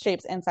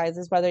shapes and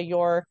sizes, whether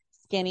you're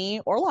skinny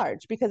or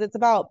large, because it's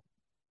about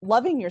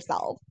loving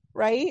yourself,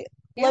 right?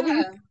 Yeah.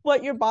 Loving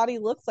what your body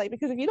looks like.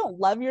 Because if you don't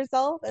love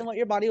yourself and what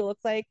your body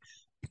looks like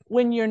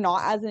when you're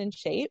not as in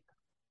shape,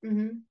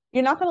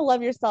 you're not going to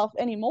love yourself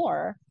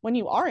anymore when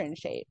you are in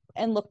shape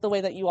and look the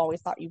way that you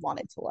always thought you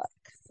wanted to look.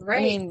 Right.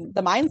 I mean,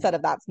 the mindset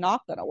of that's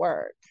not going to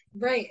work.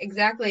 Right,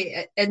 exactly.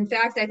 In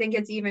fact, I think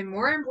it's even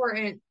more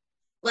important,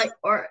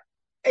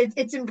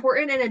 it's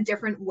important in a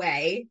different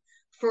way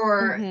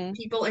for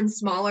people in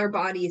smaller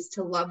bodies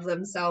to love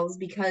themselves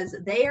because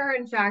they are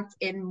in fact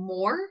in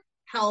more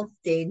health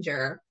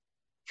danger,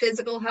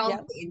 physical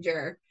health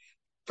danger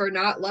for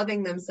not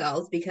loving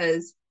themselves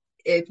because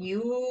if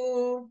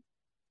you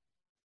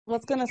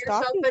what's going to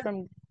stop you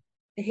from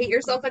hate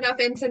yourself enough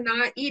into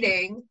not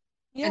eating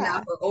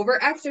enough or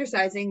over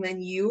exercising,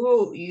 then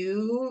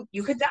you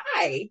could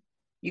die.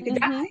 You could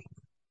die.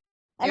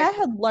 And I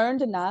had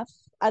learned enough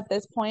at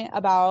this point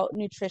about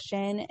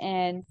nutrition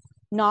and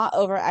not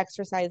over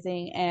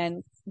exercising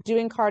and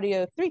doing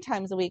cardio 3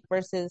 times a week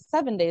versus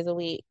 7 days a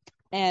week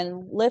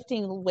and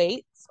lifting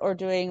weights or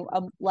doing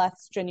a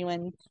less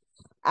genuine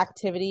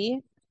activity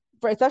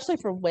especially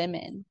for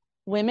women.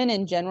 Women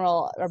in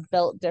general are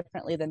built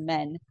differently than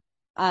men.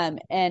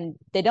 And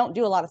they don't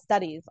do a lot of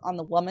studies on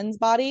the woman's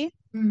body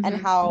and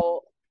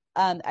how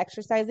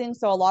exercising.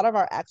 So a lot of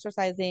our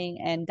exercising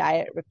and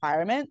diet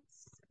requirements,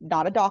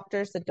 not a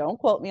doctor, so don't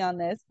quote me on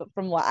this, but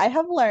from what I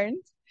have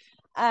learned,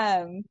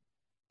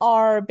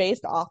 are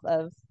based off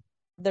of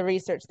the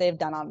research they've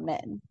done on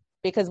men.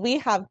 Because we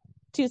have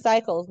 2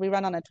 cycles. We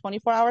run on a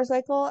 24-hour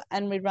cycle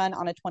and we run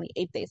on a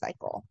 28-day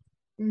cycle.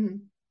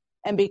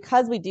 And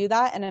because we do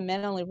that and a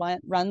man only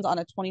runs on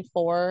a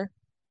 24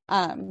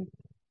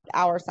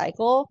 hour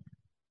cycle,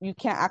 you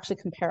can't actually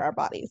compare our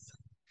bodies.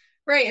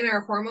 Right, and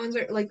our hormones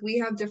are like we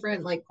have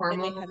different like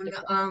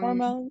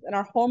hormones, and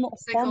our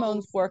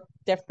hormones work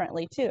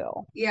differently too.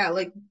 Yeah,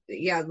 like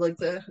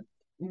the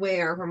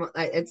way our hormone,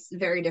 it's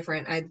very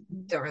different. I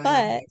don't really know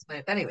how to explain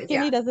it, but anyways,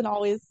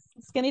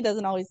 skinny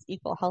doesn't always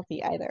equal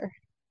healthy either.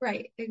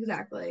 Right,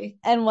 exactly.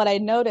 And what I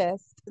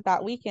noticed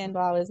that weekend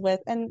while I was with,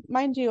 and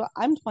mind you,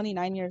 I'm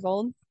 29 years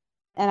old,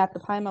 and at the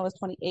time I was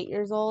 28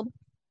 years old,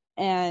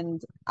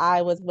 and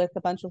I was with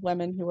a bunch of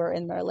women who were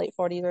in their late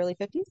 40s, early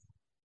 50s,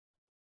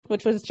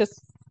 which was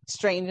just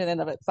strange in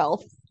and of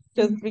itself,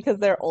 just because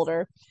they're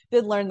older.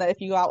 Did learn that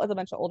if you go out with a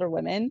bunch of older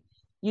women,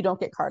 you don't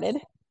get carded.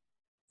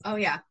 Oh,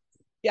 yeah.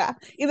 Yeah,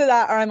 either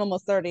that or I'm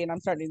almost 30 and I'm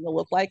starting to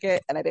look like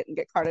it, and I didn't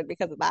get carded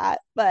because of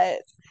that.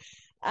 But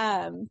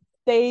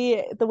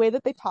the way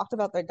that they talked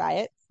about their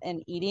diets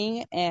and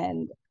eating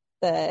and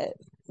the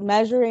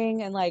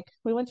measuring, and like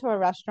we went to a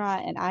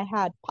restaurant and I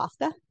had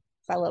pasta.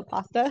 I love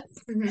pasta.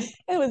 Mm-hmm.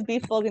 It was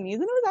beef bolognese,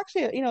 and it was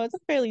actually, it's a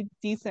fairly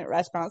decent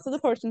restaurant, so the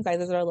portion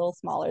sizes are a little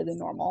smaller than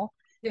normal.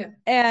 Yeah.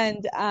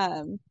 And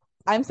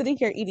I'm sitting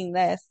here eating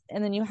this,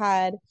 and then you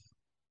had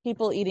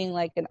people eating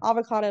like an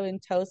avocado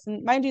and toast.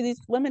 And mind you,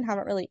 these women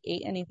haven't really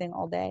ate anything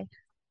all day.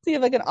 So you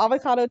have like an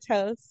avocado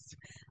toast,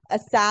 a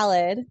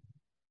salad.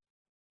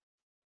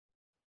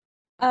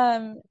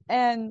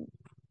 And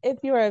if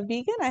you're a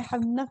vegan, I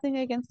have nothing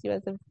against you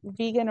as a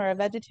vegan or a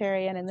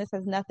vegetarian, and this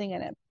has nothing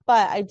in it.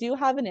 But I do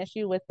have an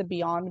issue with the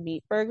Beyond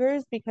Meat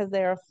burgers because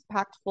they are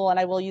packed full, and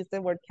I will use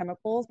the word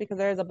chemicals because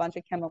there is a bunch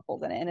of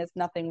chemicals in it, and it's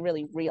nothing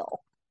really real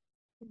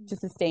to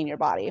sustain your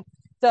body.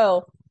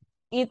 So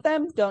eat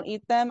them, don't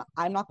eat them.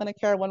 I'm not going to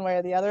care one way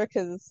or the other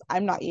because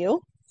I'm not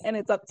you, and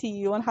it's up to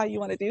you on how you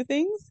want to do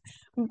things.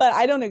 But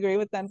I don't agree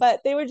with them.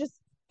 But they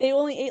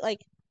only ate like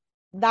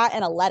that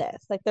and a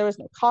lettuce. Like there was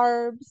no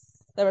carbs,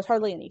 there was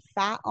hardly any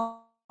fat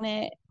on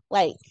it.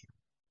 Like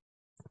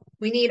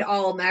we need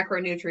all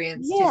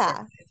macronutrients to yeah,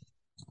 survive.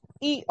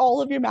 eat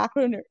all of your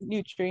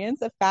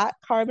macronutrients, a fat,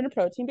 carb, and a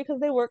protein because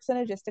they work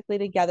synergistically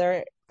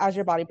together as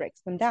your body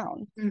breaks them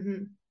down.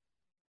 Mm-hmm.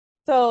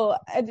 So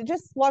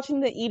just watching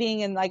the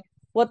eating and like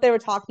what they were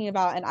talking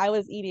about, and I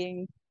was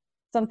eating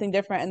something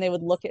different, and they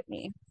would look at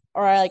me.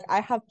 Or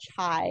I have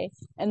chai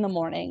in the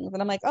mornings,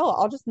 and I'm like, oh,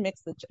 I'll just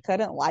mix because I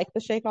didn't like the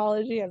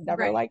Shakeology. I've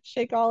never Right. liked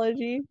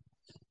Shakeology.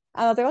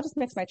 I was like, I'll just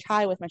mix my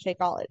chai with my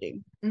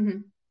Shakeology. Mm-hmm.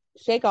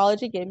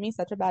 Shakeology gave me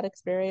such a bad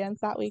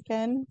experience that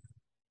weekend.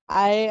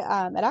 It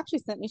actually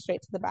sent me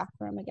straight to the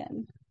bathroom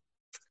again.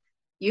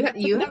 You have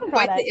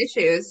quite product. the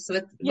issues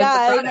with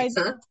Yeah, the products,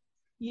 huh?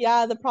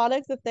 Yeah, the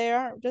products, if they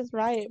aren't just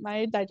right,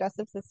 my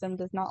digestive system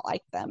does not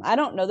like them. I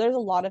don't know. There's a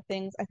lot of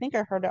things. I think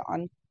I heard it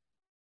on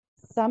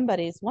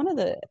one of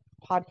the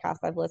podcasts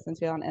I've listened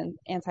to on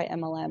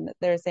anti-MLM.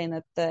 They're saying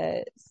that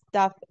the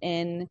stuff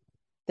in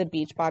the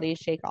Beachbody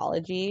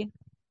Shakeology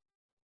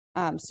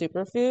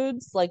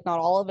superfoods, like not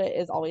all of it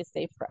is always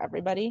safe for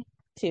everybody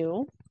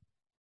too.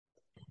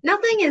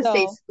 Nothing is So,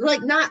 safe.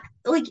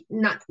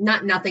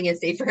 Not nothing is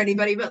safe for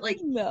anybody, but like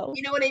no.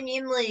 you know what I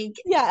mean? Like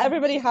Yeah,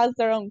 everybody has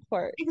their own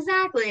quirk.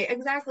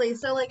 exactly.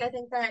 So like I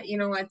think that,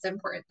 it's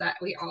important that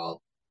we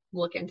all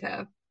look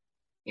into,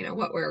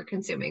 what we're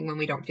consuming when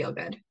we don't feel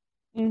good.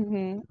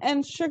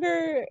 And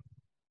sugar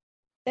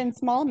in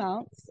small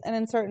amounts and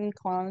in certain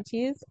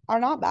quantities are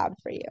not bad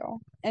for you.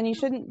 And you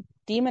shouldn't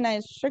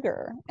demonize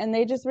sugar. And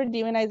they just were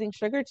demonizing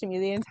sugar to me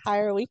the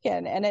entire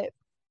weekend, and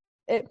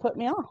it put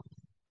me off.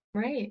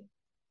 Right.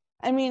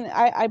 I mean,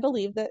 I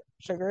believe that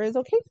sugar is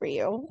okay for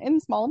you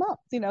in small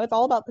amounts. It's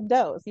all about the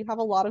dose. You have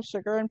a lot of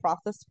sugar in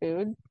processed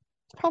food,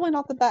 it's probably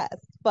not the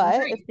best. But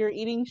Right. if you're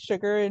eating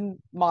sugar in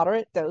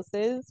moderate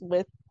doses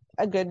with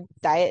a good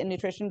diet and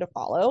nutrition to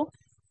follow,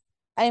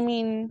 I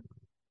mean,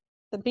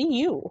 be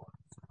you.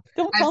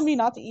 Don't tell me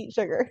not to eat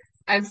sugar.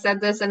 I've said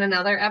this in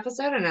another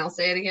episode and I'll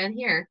say it again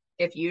here.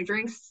 If you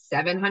drink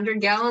 700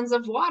 gallons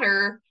of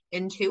water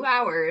in 2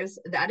 hours,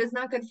 that is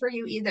not good for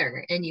you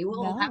either. And you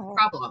will have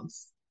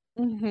problems.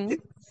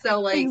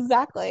 So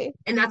exactly.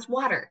 And that's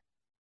water.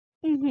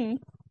 We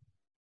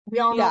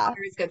all know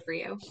water is good for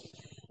you.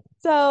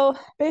 So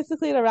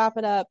basically to wrap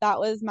it up, that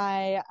was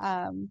my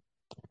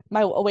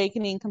my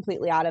awakening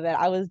completely out of it.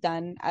 I was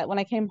done. When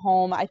I came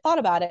home, I thought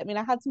about it. I mean,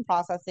 I had some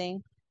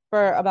processing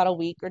for about a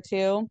week or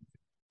two.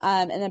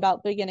 And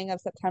about the beginning of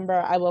September,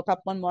 I woke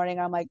up one morning,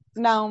 I'm like,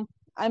 no,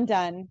 I'm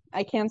done.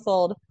 I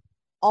canceled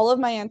all of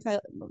my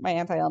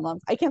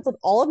anti-MLMs. I canceled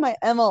all of my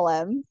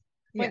MLMs.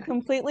 Went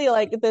completely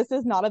like, this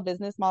is not a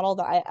business model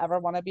that I ever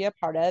want to be a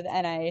part of.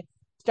 And I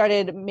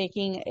started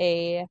making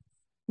a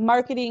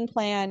marketing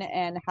plan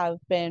and have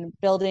been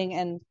building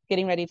and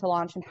getting ready to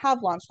launch and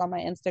have launched on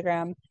my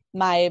Instagram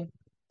my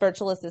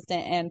virtual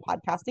assistant and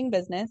podcasting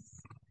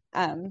business,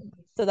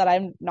 so that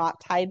I'm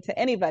not tied to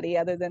anybody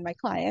other than my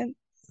clients.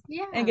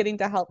 And getting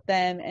to help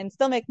them and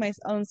still make my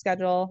own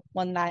schedule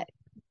when that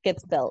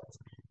gets built.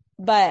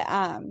 But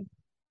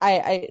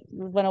I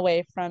went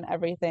away from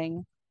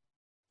everything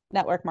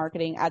network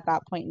marketing at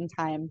that point in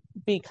time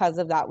because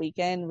of that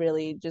weekend.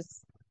 Really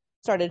just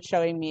started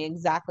showing me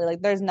exactly,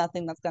 like, there's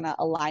nothing that's going to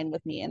align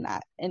with me in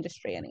that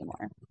industry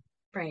anymore.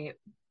 Right.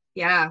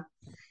 Yeah.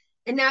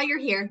 And now you're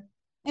here.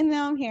 And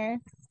now I'm here.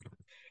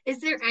 Is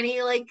there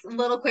any like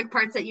little quick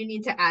parts that you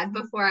need to add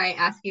before I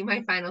ask you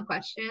my final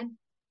question?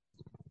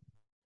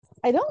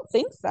 I don't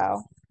think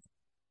so.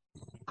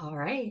 All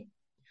right.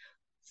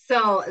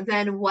 So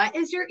then what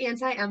is your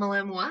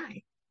anti-MLM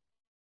why?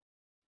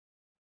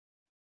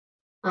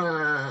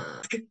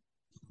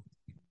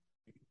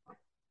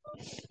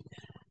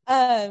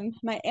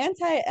 My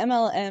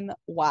anti-MLM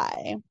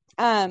why?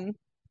 A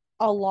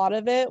lot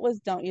of it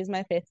was don't use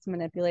my faith to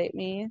manipulate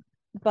me,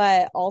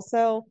 but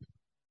also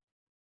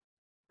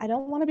I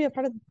don't want to be a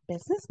part of the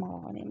business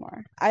model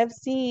anymore. I've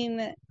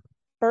seen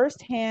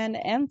firsthand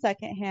and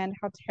secondhand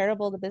how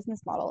terrible the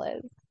business model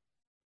is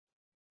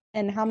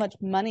and how much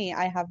money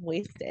I have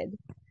wasted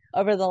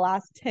over the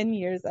last 10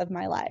 years of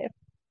my life.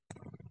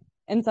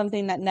 And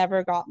something that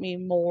never got me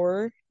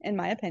more, in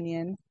my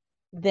opinion,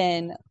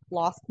 then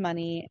lost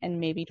money and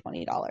maybe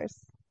 $20.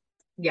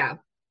 Yeah.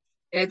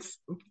 It's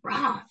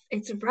rough.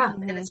 It's rough.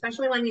 And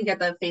especially when you get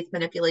the face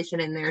manipulation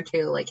in there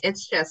too. Like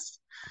it's just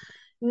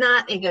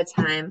not a good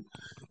time.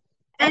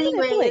 Don't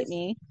manipulate Anyways,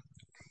 me.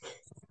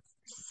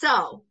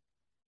 so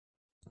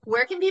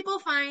where can people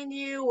find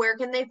you? Where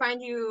can they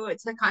find you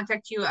to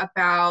contact you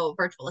about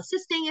virtual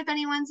assisting if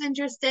anyone's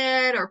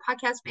interested or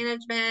podcast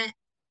management?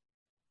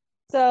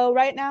 So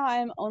right now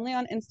I'm only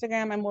on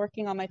Instagram. I'm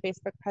working on my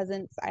Facebook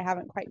presence. I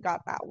haven't quite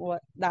got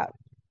that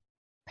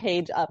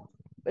page up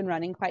and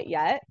running quite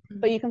yet.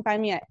 But you can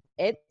find me at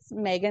It's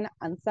Megan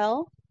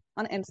Unsell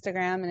on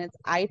Instagram, and it's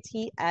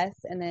ITS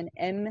and then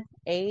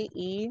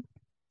MAEGANUNSELL.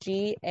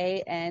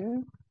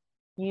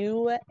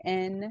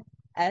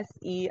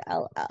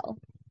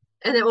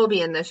 And it will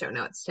be in the show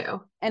notes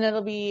too. And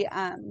it'll be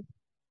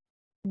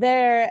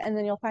there, and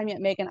then you'll find me at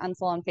Megan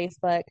Unsell on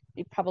Facebook.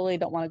 You probably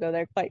don't want to go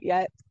there quite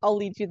yet. I'll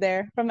lead you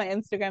there from my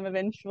Instagram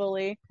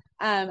eventually.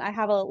 I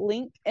have a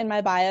link in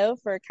my bio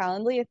for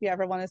Calendly if you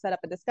ever want to set up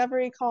a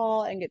discovery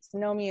call and get to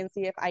know me and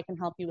see if I can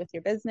help you with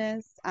your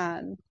business.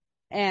 And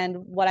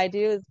what I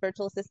do is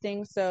virtual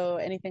assisting. So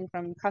anything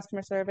from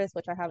customer service,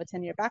 which I have a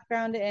 10-year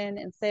background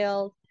in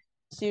sales,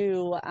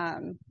 to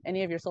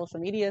any of your social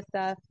media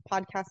stuff,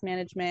 podcast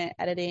management,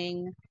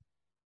 editing,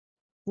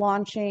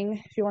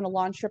 launching. If you want to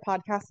launch your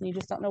podcast and you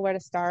just don't know where to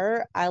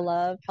start, I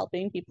love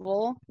helping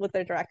people with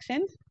their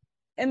direction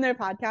in their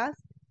podcast,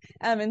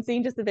 and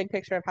seeing just the big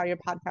picture of how your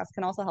podcast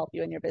can also help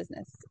you in your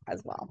business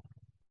as well.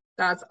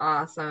 That's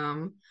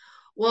awesome.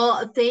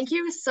 Well, thank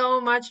you so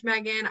much,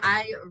 Megan.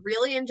 I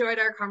really enjoyed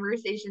our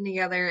conversation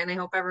together, and I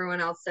hope everyone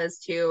else does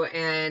too.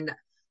 And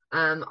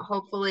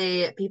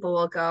hopefully people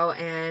will go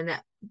and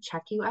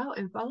check you out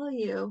and follow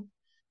you.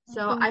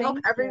 So I hope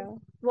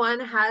everyone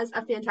has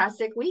a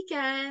fantastic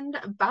weekend.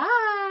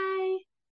 Bye.